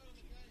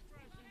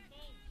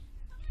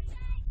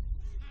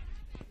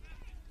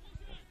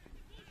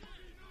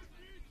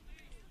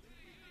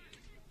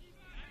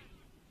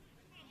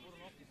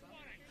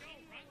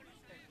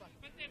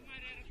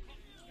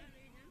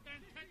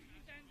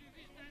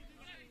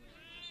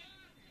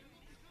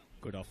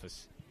 Good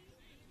office.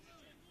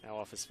 Our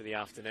office for the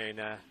afternoon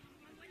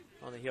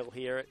on the hill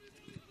here at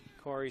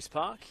Quarries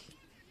Park.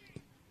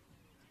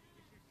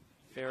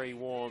 Very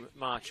warm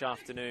March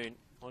afternoon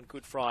on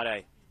Good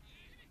Friday.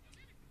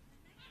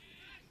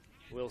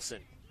 Wilson.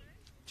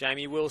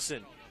 Jamie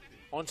Wilson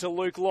onto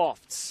Luke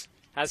Lofts.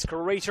 Has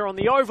Carita on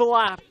the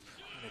overlap.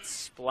 And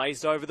it's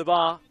blazed over the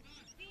bar.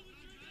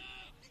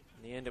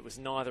 In the end, it was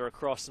neither a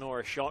cross nor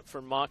a shot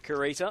from Mark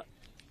Carita.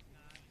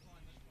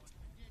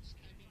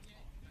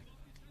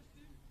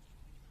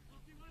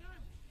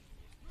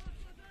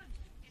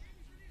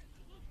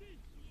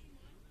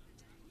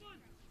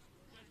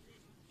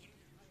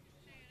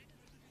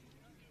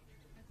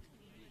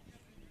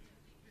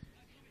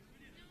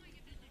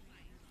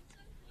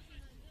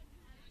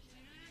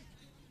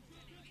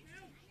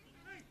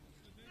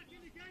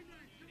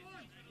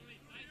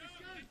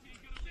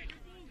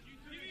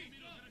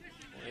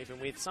 Even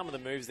with some of the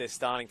moves they're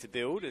starting to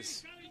build,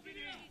 as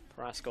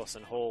Paraskos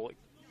and Hall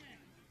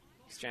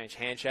exchange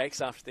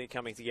handshakes after they're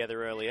coming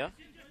together earlier.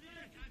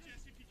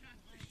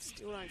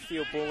 Still don't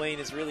feel Bulleen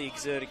has really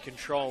exerted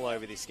control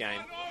over this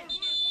game.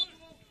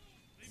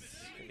 It's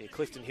going to be a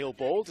Clifton Hill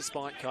ball,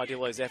 despite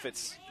Cardillo's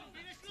efforts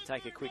to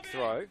take a quick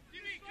throw.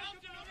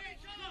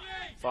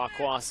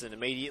 Farquharson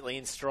immediately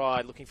in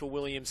stride, looking for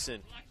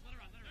Williamson.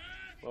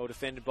 Well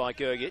defended by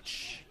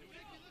Gergic.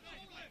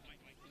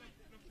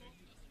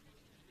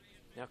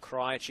 Now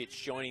Krajicic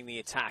joining the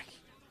attack.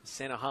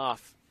 Centre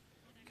half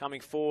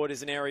coming forward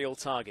as an aerial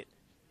target.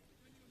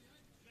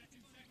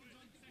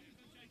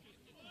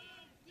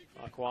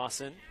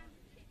 Farquharson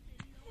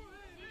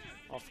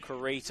off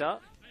Carita.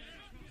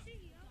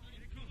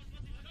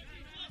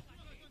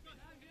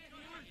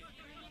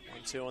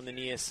 1-2 on the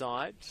near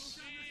side.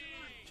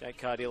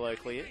 Jake Cardillo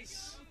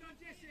clears.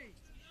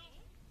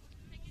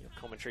 Your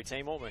commentary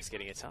team almost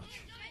getting a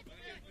touch.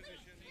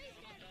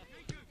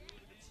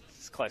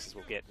 As close as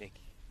we'll get, Nick.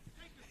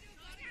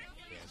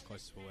 As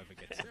close as we'll ever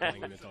get to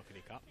playing in the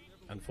Dockerty Cup,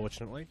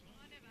 unfortunately.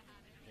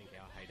 I think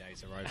our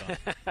heydays are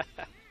over.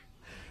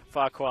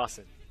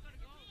 Farquharson.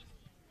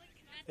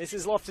 This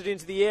is lofted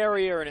into the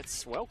area, and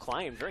it's well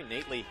claimed, very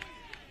neatly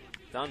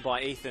done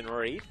by Ethan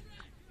Reid.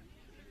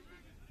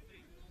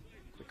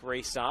 Quick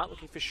restart,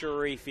 looking for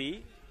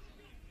Sharifi.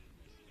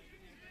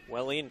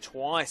 Well in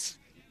twice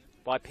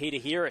by Peter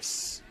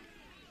Harris.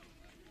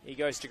 He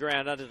goes to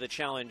ground under the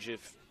challenge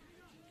of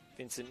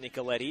Vincent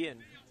Nicoletti, and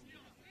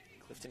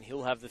Clifton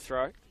Hill have the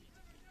throw.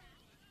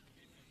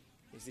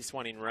 Is this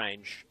one in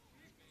range?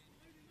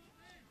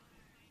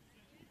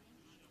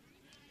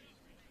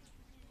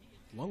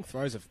 Long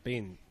throws have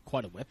been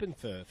quite a weapon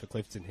for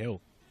Clifton Hill.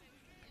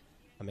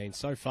 I mean,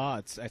 so far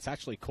it's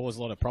actually caused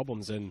a lot of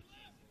problems, and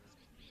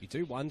you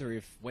do wonder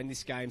if when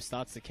this game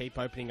starts to keep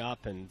opening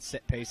up and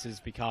set pieces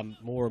become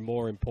more and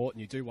more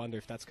important, you do wonder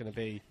if that's going to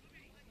be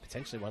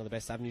potentially one of the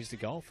best avenues to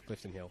goal for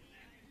Clifton Hill.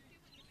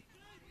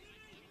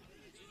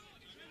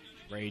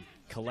 Reid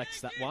collects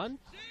that one.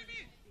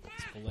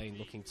 It's Bulleen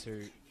looking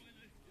to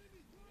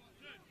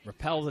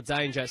repel the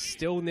danger.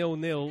 Still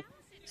 0-0.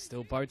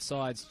 Still both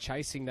sides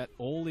chasing that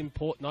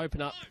all-important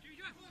opener.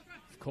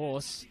 Of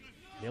course,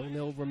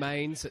 0-0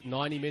 remains at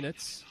 90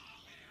 minutes.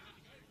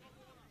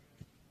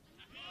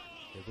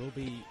 There will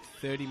be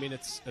 30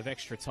 minutes of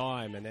extra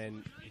time, and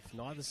then if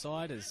neither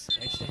side has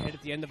edged ahead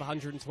at the end of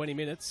 120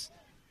 minutes,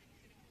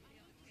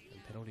 then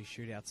penalty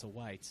shootouts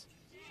await.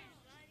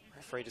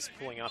 Referee just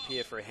pulling up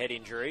here for a head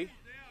injury.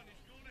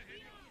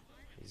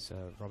 Is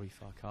Robbie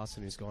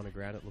Farquharson, who's gone to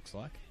ground, it looks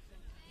like.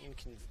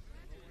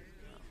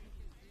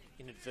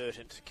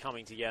 Inadvertent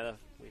coming together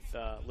with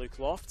Luke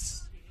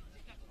Lofts.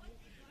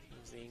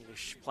 As the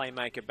English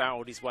playmaker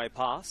barreled his way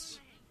past.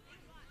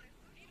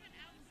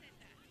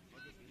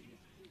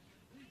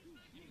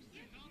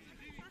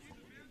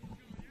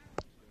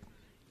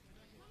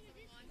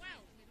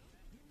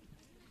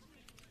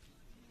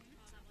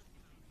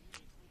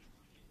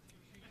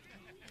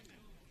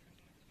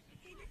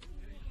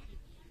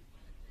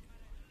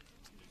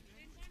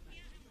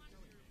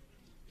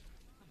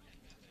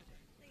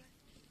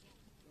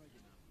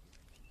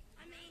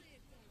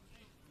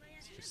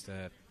 Just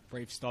a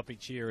brief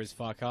stoppage here as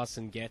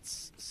Farquharson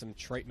gets some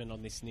treatment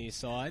on this near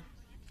side.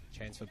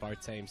 Chance for both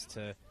teams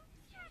to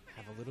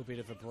have a little bit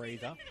of a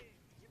breather.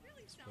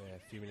 We're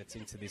a few minutes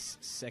into this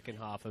second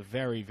half. A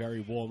very,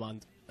 very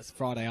warm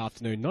Friday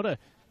afternoon. Not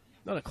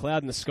a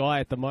cloud in the sky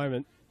at the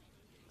moment.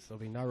 So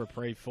there'll be no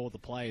reprieve for the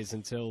players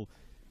until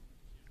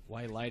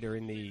way later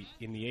in the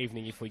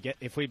evening. If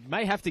we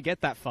may have to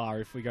get that far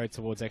if we go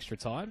towards extra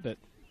time, but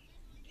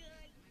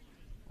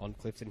on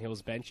Clifton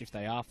Hill's bench, if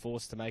they are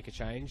forced to make a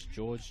change,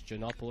 George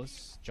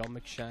Giannopoulos, John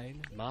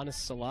McShane, Marnus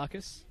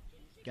Salakis,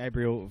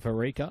 Gabriel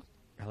Varica,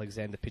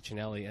 Alexander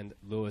Piccinelli, and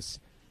Lewis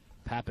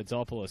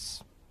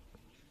Papadopoulos.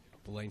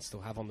 Bulleen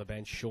still have on the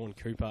bench Sean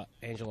Cooper,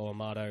 Angelo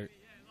Amato,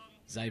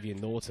 Xavier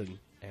Norton,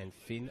 and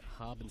Finn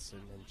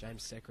Harbinson, and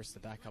James Sekris, the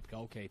backup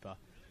goalkeeper.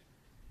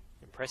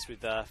 Impressed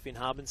with Finn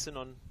Harbinson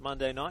on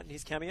Monday night and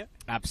his cameo?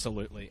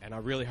 Absolutely, and I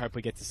really hope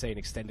we get to see an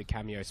extended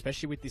cameo,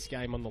 especially with this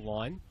game on the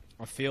line.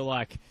 I feel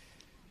like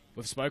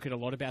we've spoken a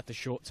lot about the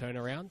short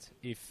turnaround.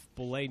 If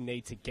Bulleen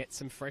need to get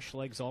some fresh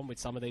legs on with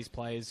some of these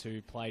players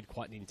who played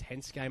quite an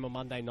intense game on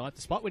Monday night,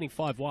 despite winning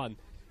 5-1,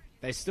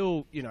 they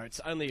still, it's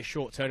only a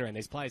short turnaround.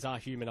 These players are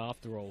human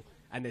after all,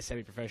 and they're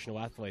semi-professional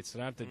athletes. So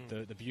they have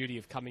the beauty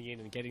of coming in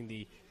and getting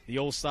the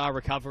all-star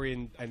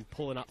recovery and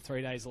pulling up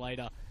 3 days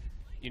later,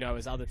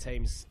 as other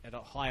teams at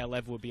a higher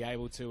level would be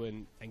able to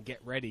and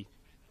get ready.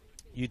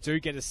 You do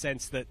get a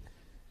sense that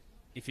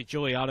if you're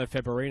Giuliano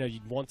Februarino,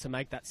 you'd want to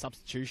make that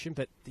substitution,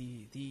 but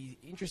the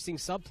interesting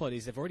subplot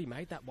is they've already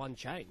made that one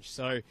change.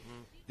 So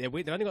they've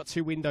only got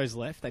 2 windows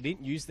left. They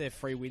didn't use their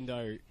free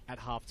window at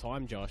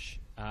half-time, Josh,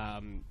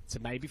 to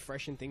maybe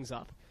freshen things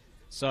up.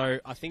 So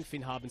I think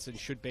Finn Harbinson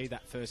should be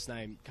that first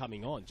name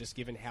coming on, just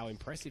given how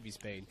impressive he's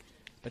been.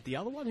 But the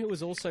other one who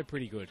was also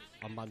pretty good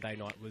on Monday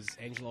night was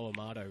Angelo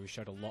Amato, who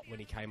showed a lot when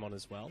he came on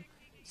as well.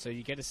 So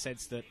you get a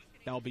sense that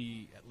there'll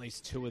be at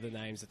least 2 of the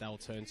names that they'll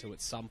turn to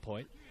at some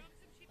point.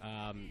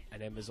 And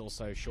then there's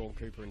also Sean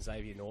Cooper and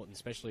Xavier Norton,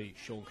 especially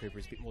Sean Cooper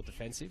is a bit more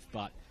defensive.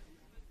 But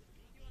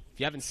if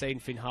you haven't seen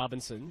Finn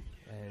Harbinson,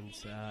 and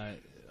I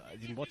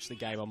didn't watch the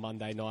game on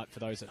Monday night for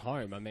those at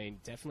home, I mean,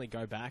 definitely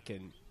go back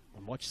and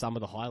watch some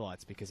of the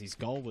highlights because his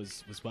goal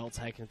was well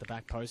taken at the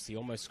back post. He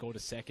almost scored a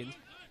second.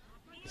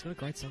 He's got a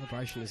great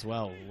celebration as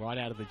well, right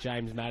out of the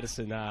James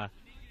Madison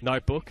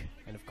notebook.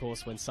 And, of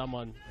course, when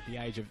someone at the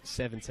age of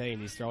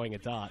 17 is throwing a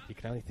dart, you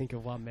can only think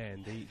of one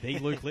man, the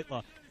Luke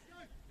Littler.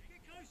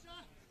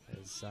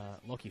 As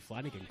Lockie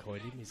Flanagan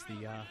coined him, is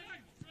the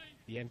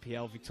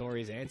NPL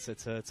Victoria's answer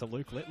to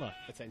Luke Littler,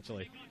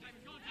 potentially.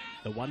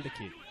 The Wonder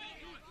Kid.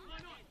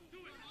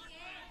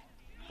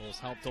 Ball's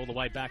helped all the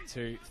way back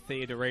to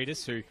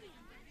Theodoridis, who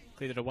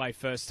cleared it away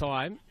first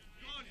time.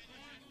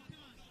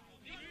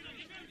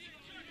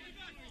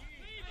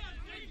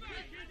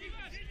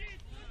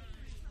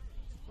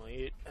 Well,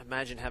 you'd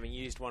imagine having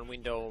used one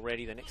window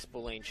already, the next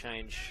Bulleen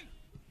change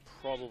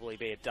probably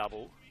be a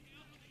double.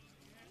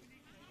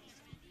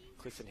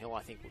 Clifton Hill,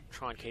 I think, will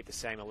try and keep the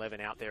same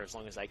 11 out there as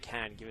long as they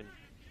can, given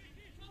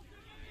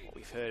what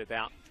we've heard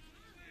about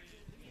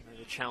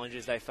the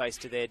challenges they face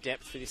to their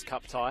depth for this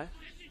cup tie.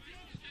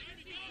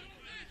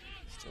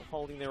 Still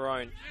holding their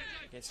own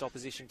against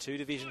opposition 2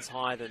 divisions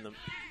higher than them.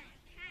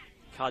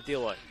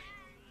 Cardillo,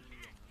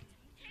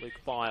 Luke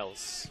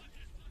Biles.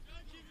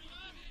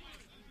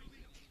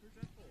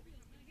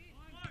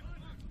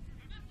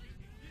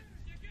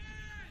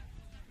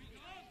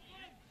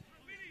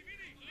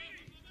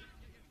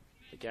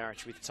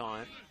 Garage with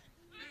time.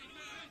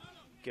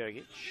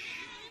 Gergic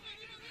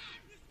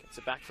gets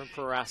it back from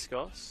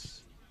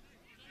Paraskos.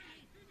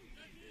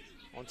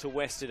 On to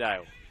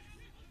Westerdale.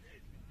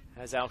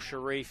 Has Al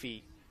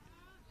Sharifi.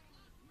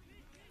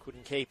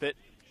 Couldn't keep it.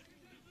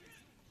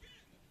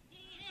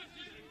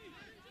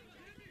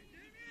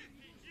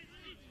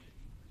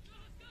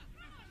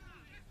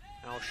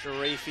 Al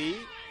Sharifi.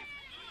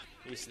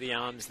 Used to the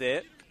arms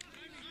there.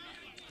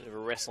 Bit of a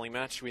wrestling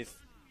match with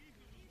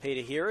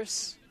Peter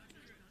Harris.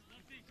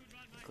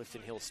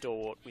 Clifton Hill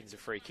stalwart wins a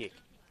free kick.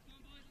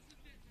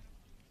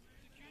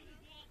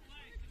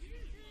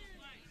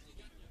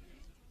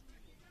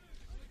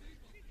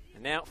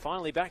 And now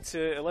finally back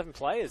to 11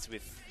 players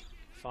with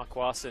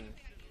Farquharson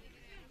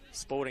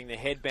sporting the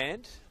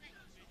headband.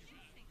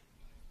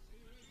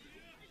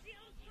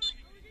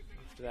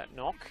 After that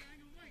knock,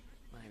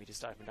 maybe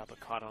just opened up a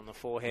cut on the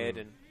forehead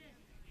and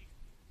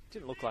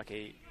didn't look like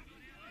a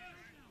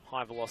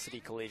high velocity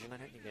collision. I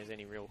don't think there's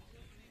any real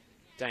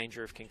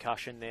danger of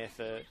concussion there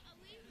for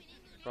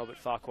Robert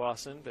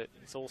Farquharson, but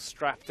it's all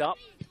strapped up.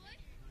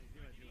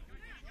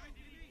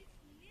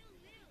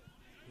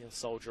 He'll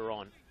soldier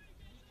on.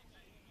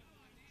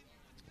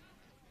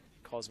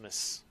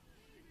 Cosmos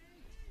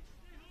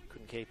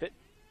couldn't keep it.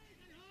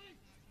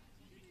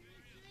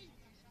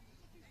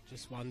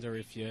 Just wonder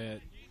if you're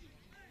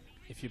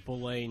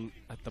Bulleen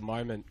at the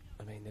moment.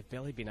 I mean, they've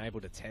barely been able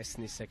to test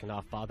in this second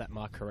half, bar that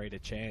Margarita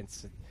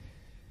chance.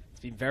 It's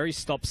been very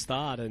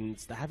stop-start, and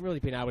they haven't really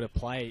been able to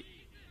play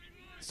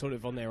sort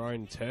of on their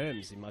own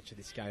terms in much of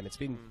this game. It's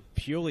been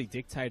purely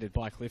dictated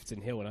by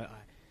Clifton Hill, and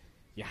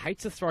you hate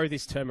to throw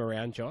this term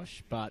around,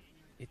 Josh, but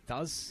it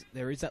does.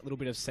 There is that little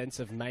bit of sense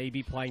of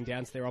maybe playing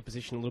down to their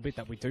opposition a little bit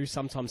that we do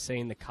sometimes see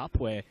in the Cup,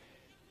 where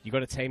you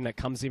got a team that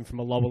comes in from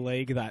a lower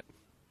league that,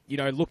 you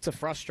know, look to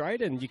frustrate,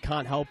 and you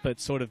can't help but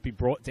sort of be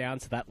brought down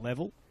to that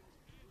level.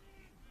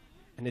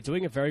 And they're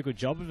doing a very good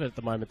job of it at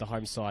the moment, the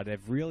home side.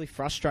 They've really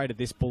frustrated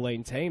this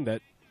Bulleen team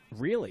that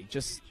really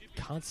just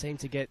can't seem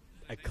to get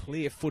a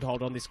clear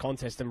foothold on this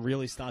contest and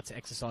really start to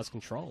exercise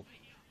control.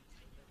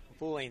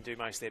 Bulleen do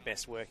most of their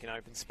best work in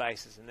open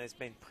spaces, and there's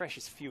been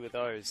precious few of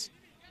those.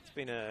 It's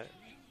been a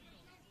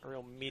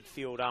real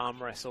midfield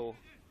arm wrestle.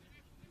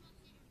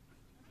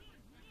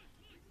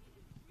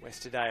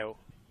 Westerdale,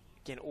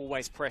 again,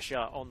 always pressure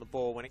on the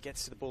ball when it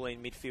gets to the Bulleen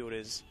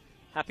midfielders.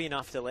 Happy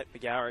enough to let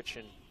Begaric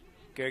and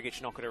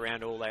Gergic knock it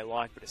around all they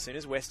like, but as soon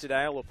as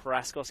Westerdale or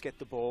Paraskos get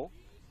the ball,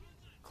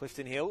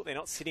 Clifton Hill, they're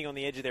not sitting on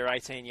the edge of their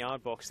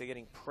 18-yard box. They're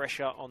getting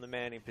pressure on the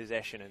man in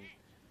possession and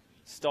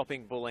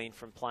stopping Bulleen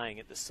from playing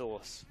at the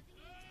source.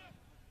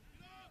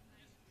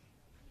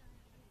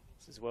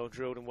 This is well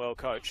drilled and well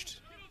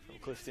coached from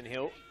Clifton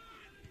Hill.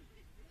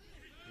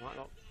 Might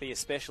not be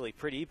especially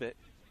pretty, but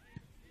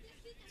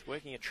it's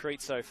working a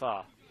treat so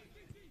far.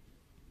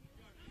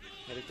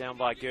 Headed down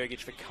by Gergic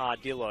for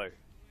Cardillo.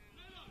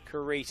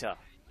 Carita.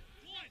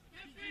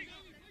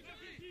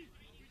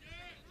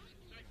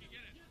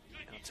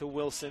 Now to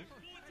Wilson.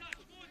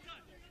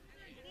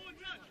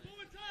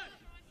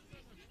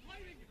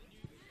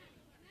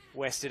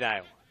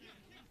 Westerdale.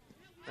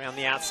 Around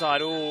the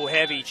outside. Oh,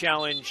 heavy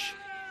challenge.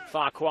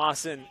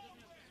 Farquharson.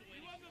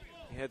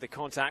 You heard the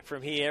contact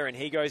from here, and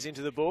he goes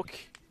into the book.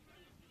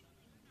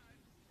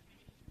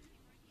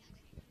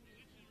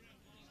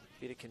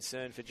 Bit of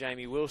concern for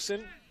Jamie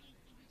Wilson.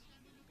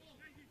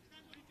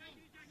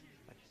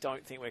 I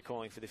don't think we're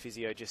calling for the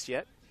physio just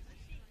yet.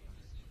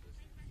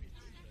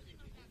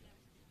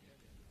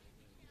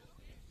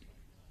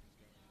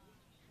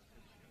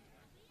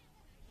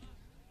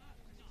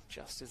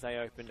 Just as they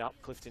opened up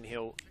Clifton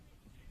Hill.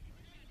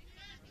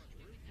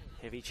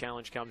 Heavy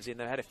challenge comes in.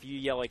 They've had a few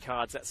yellow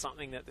cards. That's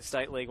something that the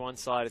State League One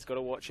side has got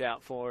to watch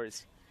out for.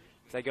 Is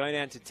if they go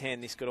down to 10,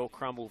 this could all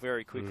crumble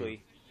very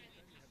quickly.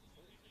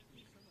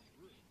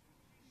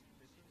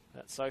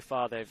 But so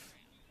far, they've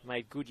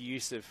made good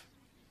use of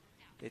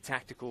their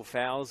tactical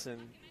fouls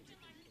and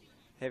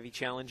heavy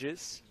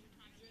challenges.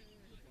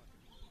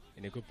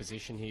 In a good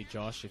position here,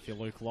 Josh. If you're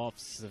Luke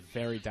Lofts, it's a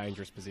very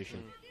dangerous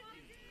position.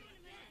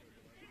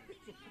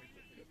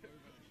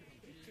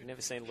 I've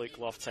never seen Luke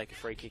Loft take a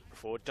free kick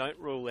before. Don't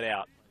rule it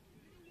out.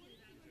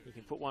 You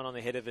can put one on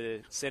the head of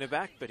a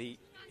centre-back, but he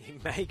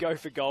may go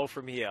for goal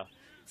from here.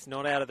 It's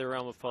not out of the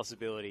realm of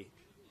possibility.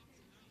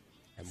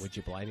 And would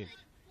you blame him?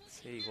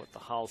 See what the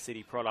Hull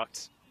City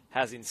product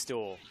has in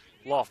store.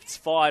 Lofts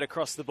fired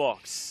across the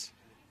box.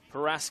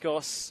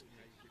 Paraskos.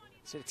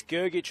 So it's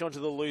Gergic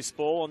onto the loose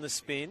ball on the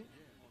spin.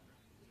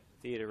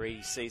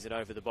 Theodoridi sees it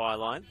over the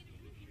byline.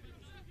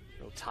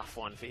 Real tough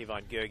one for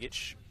Ivan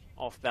Gergic.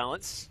 Off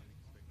balance.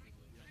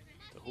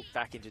 The hook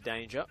back into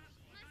danger.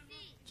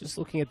 Just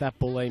looking at that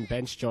Bulleen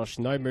bench, Josh,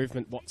 no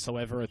movement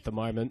whatsoever at the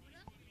moment.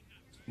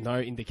 No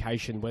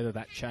indication whether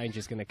that change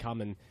is going to come.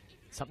 And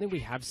something we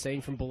have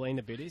seen from Bulleen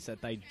a bit is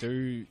that they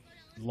do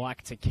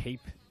like to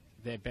keep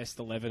their best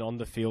 11 on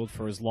the field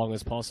for as long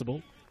as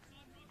possible.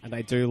 And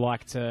they do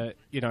like to,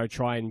 you know,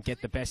 try and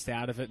get the best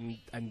out of it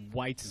and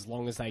wait as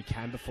long as they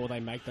can before they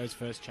make those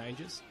first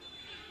changes,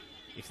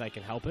 if they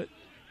can help it.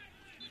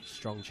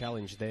 Strong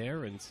challenge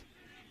there, and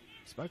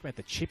spoke about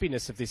the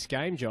chippiness of this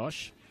game,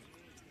 Josh.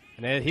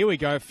 And here we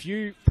go, a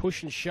few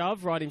push and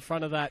shove right in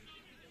front of that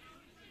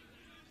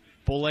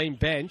Bulleen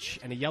bench,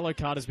 and a yellow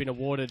card has been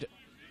awarded.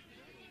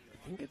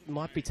 I think it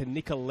might be to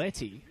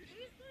Nicoletti.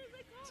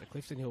 So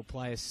Clifton Hill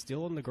player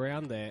still on the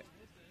ground there.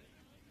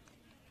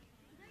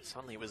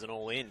 Suddenly it was an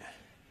all-in.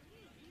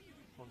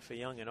 One for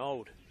young and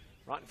old.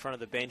 Right in front of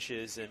the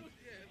benches, and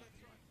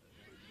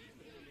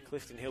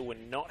Clifton Hill were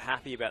not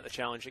happy about the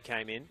challenge that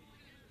came in.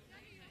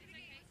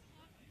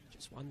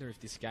 Just wonder if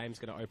this game's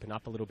going to open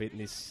up a little bit in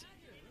this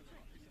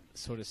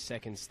sort of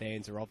second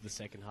stanza of the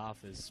second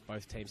half as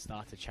both teams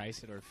start to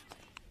chase it, or if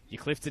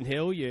you're Clifton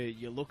Hill,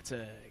 you look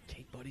to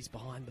keep bodies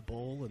behind the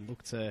ball and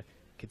look to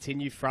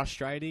continue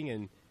frustrating,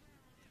 and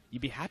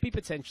you'd be happy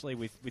potentially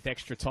with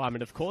extra time.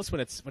 And of course, when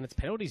it's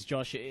penalties,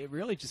 Josh, it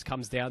really just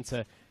comes down to,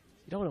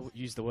 you don't want to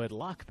use the word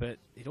luck, but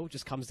it all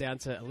just comes down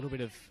to a little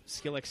bit of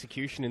skill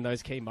execution in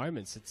those key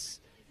moments.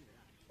 It's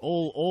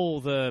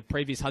all the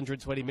previous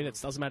 120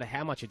 minutes, doesn't matter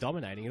how much you're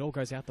dominating, it all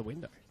goes out the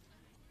window.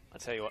 I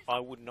tell you what, I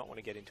would not want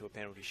to get into a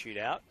penalty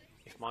shootout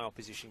if my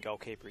opposition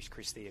goalkeeper is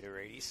Chris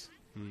Theodoridis.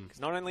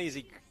 Because not only is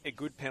he a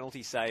good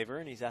penalty saver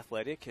and he's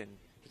athletic and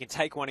he can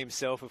take one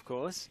himself, of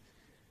course,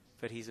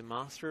 but he's a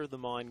master of the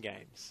mind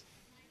games.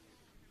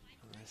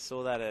 I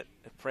saw that at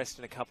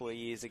Preston a couple of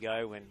years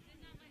ago when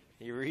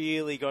he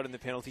really got in the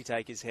penalty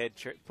taker's head,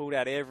 pulled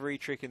out every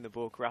trick in the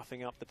book,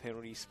 roughing up the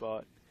penalty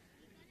spot,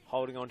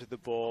 holding onto the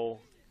ball,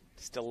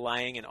 just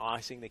delaying and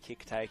icing the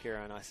kick taker,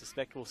 and I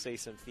suspect we'll see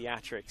some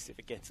theatrics if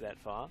it gets that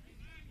far.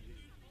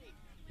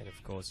 And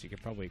of course, you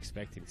could probably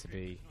expect him to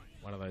be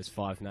one of those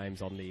 5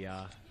 names on the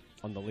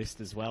on the list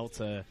as well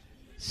to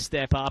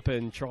step up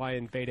and try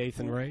and beat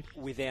Ethan Reid?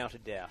 Without a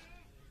doubt.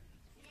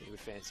 He would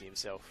fancy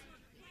himself.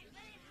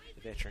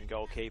 The veteran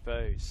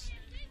goalkeeper who's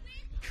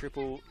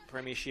triple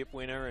premiership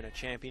winner and a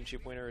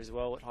championship winner as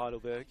well at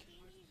Heidelberg.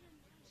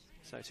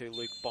 So too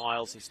Luke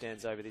Biles, who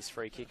stands over this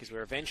free kick as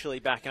we're eventually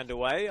back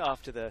underway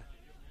after the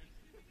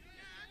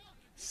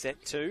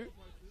set 2.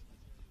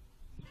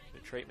 The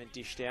treatment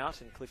dished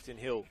out, and Clifton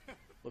Hill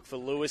look for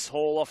Lewis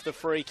Hall off the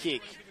free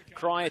kick.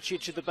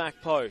 Krajicic at the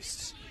back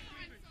post.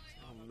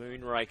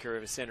 Moonraker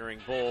of a centering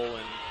ball,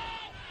 and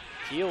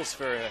Keels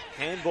for a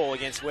handball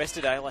against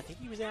Westerdale. I think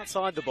he was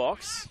outside the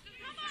box.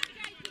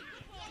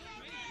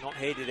 Not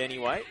heeded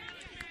anyway.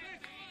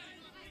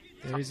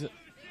 There is a...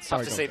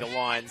 Tough to see the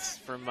lines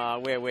from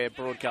where we're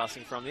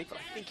broadcasting from, Nick, but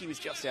I think he was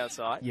just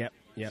outside. Yep,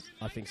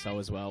 I think so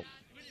as well.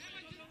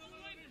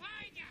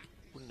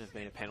 Wouldn't have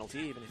been a penalty,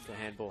 even if the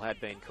handball had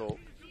been called.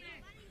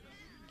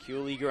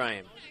 Cooley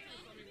Graham.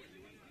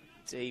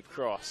 Deep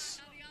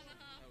cross.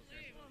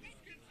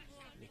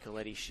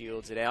 Nicoletti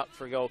shields it out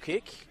for a goal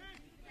kick.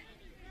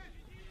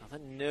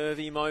 Another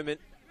nervy moment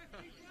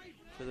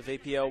for the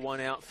VPL 1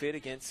 outfit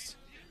against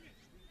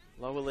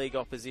lower league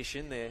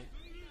opposition. They're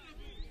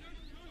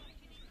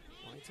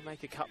wanting to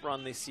make a cup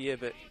run this year,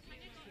 but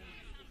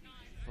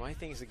the way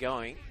things are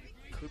going,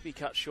 could be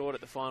cut short at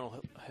the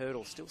final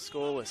hurdle. Still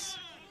scoreless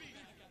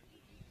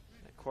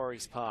at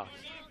Quarries Park.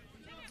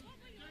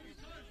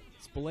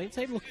 This Bulleen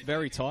team look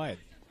very tired.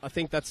 I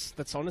think that's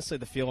honestly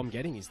the feel I'm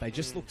getting, is they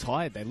just look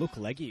tired. They look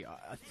leggy.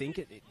 I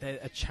think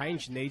a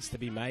change needs to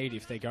be made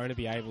if they're going to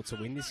be able to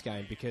win this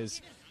game, because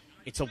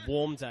it's a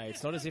warm day.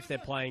 It's not as if they're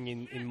playing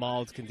in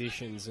mild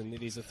conditions and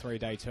it is a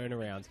 3-day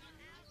turnaround.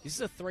 This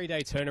is a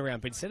 3-day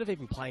turnaround, but instead of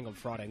even playing on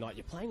Friday night,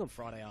 you're playing on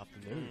Friday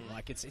afternoon.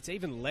 Like, it's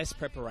even less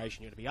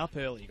preparation. You've got to be up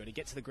early. You've got to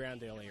get to the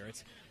ground earlier.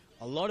 It's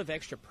a lot of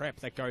extra prep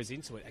that goes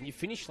into it, and you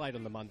finish late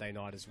on the Monday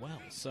night as well.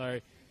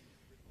 So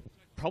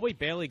probably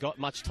barely got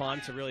much time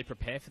to really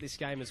prepare for this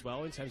game as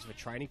well in terms of a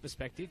training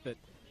perspective, but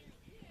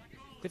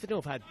Clifton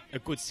have had a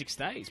good 6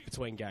 days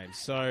between games.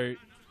 So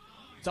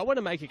don't want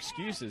to make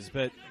excuses,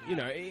 but, you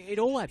know, it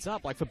all adds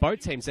up. Like, for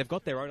both teams, they've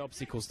got their own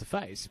obstacles to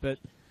face, but...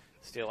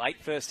 Still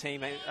 8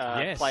 first-team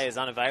players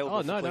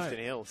unavailable for Clifton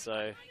Hill,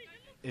 so...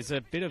 There's a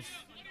bit of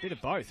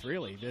both,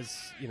 really.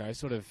 There's, you know,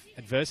 sort of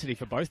adversity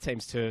for both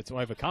teams to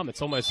overcome.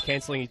 It's almost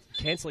cancelling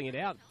it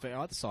out for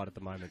either side at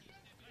the moment.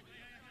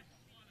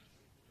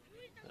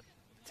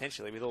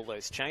 Potentially, with all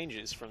those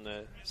changes from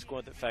the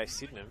squad that faced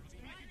Sydenham,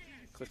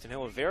 Clifton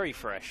Hill are very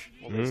fresh.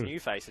 All those new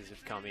faces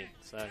have come in,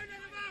 so...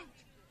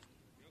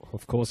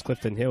 Of course,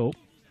 Clifton Hill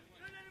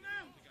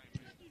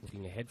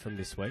looking ahead from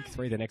this week.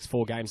 3 of the next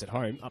 4 games at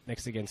home. Up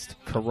next against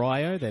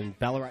Corio, then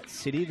Ballarat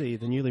City,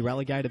 the newly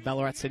relegated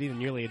Ballarat City, the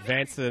newly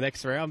advanced to the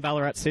next round,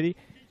 Ballarat City.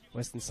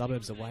 Western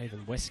Suburbs away,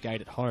 then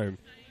Westgate at home.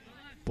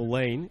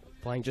 Bulleen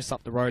playing just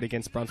up the road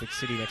against Brunswick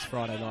City next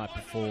Friday night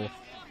before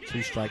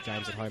 2 straight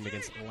games at home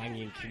against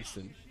Langy and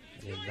Kingston.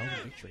 And then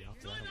no victory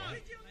after that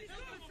away.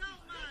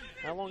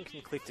 How long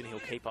can Clifton Hill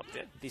keep up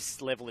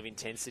this level of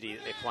intensity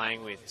that they're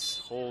playing with?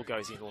 Hall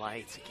goes in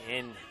late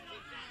again,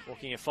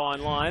 walking a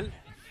fine line.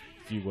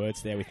 A few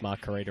words there with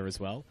Mark Carita as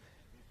well.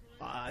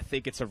 I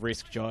think it's a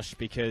risk, Josh,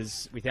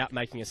 because without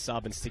making a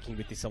sub and sticking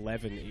with this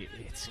 11,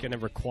 it's going to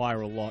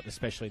require a lot,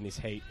 especially in this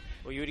heat.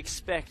 Well, you would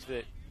expect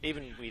that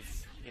even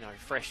with, you know,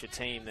 fresher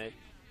team that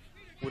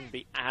wouldn't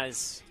be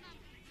as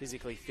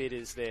physically fit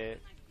as their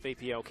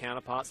VPL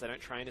counterparts. They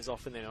don't train as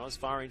often. They're not as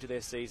far into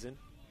their season.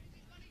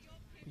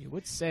 You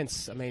would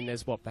sense, I mean,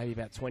 there's maybe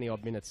about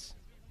 20-odd minutes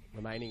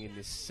remaining in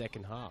this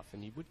second half,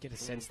 and you would get a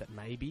sense that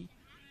maybe,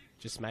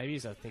 just maybe,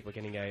 as I think we're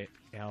getting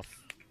our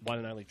one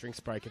and only drinks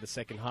break of the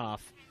second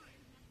half,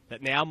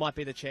 that now might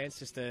be the chance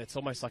just to, it's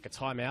almost like a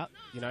timeout,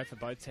 you know, for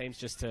both teams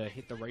just to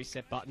hit the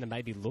reset button and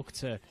maybe look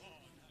to,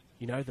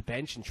 you know, the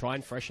bench and try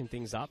and freshen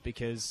things up,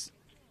 because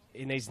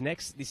in this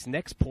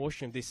next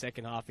portion of this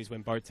second half is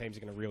when both teams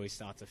are going to really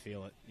start to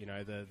feel it. You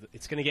know,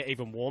 it's going to get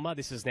even warmer.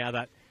 This is now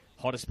that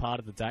hottest part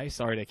of the day.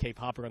 Sorry to keep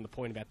harping on the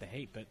point about the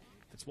heat, but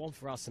if it's warm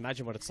for us,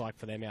 imagine what it's like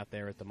for them out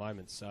there at the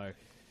moment. So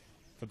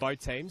for both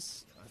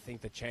teams, I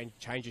think the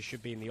changes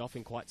should be in the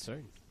offing quite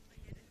soon.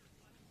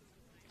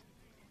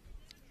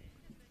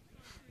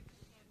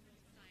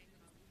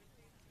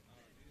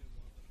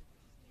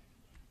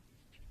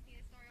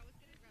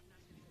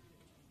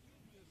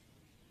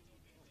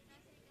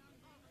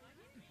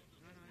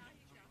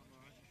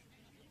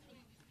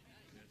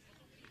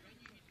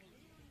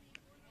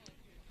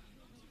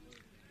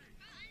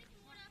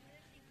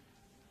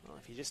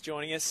 If you're just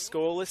joining us,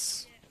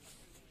 scoreless.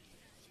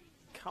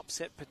 Cup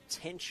set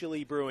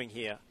potentially brewing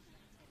here.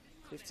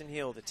 Clifton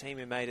Hill, the team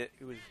who made it,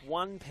 who was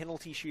 1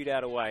 penalty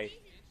shootout away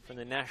from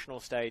the national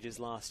stages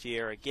last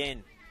year.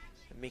 Again,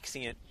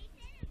 mixing it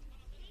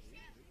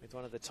with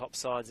one of the top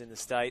sides in the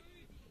state,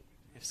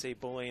 FC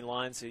Bulleen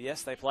Lions, who,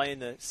 yes, they play in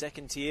the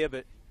second tier,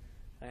 but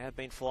they have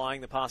been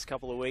flying the past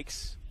couple of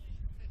weeks.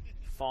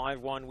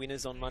 5-1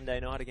 winners on Monday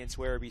night against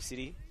Werribee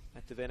City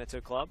at the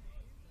Veneto Club.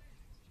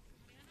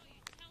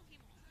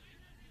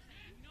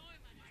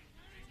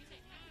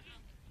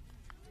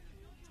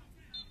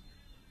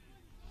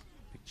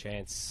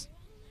 chance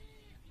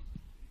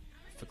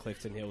for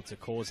Clifton Hill to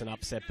cause an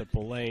upset, but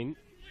Bulleen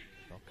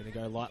not going to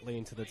go lightly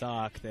into the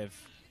dark. They've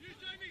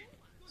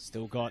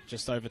still got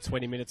just over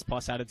 20 minutes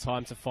plus added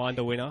time to find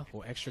a winner,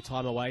 or extra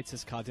time awaits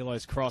as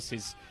Cardillo's cross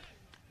is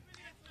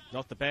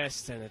not the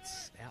best, and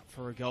it's out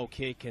for a goal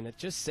kick. And it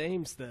just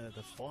seems the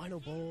final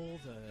ball,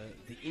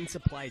 the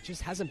interplay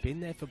just hasn't been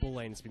there for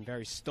Bulleen. It's been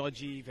very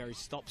stodgy, very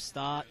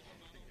stop-start.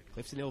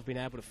 Clifton Hill have been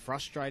able to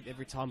frustrate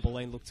every time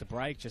Bulleen looked to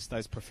break. Just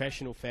those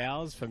professional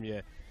fouls from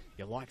your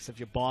likes of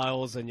your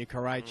Biles and your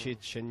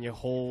Karajcic and your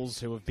Halls,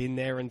 who have been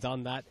there and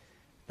done that.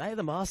 They are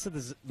the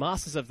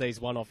masters of these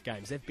one-off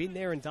games. They've been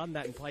there and done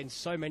that and played in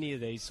so many of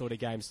these sort of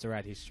games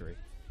throughout history.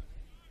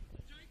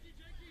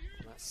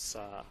 That's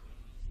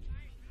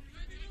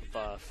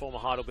the former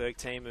Heidelberg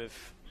team of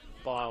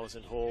Biles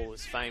and Hall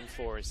was famed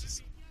for, is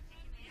just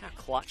how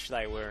clutch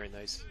they were in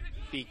those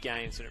big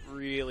games, and it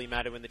really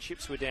mattered when the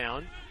chips were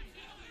down.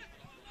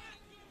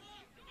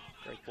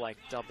 Greg Blake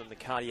dubbed them the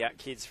cardiac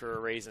kids for a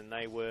reason.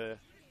 They were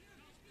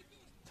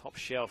top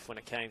shelf when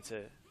it came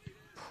to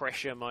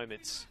pressure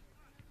moments.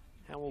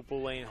 How will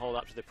Bulleen hold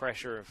up to the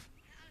pressure of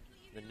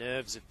the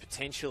nerves of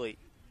potentially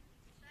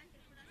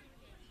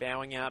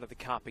bowing out of the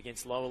cup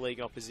against lower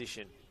league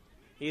opposition?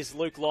 Here's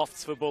Luke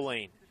Lofts for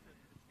Bulleen.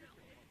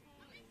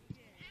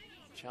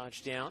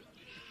 Charge down.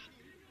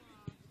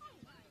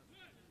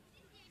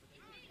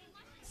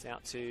 It's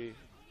out to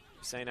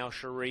Hussein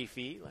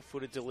Al-Sharifi.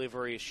 Left-footed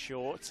delivery is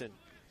short and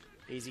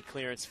easy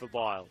clearance for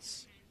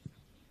Biles.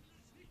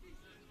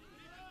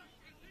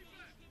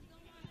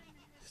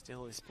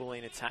 Still, this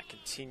Bulleen attack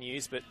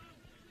continues, but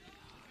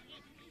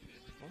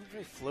not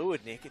very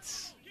fluid, Nick.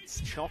 It's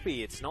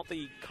choppy. It's not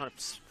the kind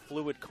of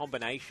fluid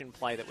combination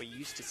play that we're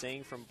used to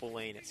seeing from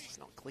Bulleen. It's just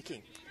not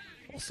clicking.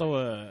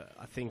 Also,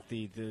 I think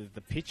the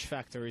pitch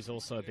factor is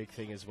also a big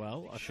thing as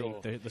well. I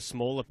think the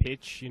smaller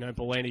pitch, you know,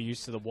 Bulleen are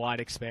used to the wide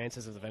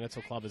expanses of the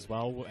Venator Club as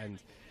well, and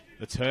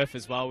the turf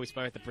as well. We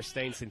spoke about the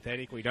pristine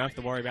synthetic. We don't have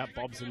to worry about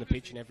bobs in the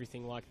pitch and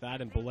everything like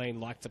that, and Bulleen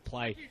like to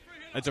play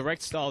a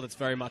direct style that's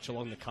very much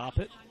along the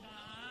carpet.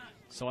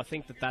 So I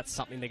think that's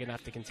something they're going to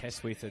have to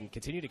contest with and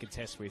continue to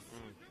contest with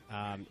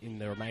in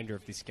the remainder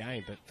of this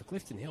game. But for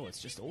Clifton Hill, it's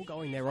just all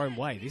going their own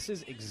way. This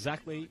is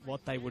exactly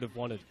what they would have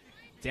wanted.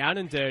 Down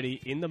and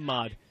dirty, in the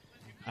mud,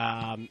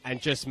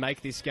 and just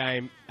make this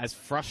game as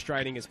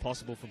frustrating as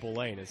possible for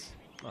Bulleen. Nice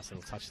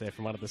little touch there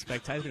from one of the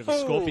spectators. Bit of a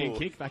scorpion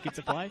kick back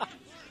into play.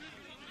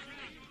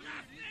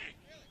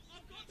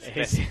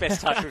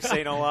 Best touch we've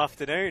seen all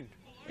afternoon.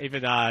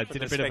 Even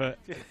did a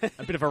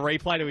bit of a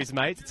replay to his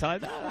mate to tell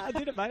him, no, I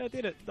did it, mate, I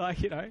did it.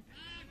 Like, you know.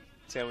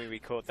 Tell me we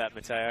caught that,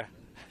 Mateo.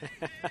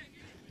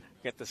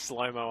 Get the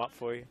slow-mo up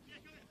for you.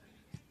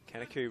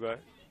 Kanakubo.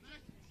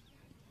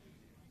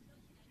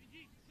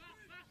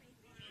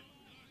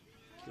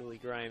 Julie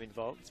Graham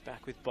involved. It's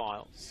back with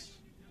Biles.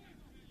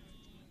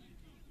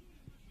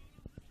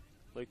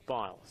 Luke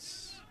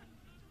Biles.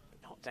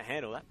 Not to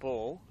handle that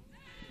ball.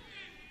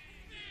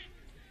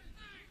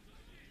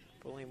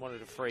 Bulleen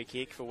wanted a free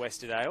kick for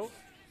Westerdale.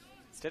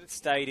 Instead it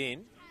stayed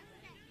in.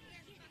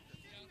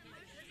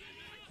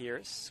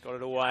 Harris got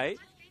it away.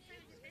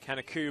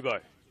 Kanakubo.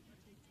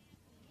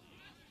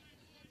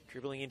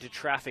 Dribbling into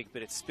traffic,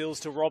 but it spills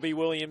to Robbie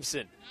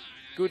Williamson.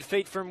 Good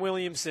feet from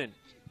Williamson.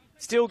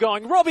 Still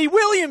going, Robbie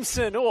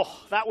Williamson! Oh,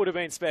 that would have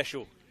been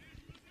special.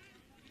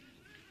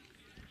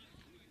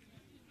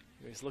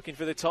 He was looking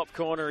for the top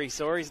corner. He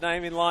saw his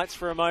name in lights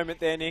for a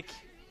moment there, Nick.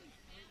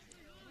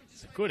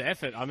 It's a good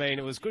effort. I mean,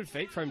 it was good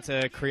feet for him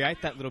to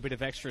create that little bit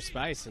of extra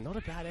space, and not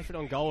a bad effort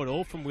on goal at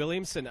all from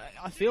Williamson.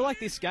 I feel like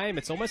this game,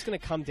 it's almost going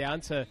to come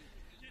down to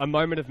a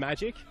moment of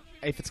magic,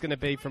 if it's going to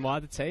be from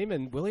either team,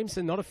 and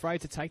Williamson not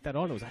afraid to take that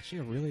on. It was actually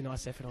a really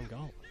nice effort on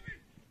goal.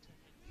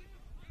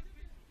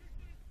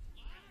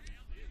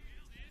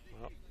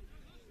 Well,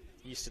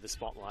 used to the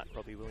spotlight,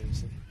 Robbie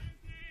Williamson.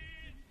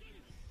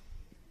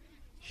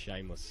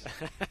 Shameless.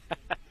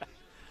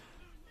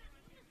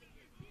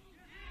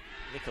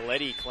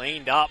 Nicoletti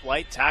cleaned up,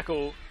 late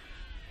tackle.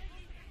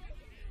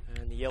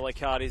 And the yellow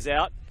card is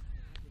out.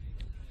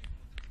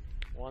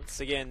 Once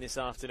again this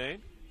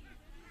afternoon.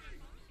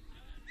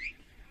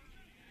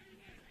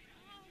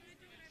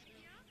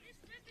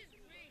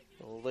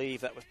 I believe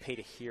that was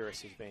Peter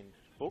Harris who's been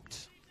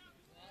booked.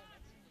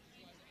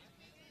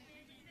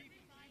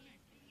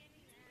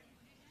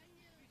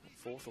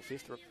 Fourth or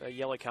fifth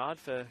yellow card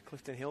for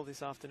Clifton Hill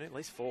this afternoon, at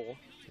least 4.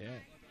 Yeah, they're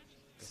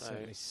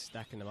certainly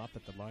stacking them up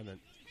at the moment.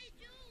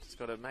 Just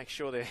got to make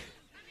sure they're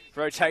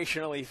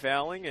rotationally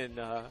fouling and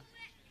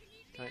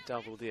don't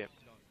double dip.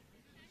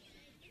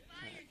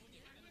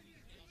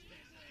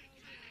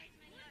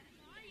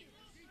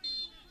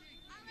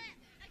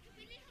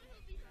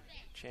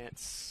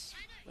 Chance,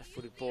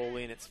 left-footed ball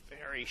in. It's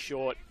very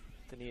short.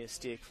 The near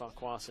stick.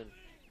 Farquharson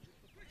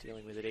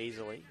dealing with it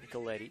easily.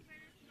 Nicoletti.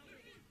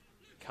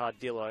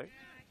 Cardillo.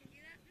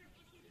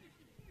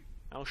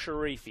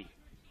 Al-Sharifi.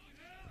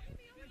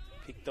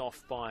 Picked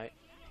off by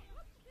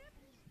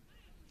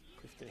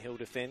Clifton Hill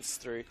defence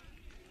through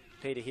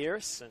Peter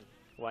Harris and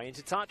way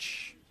into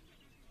touch.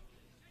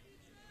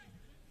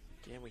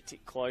 Again, we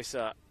tick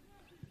closer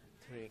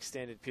to an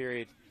extended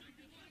period.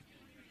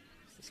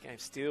 This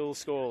game's still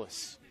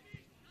scoreless.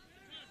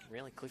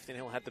 Really, Clifton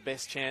Hill had the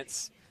best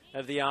chance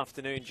of the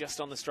afternoon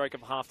just on the stroke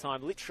of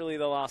half-time. Literally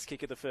the last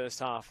kick of the first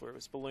half, where it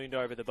was ballooned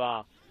over the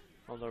bar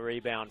on the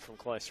rebound from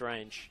close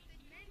range.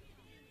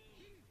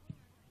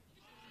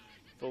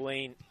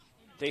 Bulleen,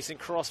 decent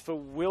cross for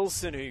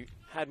Wilson, who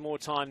had more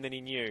time than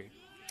he knew.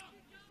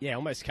 Yeah,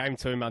 almost came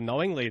to him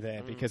unknowingly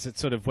there because it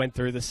sort of went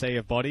through the sea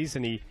of bodies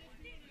and he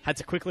had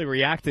to quickly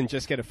react and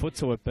just get a foot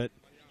to it, but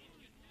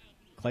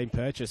clean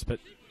purchase, but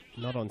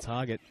not on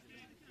target.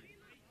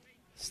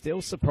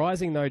 Still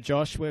surprising though,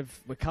 Josh, we're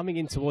coming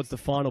in towards the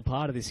final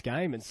part of this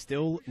game and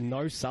still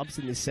no subs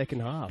in this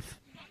second half.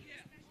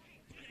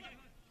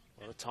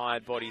 A lot of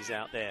tired bodies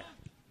out there.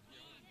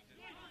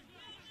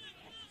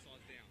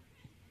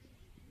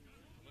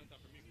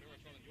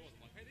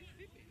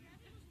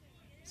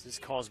 This is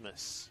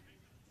Cosmos.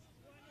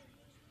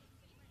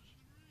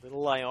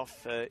 Little layoff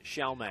for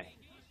Shalmay.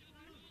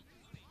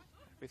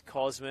 With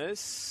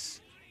Cosmos.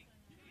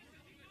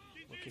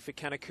 Looking for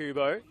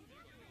Kanakubo.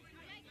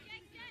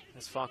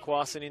 There's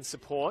Farquharson in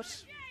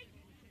support.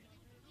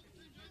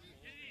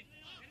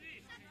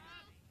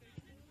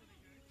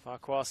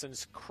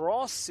 Farquharson's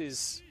cross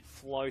is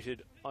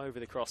floated over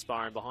the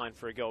crossbar and behind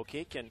for a goal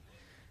kick, and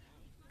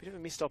a bit of a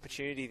missed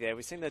opportunity there.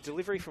 We've seen the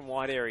delivery from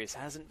wide areas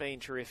hasn't been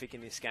terrific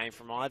in this game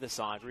from either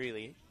side,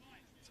 really.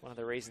 It's one of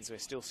the reasons we're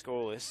still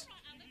scoreless.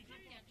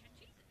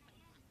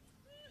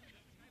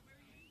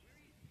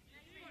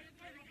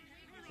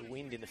 The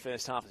wind in the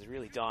first half has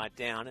really died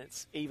down.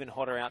 It's even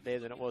hotter out there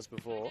than it was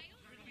before.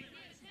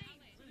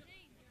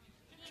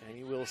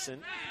 Jamie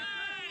Wilson.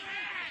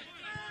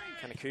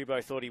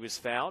 Kanakubo thought he was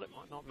fouled. It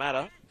might not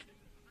matter.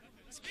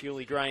 As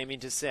Cooley-Graham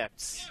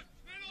intercepts.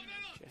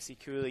 Jesse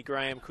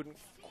Cooley-Graham couldn't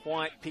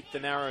quite pick the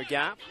narrow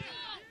gap.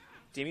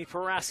 Demi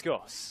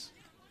Paraskos.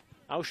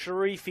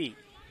 Al-Sharifi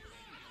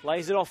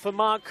lays it off for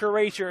Mark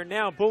Carita, and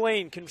now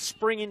Bulleen can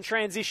spring in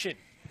transition.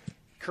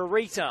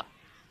 Carita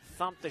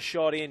thumped the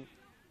shot in.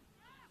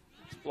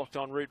 It's blocked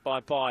en route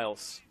by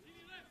Biles.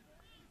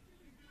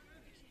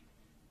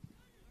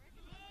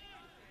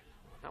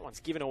 That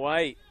one's given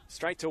away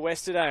straight to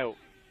Westerdale.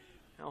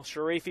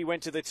 Al-Sharifi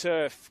went to the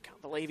turf.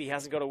 Can't believe he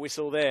hasn't got a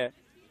whistle there.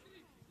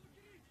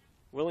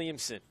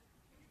 Williamson.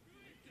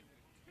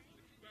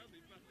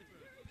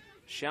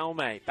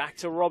 Shalmay back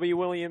to Robbie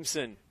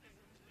Williamson.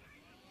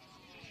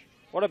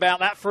 What about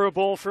that for a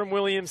ball from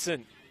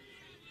Williamson?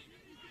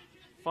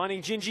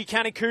 Finding Gingy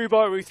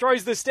Kanakubo, who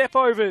throws the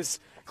step-overs.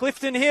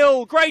 Clifton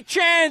Hill, great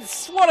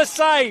chance. What a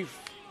save.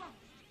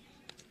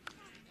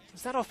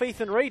 Was that off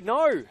Ethan Reid?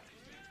 No.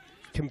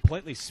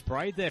 Completely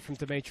sprayed there from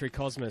Dimitri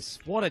Cosmos.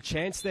 What a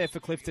chance there for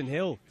Clifton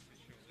Hill.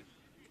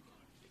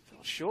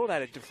 Not sure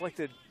that it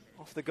deflected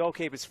off the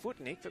goalkeeper's foot,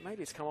 Nick, but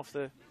maybe it's come off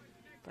the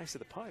base of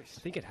the post. I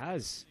think it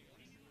has.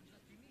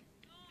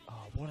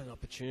 Oh, what an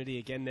opportunity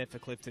again there for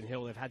Clifton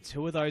Hill. They've had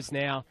two of those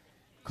now.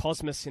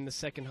 Cosmos in the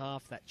second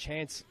half. That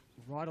chance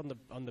right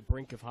on the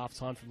brink of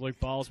half-time from Luke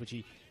Biles, which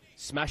he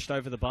smashed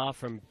over the bar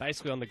from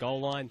basically on the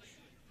goal line.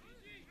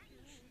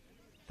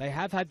 They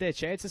have had their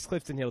chances,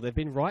 Clifton Hill. They've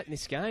been right in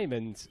this game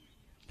and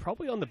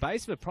probably on the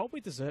base of it,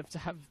 probably deserve to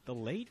have the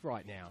lead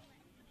right now.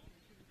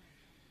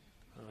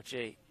 Oh,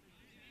 gee.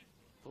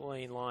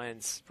 Bulleen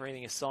Lions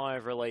breathing a sigh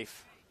of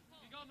relief.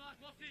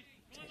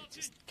 It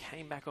just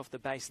came back off the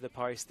base of the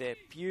post there.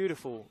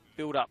 Beautiful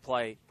build-up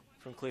play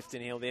from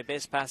Clifton Hill. Their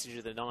best passage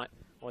of the night,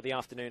 or the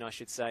afternoon, I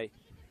should say.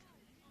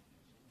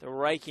 The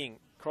raking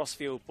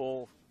crossfield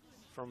ball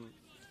from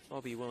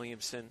Bobby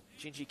Williamson.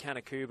 Gingy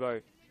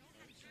Kanakubo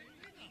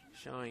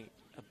showing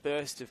a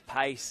burst of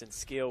pace and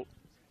skill.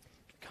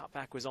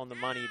 Cutback was on the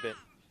money, but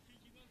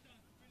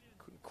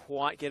couldn't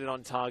quite get it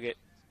on target.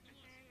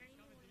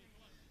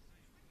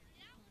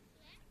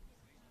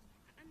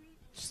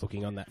 Just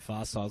looking on that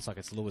far side, looks like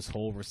it's Lewis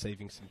Hall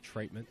receiving some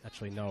treatment.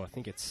 Actually, no, I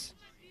think it's...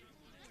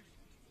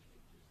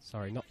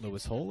 Sorry, not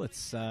Lewis Hall.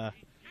 It's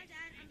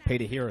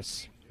Peter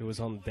Harris, who was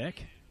on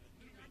deck.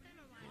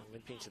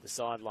 Limping to the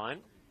sideline.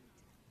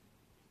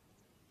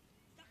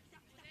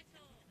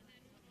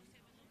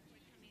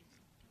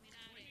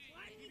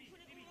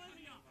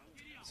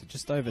 So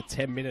just over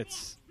 10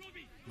 minutes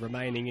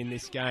remaining in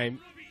this game.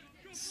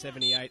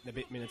 78 and a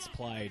bit minutes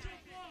played.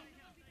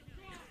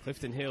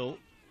 Clifton Hill,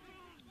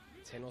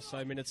 10 or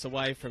so minutes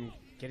away from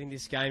getting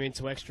this game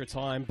into extra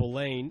time.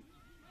 Bulleen,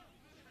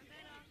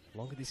 the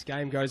longer this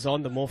game goes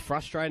on, the more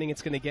frustrating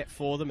it's going to get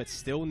for them. It's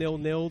still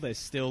 0-0. There's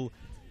still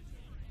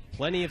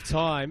plenty of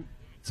time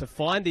to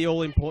find the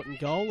all-important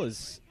goal,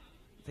 as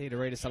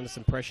Theodoridis under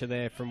some pressure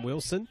there from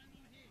Wilson.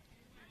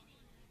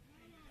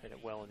 Hit it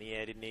well in the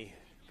air, didn't he,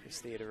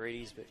 Chris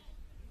Theodoridis? But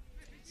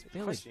the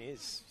question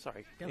is,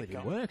 sorry, barely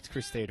worked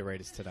Chris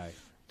Theodoridis today.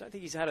 Don't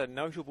think he's had a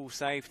notable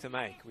save to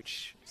make,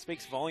 which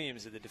speaks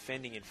volumes of the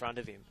defending in front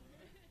of him.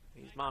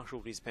 He's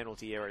marshalled his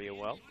penalty area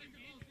well.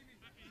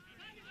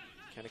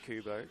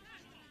 Kanakubo.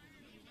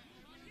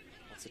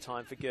 Lots of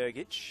time for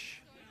Gergic.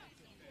 He's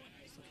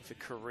looking for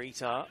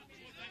Carita.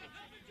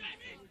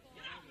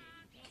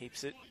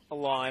 keeps it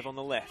alive on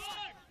the left.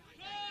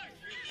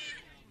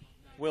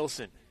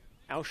 Wilson,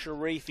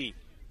 Al-Sharifi.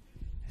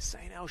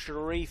 Hussein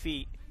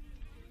Al-Sharifi.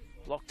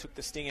 Block took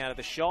the sting out of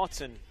the shot,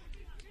 and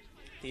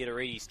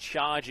Theodorides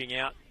charging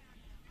out,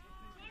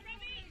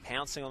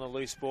 pouncing on the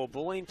loose ball.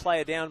 Bulleen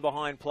player down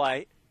behind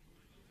play.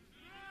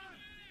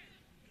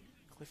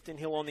 Clifton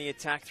Hill on the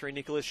attack through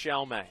Nicholas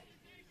Chalmé.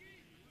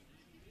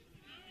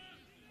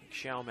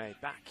 Chalmé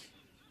back.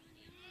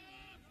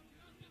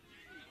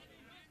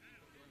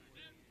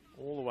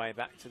 All the way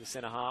back to the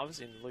centre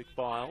halves in Luke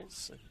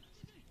Biles.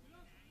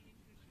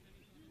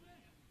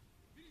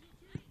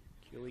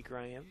 Keely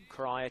Graham,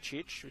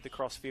 Krajicic with the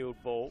crossfield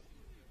ball.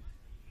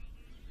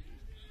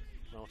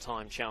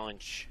 Well-timed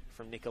challenge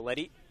from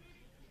Nicoletti.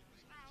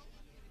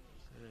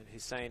 And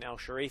Hussein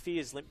Al-Sharifi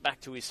is limped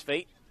back to his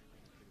feet.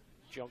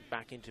 Jogged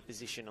back into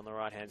position on the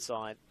right-hand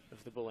side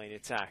of the Bulleen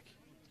attack.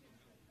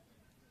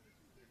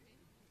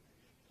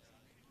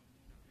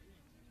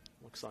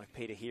 Looks like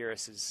Peter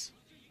Harris is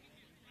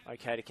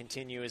okay to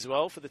continue as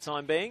well for the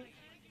time being.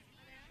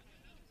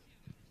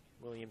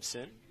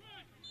 Williamson.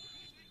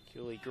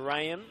 Keely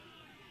Graham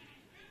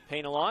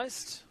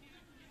penalised.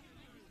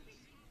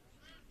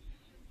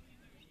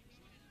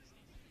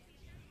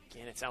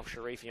 Again, it's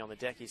Al-Sharifi on the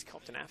deck. He's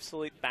copped an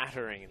absolute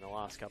battering in the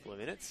last couple of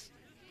minutes.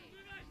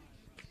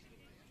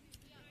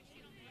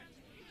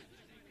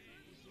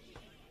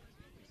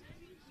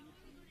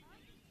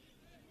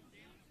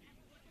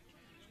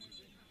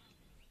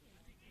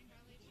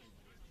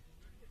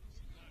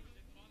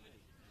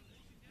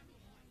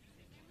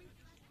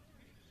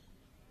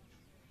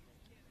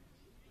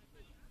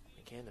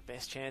 Again, the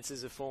best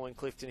chances have fallen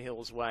Clifton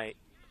Hill's way.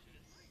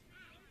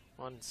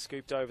 One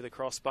scooped over the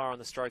crossbar on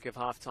the stroke of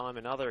half-time,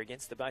 another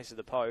against the base of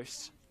the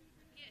post.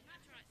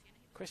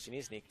 Question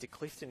is, Nick, do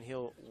Clifton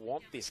Hill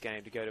want this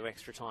game to go to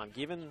extra time?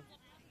 Given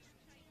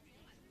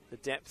the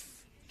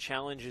depth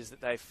challenges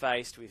that they've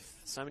faced with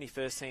so many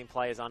first-team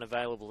players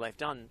unavailable, they've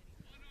done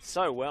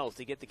so well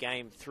to get the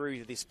game through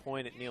to this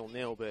point at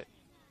 0-0, but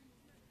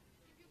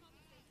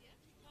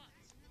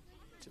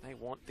do they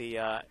want the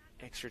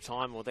extra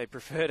time, or they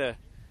prefer to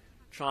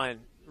try and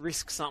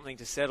risk something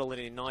to settle it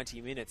in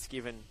 90 minutes,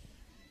 given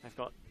they've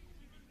got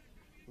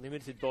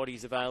limited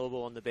bodies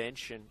available on the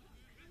bench? And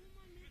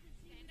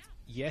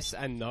yes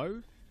and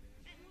no.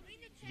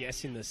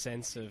 Yes, in the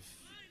sense of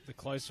the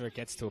closer it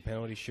gets to a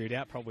penalty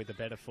shootout, probably the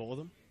better for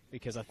them,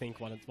 because I think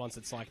once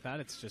it's like that,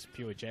 it's just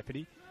pure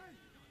jeopardy.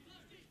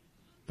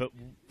 But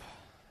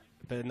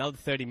another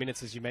 30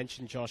 minutes, as you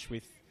mentioned, Josh,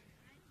 with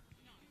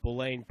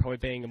Bulleen probably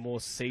being a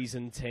more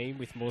seasoned team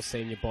with more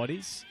senior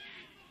bodies,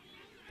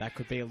 that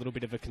could be a little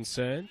bit of a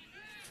concern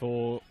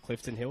for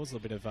Clifton Hills, a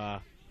little bit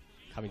of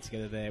coming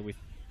together there with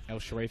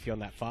Al-Sharifi on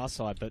that far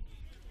side. But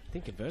I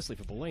think conversely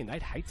for Bulleen,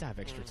 they'd hate to have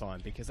extra time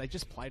because they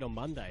just played on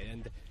Monday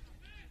and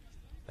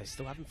they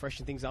still haven't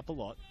freshened things up a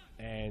lot.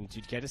 And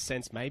you'd get a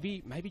sense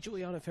maybe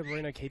Giuliano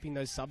Febrino keeping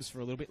those subs for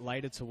a little bit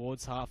later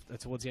towards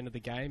the end of the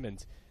game,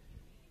 and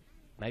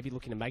maybe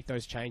looking to make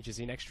those changes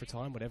in extra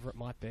time, whatever it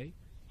might be.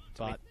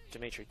 But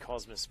Dimitri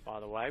Cosmas, by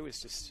the way,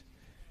 was just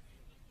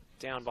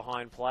down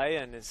behind play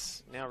and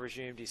has now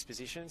resumed his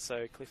position.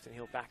 So Clifton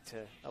Hill back to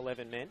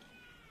 11 men.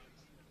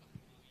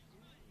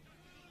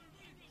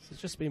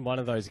 It's just been one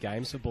of those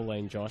games for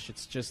Bulleen, Josh.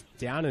 It's just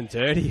down and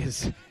dirty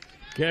as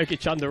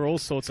Gergic under all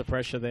sorts of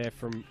pressure there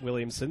from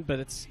Williamson, but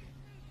it's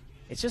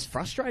just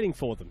frustrating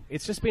for them.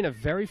 It's just been a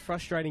very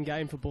frustrating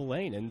game for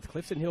Bulleen, and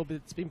Clifton Hill, but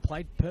it's been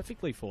played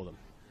perfectly for them.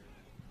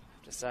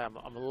 Just say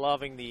I'm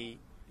loving the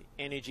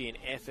energy and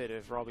effort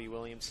of Robbie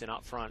Williamson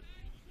up front.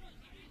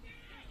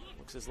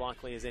 Looks as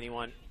likely as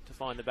anyone to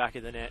find the back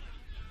of the net.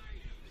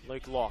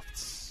 Luke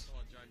Lofts.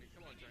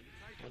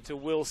 On to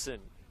Wilson.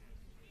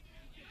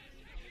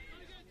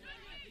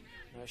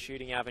 No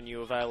shooting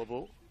avenue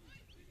available.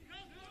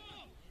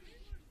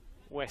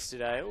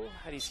 Westerdale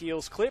had his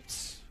heels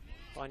clipped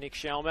by Nick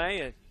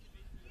Chalmé. A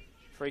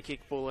free kick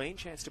Bulleen,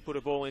 chance to put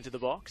a ball into the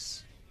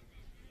box.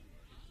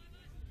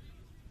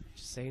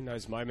 Just seeing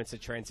those moments of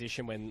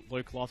transition when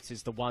Luke Lofts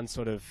is the one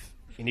sort of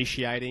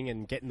initiating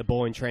and getting the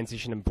ball in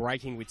transition and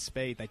breaking with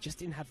speed. They just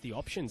didn't have the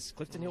options.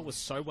 Clifton Hill was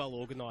so well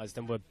organised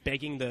and were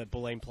begging the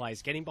Bulleen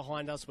players, getting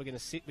behind us, we're going to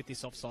sit with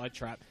this offside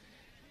trap.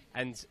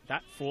 And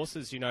that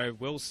forces,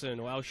 Wilson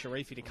or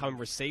Al-Sharifi to come and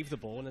receive the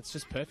ball, and it's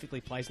just perfectly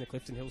plays into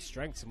Clifton Hill's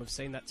strengths, and we've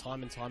seen that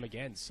time and time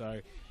again.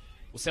 So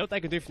we'll see what they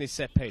can do from this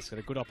set piece. Got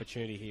a good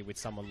opportunity here with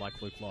someone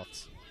like Luke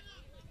Lofts.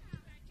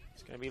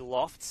 It's going to be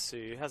Lofts,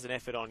 who has an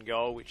effort on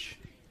goal, which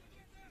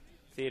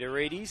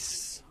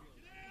Theodorides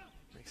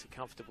makes a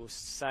comfortable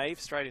save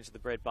straight into the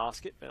bread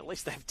basket, but at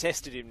least they've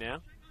tested him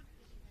now.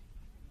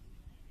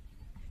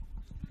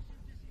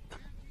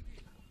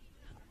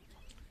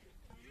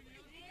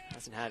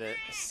 Hasn't had a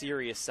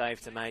serious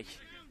save to make.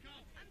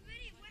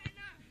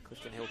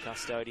 Clifton Hill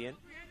custodian.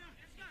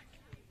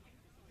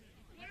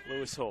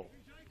 Lewis Hall.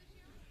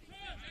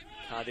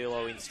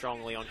 Cardillo in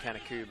strongly on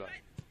Kanakubo.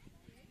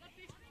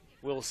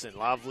 Wilson,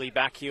 lovely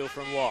back heel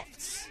from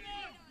Lofts.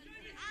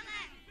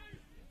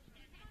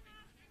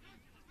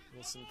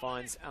 Wilson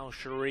finds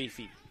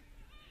Al-Sharifi.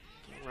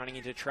 Again, running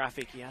into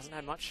traffic. He hasn't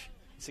had much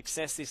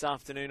success this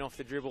afternoon off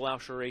the dribble,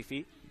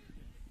 Al-Sharifi.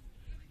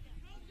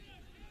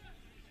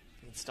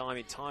 Been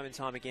stymied time and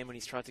time again when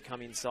he's tried to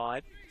come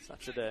inside.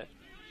 Such are the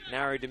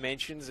narrow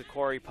dimensions of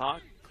Quarry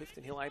Park.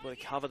 Clifton Hill able to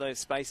cover those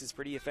spaces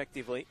pretty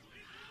effectively.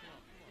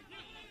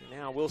 And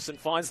now Wilson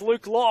finds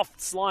Luke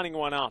Lofts lining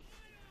one up.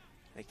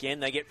 Again,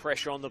 they get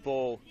pressure on the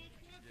ball.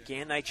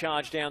 Again, they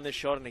charge down the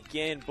shot, and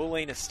again,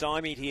 Bulleen are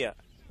stymied here.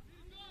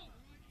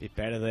 Bit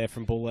better there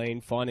from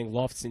Bulleen, finding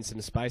Lofts in some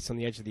space on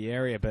the edge of the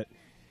area, but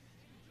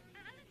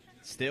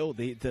still,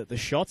 the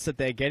shots that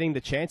they're getting,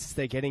 the chances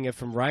they're getting are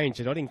from range.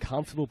 They're not in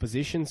comfortable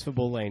positions for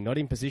Bulleen, not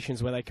in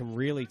positions where they can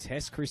really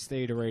test Chris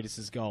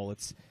Theodoridis' goal.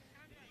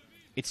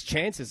 It's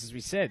chances, as we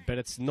said, but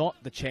it's not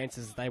the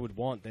chances they would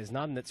want. There's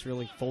none that's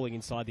really falling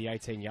inside the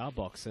 18-yard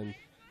box, and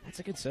that's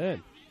a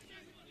concern.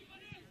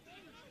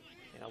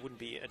 I wouldn't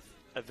be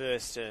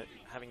averse to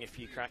having a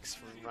few cracks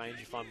from range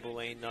if I'm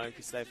Bulleen, no,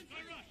 because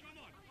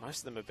most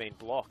of them have been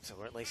blocked,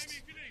 or at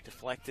least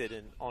deflected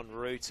and en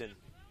route, and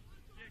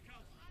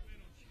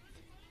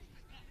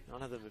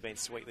none of them have been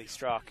sweetly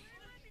struck.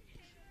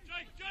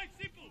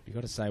 You've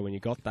got to say, when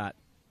you got that,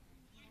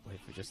 wait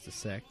for just a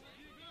sec.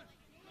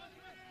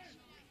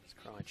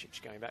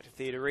 Krajicic going back to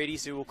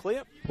Theodoridis, who will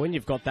clear. When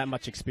you've got that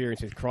much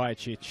experience with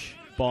Krajicic,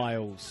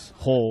 Biles,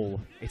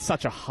 Hall, it's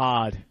such a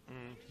hard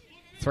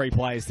three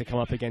players to come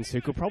up against who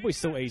could probably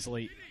still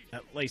easily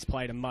at least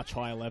play at a much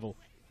higher level.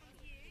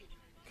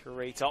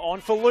 Carita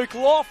on for Luke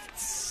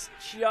Lofts.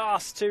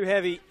 Just too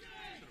heavy.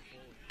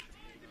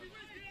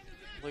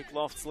 Luke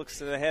Lofts looks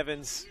to the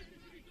heavens.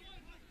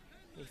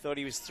 He thought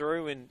he was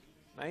through and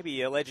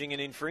maybe alleging an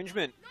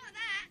infringement.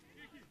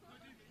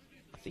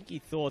 I think he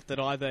thought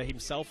that either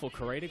himself or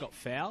Carita got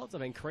fouled. I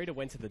mean, Carita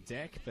went to the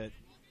deck, but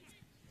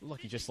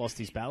look, he just lost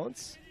his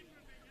balance.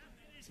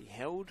 Is he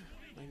held?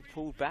 Maybe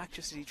pulled back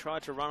just as he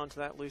tried to run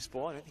onto that loose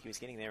ball. I don't think he was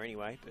getting there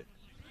anyway, but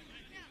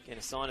again,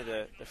 a sign of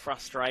the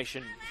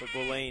frustration for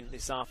Bulleen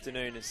this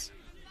afternoon as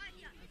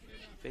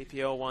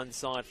VPL one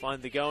side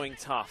find the going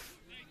tough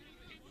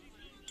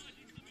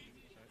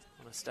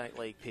on a state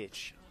league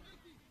pitch.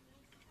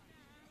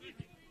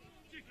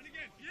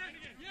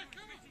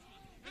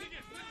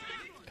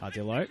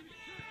 Cardillo.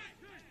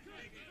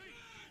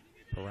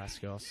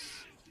 Paraskos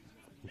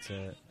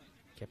to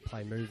get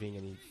play moving,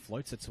 and he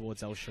floats it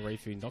towards Al-Sharifi,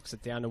 who knocks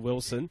it down to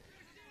Wilson.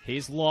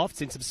 Here's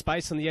Lofts in some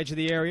space on the edge of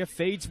the area,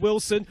 feeds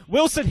Wilson.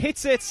 Wilson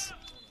hits it!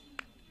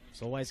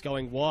 It's always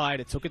going wide.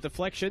 It took a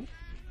deflection.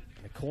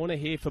 And a corner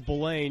here for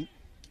Bulleen.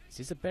 This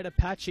is a better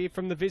patch here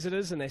from the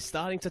visitors, and they're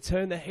starting to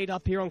turn the heat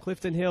up here on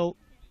Clifton Hill.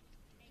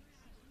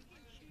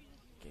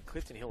 Yeah,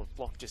 Clifton Hill have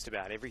blocked just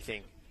about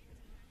everything.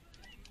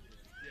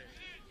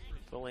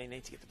 Bulleen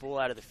need to get the ball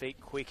out of the feet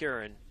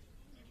quicker and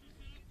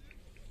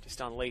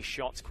just unleash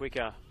shots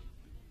quicker.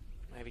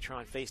 Maybe try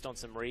and feast on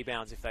some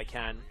rebounds if they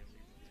can.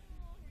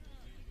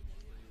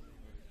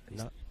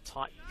 These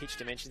tight pitch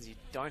dimensions, you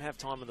don't have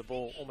time on the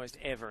ball almost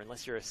ever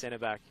unless you're a centre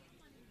back.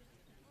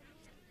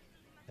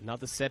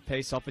 Another set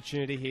piece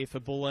opportunity here for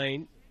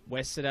Bulleen.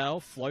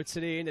 Westerdahl floats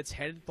it in. It's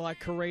headed by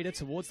Carita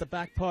towards the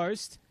back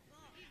post.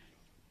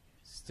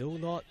 Still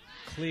not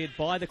cleared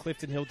by the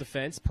Clifton Hill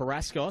defence.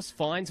 Paraskos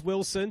finds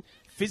Wilson,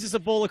 fizzes the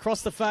ball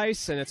across the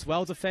face, and it's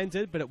well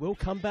defended, but it will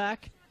come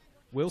back.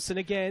 Wilson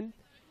again.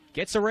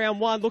 Gets around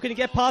one, looking to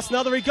get past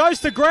another. He goes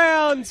to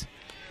ground,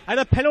 and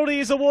a penalty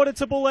is awarded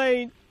to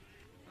Bulleen.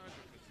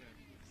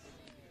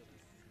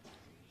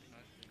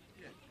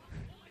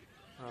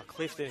 Oh,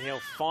 Clifton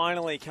Hill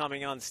finally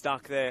coming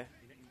unstuck there.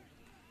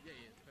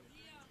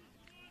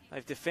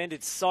 They've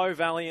defended so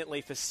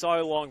valiantly for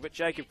so long, but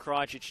Jacob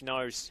Krajicic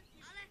knows.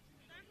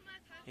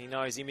 He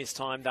knows he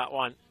mistimed that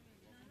one.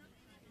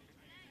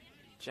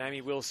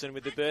 Jamie Wilson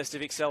with the burst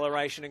of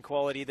acceleration and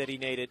quality that he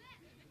needed.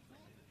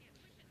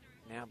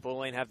 Now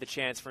Bulleen have the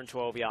chance from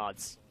 12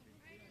 yards.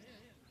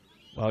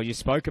 Well, you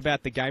spoke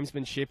about the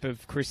gamesmanship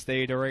of Chris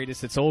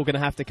Theodoridis. It's all going to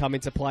have to come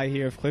into play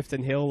here if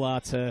Clifton Hill are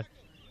to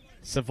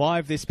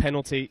survive this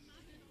penalty.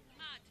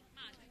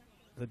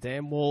 The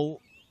dam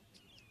wall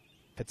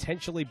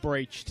potentially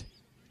breached.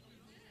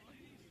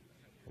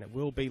 And it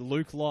will be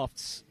Luke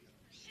Lofts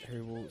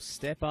who will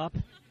step up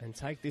and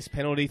take this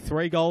penalty.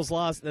 3 goals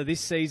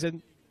this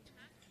season.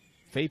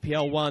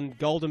 VPL 1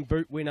 Golden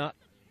Boot winner.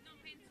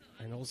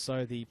 And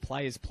also the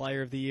Players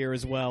Player of the Year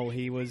as well.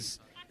 He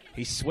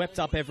swept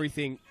up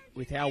everything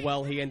with how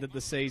well he ended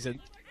the season.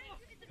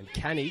 And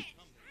can he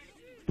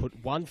put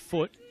 1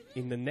 foot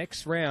in the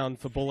next round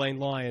for Bulleen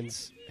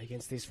Lions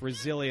against this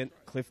resilient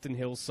Clifton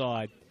Hill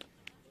side?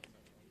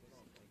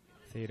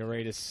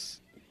 Theodoridis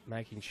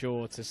making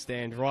sure to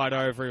stand right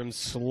over him,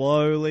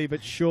 slowly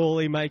but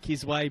surely make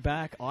his way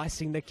back.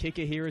 Icing the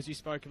kicker here, as you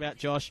spoke about,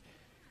 Josh.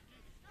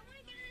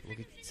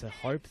 Looking to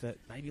hope that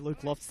maybe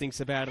Luke Lofts thinks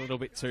about it a little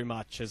bit too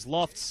much, as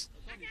Lofts,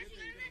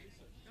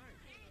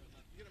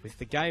 with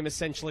the game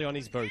essentially on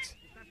his boot.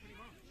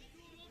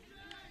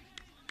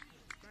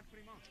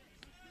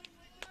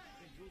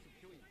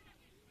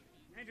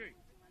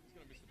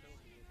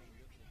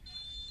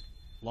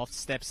 Lofts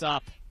steps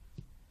up,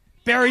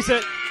 buries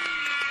it.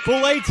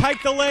 Bulleen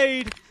take the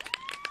lead.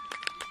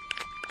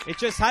 It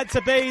just had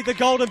to be the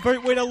Golden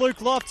Boot winner,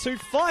 Luke Lofts, who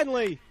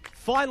finally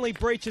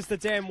breaches the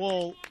damn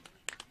wall.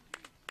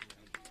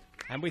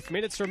 And with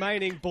minutes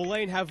remaining,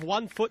 Bulleen have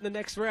 1 foot in the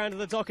next round of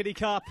the Dockerty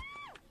Cup.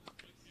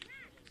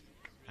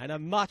 And a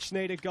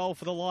much-needed goal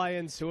for the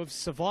Lions, who have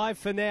survived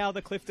for now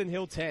the Clifton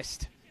Hill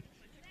test.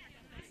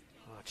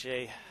 Oh,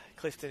 gee,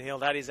 Clifton Hill,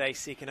 that is a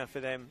sickener for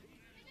them.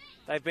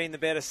 They've been the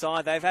better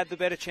side. They've had the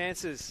better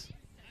chances.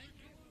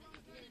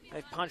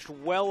 They've punched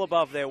well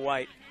above their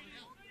weight.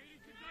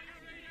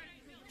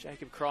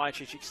 Jacob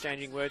Krajcic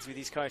exchanging words with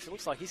his coach. It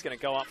looks like he's going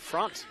to go up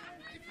front.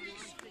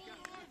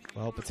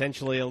 Well,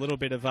 potentially a little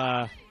bit of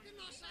a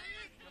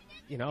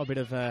bit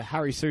of a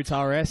Harry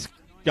Sutar-esque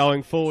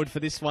going forward for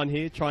this one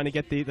here, trying to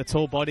get the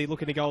tall body,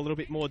 looking to go a little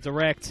bit more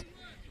direct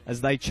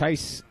as they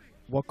chase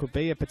what could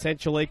be a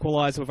potential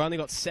equaliser. We've only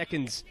got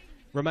seconds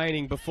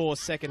remaining before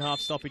second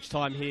half stoppage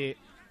time here.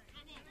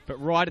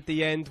 But right at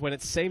the end, when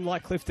it seemed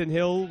like Clifton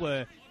Hill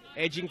were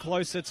edging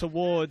closer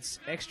towards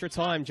extra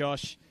time,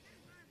 Josh,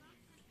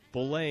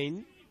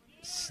 Bulleen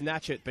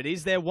snatch it. But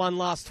is there one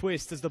last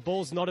twist as the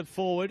ball's nodded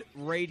forward?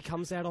 Reed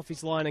comes out off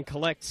his line and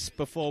collects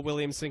before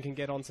Williamson can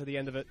get onto the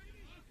end of it.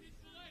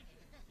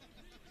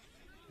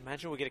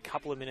 Imagine we'll get a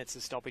couple of minutes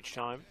of stoppage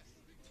time,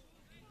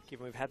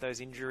 given we've had those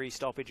injury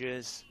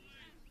stoppages,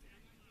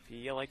 a few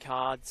yellow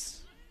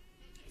cards.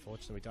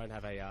 Fortunately, we don't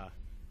have a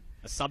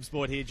subs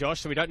board here,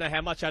 Josh, so we don't know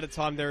how much added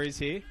time there is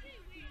here.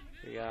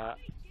 We are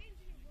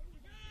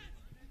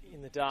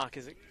in the dark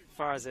as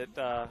far as it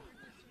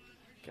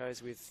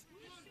goes with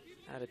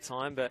added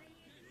time, but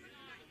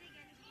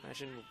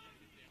imagine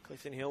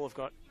Clifton Hill have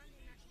got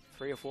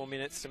 3 or 4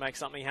 minutes to make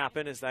something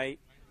happen as they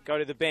go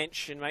to the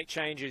bench and make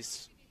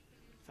changes.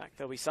 In fact,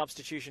 there'll be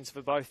substitutions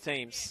for both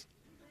teams.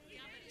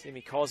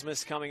 Timmy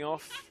Cosmas coming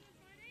off.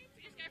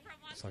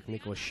 Looks like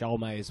Nicholas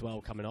Sholmay as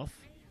well coming off.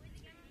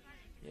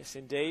 Yes,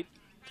 indeed.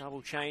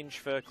 Double change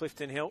for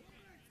Clifton Hill.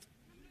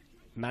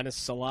 Manus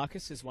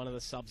Salakis is one of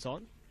the subs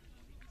on.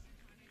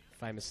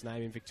 Famous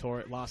name in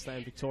Victoria, last name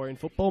in Victorian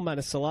football,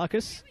 Manus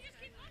Salakis.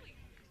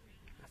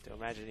 I have to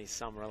imagine he's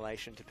some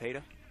relation to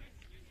Peter.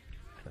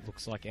 It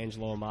looks like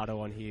Angelo Amato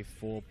on here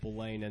for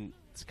Bulleen, and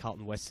it's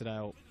Carlton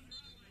Westerdale.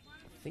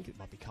 I think it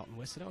might be Carlton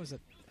Westerdale. Is it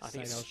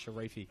Saint Al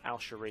Sharifi? Al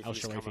Sharifi. Al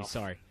Sharifi,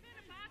 sorry.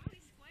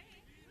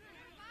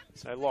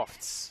 So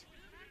Lofts.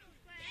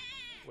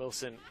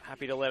 Wilson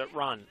happy to let it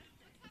run.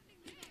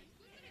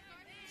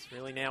 It's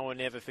really now or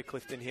never for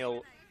Clifton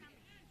Hill.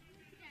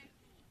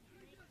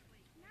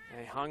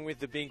 They hung with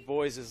the big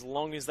boys as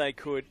long as they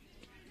could.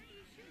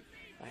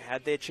 They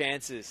had their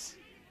chances.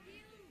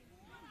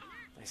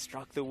 They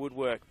struck the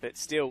woodwork, but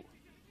still,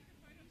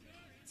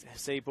 it's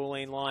FC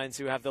Bulleen Lions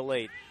who have the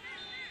lead.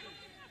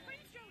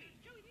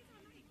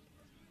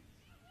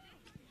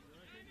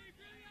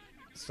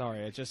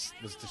 Sorry, I just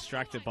was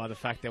distracted by the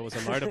fact there was a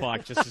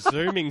motorbike just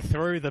zooming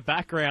through the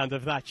background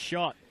of that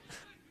shot.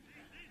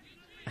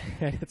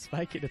 And it's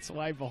making its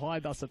way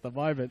behind us at the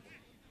moment.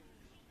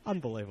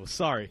 Unbelievable.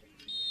 Sorry.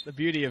 The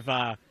beauty of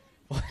the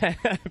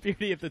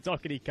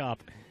Dockerty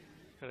Cup.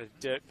 Got a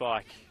dirt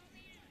bike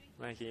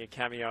making a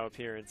cameo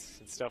appearance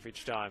in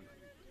stoppage time.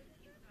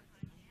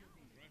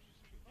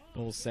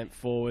 Ball sent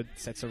forward,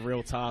 sets a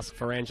real task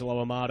for Angelo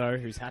Amato,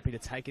 who's happy to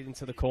take it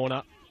into the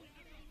corner.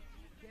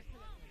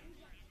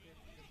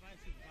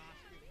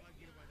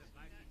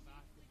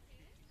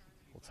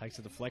 Takes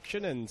a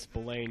deflection, and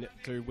Bulleen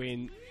do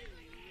win.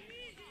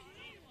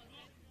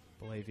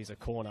 I believe is a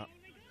corner.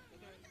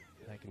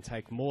 They can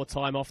take more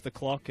time off the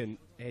clock and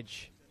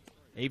edge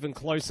even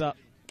closer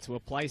to a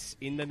place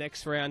in the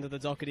next round of the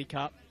Dockerty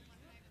Cup.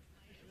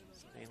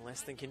 It's been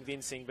less than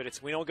convincing, but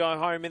it's win or go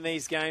home in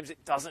these games.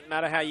 It doesn't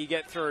matter how you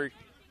get through.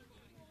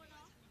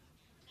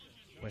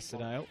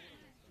 Westerdale.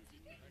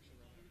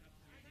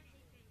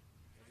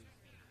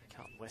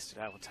 Carlton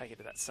Westerdale will take it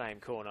to that same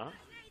corner.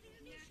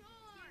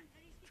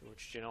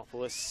 George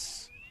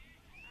Giannopoulos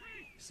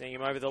seeing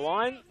him over the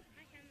line.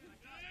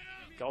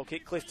 Goal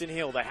kick Clifton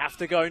Hill. They have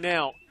to go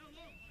now.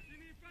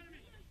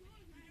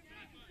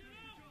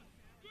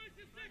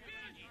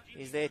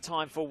 Is there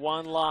time for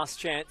one last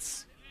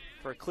chance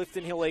for a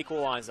Clifton Hill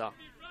equaliser?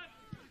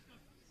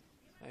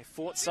 They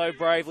fought so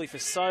bravely for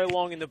so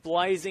long in the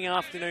blazing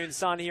afternoon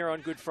sun here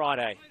on Good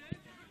Friday.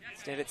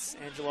 Instead it's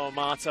Angelo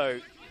Amato.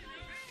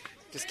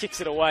 Just kicks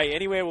it away.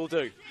 Anywhere will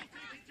do.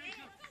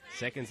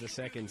 Seconds are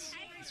seconds.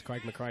 As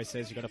Craig McRae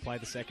says, you've got to play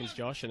the seconds,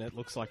 Josh, and it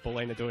looks like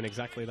Bulleen are doing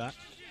exactly that.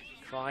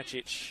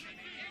 Krajcic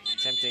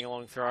attempting a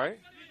long throw.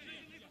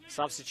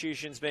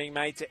 Substitutions being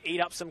made to eat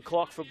up some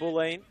clock for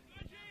Bulleen.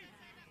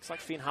 Looks like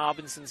Finn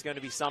Harbinson's going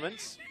to be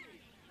summoned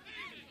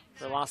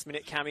for a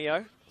last-minute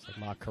cameo. So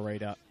Mark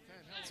Carita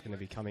is going to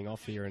be coming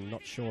off here, and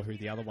not sure who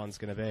the other one's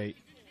going to be.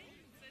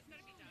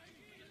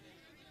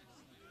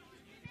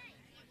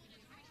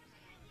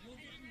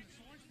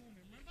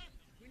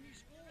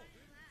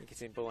 I think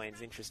it's in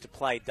Bulleen's interest to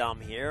play dumb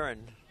here,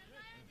 and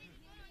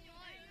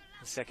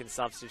the second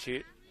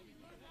substitute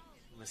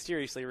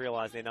mysteriously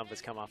realised their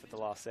numbers come up at the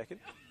last second.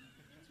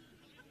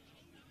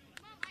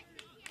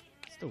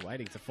 Still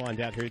waiting to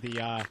find out who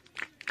the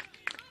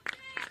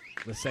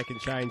the second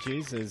change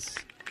is as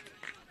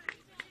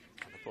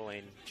the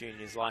Bulleen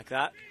juniors like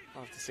that.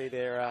 Love to see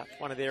their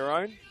one of their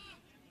own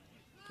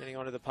getting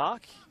onto the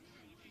park.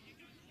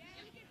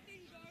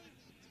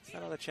 Is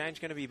that other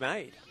change going to be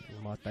made?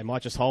 They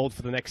might just hold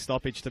for the next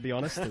stoppage, to be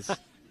honest. As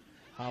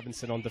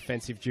Harbinson on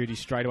defensive duty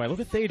straight away. Look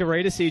at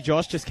Theodorides here,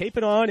 Josh. Just keep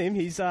an eye on him.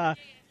 He's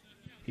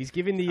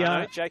giving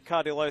the... Jake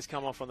Cardillo's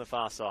come off on the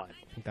far side.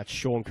 I think that's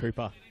Sean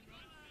Cooper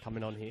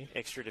coming on here.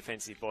 Extra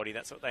defensive body,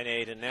 that's what they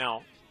need. And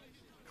now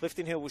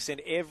Clifton Hill will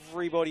send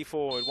everybody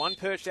forward. One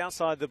perched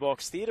outside the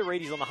box.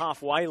 Theodorides on the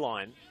halfway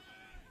line.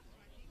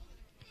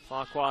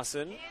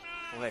 Farquharson.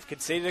 Well, they've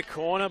conceded a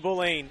corner,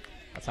 Bulleen.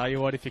 I'll tell you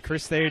what, if you're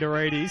Chris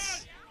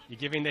Theodorides, you're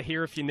giving the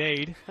here if you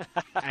need.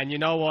 And you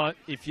know what?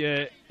 If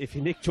you're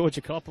Nick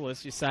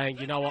Georgakopoulos, you're saying,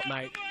 you know what,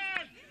 mate?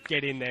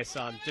 Get in there,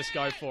 son. Just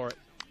go for it.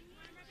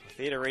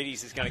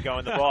 Theodorides is going to go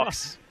in the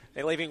box.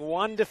 They're leaving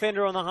one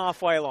defender on the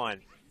halfway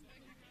line.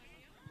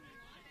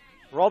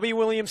 Robbie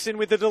Williamson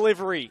with the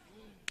delivery.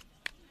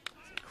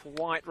 Doesn't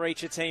quite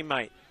reach a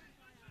teammate.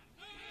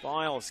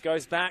 Biles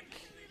goes back.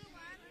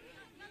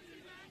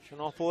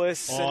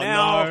 Janopoulos. Oh, and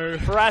now no.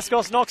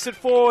 Paraskos knocks it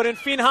forward, and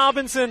Finn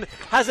Harbinson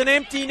has an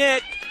empty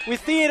net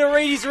with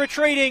Theodorides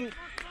retreating.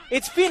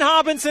 It's Finn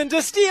Harbinson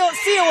to steal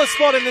a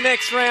spot in the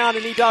next round,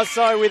 and he does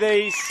so with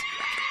ease.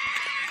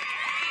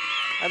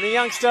 And the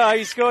youngster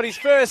who scored his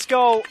first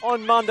goal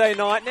on Monday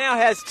night now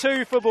has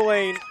 2 for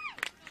Bulleen.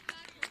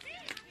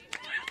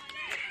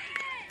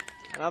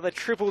 Another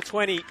triple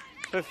 20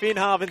 for Finn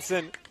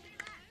Harbinson.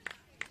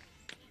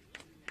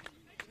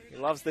 He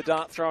loves the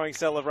dart throwing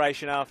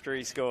celebration after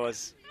he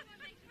scores.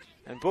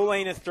 And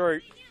Bulleen are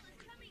through.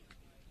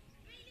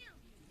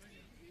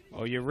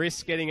 Well, you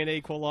risk getting an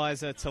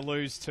equaliser to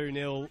lose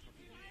 2-0.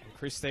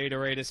 Chris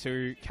Theodorides,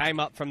 who came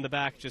up from the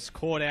back, just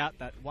caught out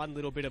that one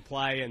little bit of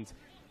play, and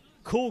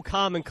cool,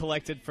 calm and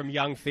collected from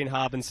young Finn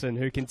Harbinson,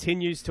 who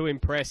continues to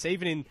impress,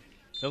 even in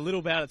the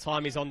little bout of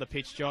time he's on the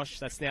pitch, Josh.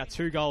 That's now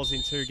 2 goals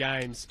in 2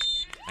 games.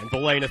 And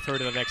Bulleen are through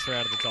to the next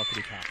round of the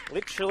Dockerty Cup.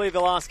 Literally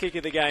the last kick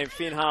of the game,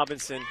 Finn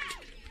Harbinson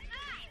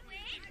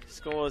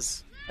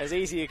scores as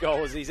easy a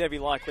goal as he's ever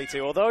likely to.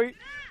 Although,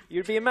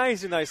 you'd be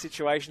amazed in those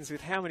situations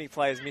with how many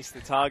players miss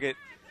the target.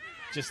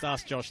 Just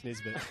ask Josh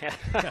Nisbet.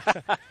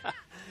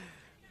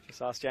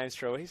 Just ask James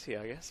Troisi,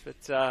 I guess.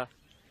 But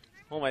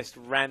almost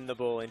ran the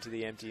ball into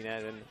the empty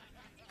net. And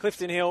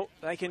Clifton Hill,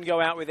 they can go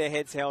out with their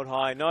heads held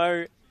high.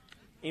 No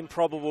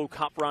improbable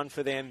cup run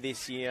for them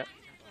this year.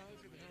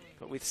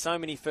 But with so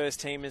many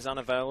first-teamers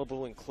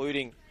unavailable,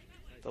 including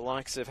the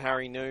likes of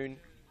Harry Noon,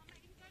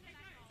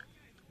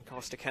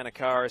 Costa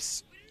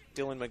Kanakaris,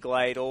 Dylan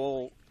McGlade,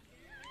 all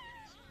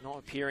not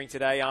appearing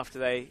today after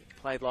they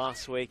played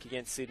last week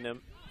against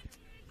Sydenham.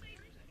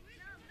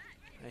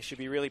 They should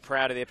be really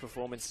proud of their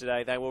performance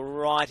today. They were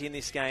right in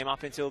this game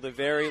up until the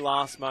very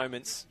last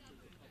moments.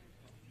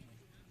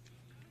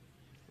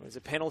 It was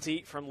a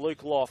penalty from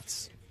Luke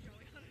Lofts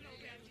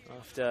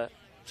after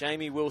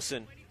Jamie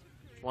Wilson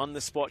won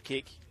the spot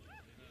kick.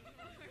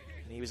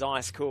 And he was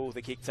ice cool,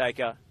 the kick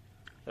taker,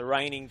 the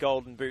reigning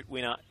Golden Boot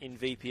winner in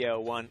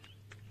VPL 1.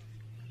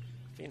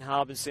 Finn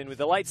Harbinson with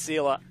the late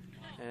sealer,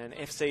 and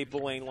FC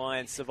Bulleen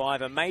Lions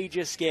survive a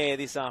major scare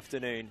this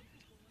afternoon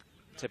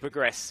to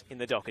progress in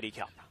the Dockerty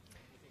Cup.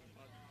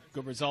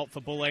 Good result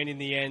for Bulleen in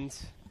the end.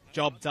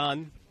 Job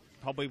done.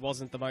 Probably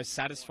wasn't the most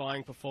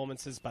satisfying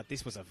performances, but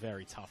this was a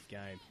very tough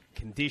game.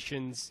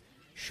 Conditions,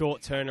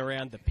 short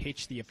turnaround, the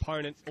pitch, the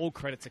opponent, all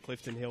credit to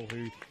Clifton Hill,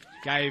 who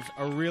gave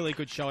a really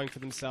good showing for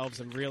themselves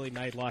and really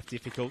made life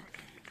difficult.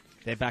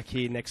 They're back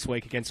here next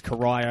week against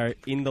Corio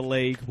in the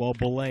league, while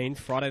Bulleen,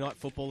 Friday night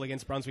football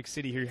against Brunswick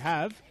City, who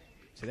have,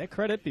 to their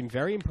credit, been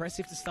very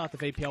impressive to start the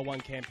VPL 1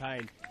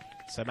 campaign.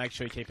 So make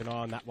sure you keep an eye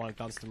on that one at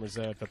Dunstan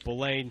Reserve. But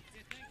Bulleen,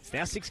 it's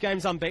now 6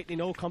 games unbeaten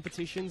in all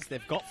competitions.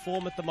 They've got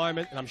form at the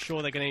moment, and I'm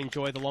sure they're going to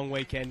enjoy the long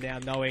weekend now,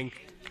 knowing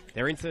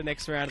they're into the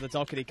next round of the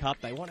Dockerty Cup.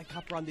 They want a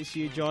cup run this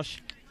year,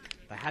 Josh.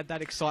 They had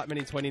that excitement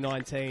in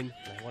 2019.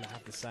 They want to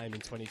have the same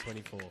in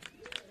 2024.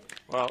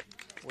 Well,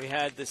 we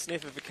had the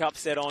sniff of a cup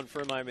set on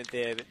for a moment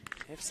there, but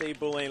FC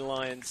Bulleen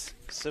Lions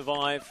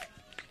survive.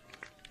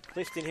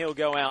 Clifton Hill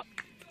go out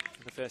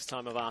for the first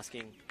time of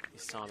asking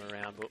this time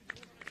around, but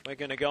we're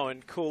going to go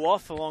and cool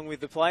off along with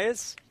the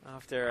players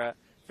after a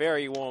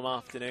very warm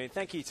afternoon.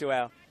 Thank you to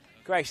our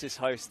gracious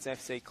hosts,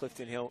 FC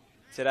Clifton Hill.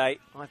 Today,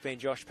 I've been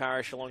Josh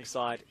Parrish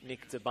alongside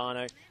Nick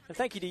DeBarno. And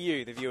thank you to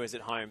you, the viewers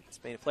at home. It's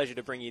been a pleasure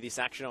to bring you this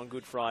action on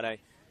Good Friday.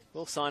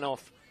 We'll sign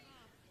off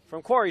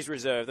from Quarries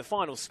Reserve. The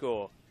final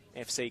score,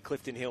 FC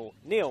Clifton Hill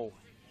 0,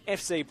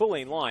 FC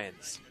Bulleen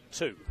Lions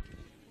 2.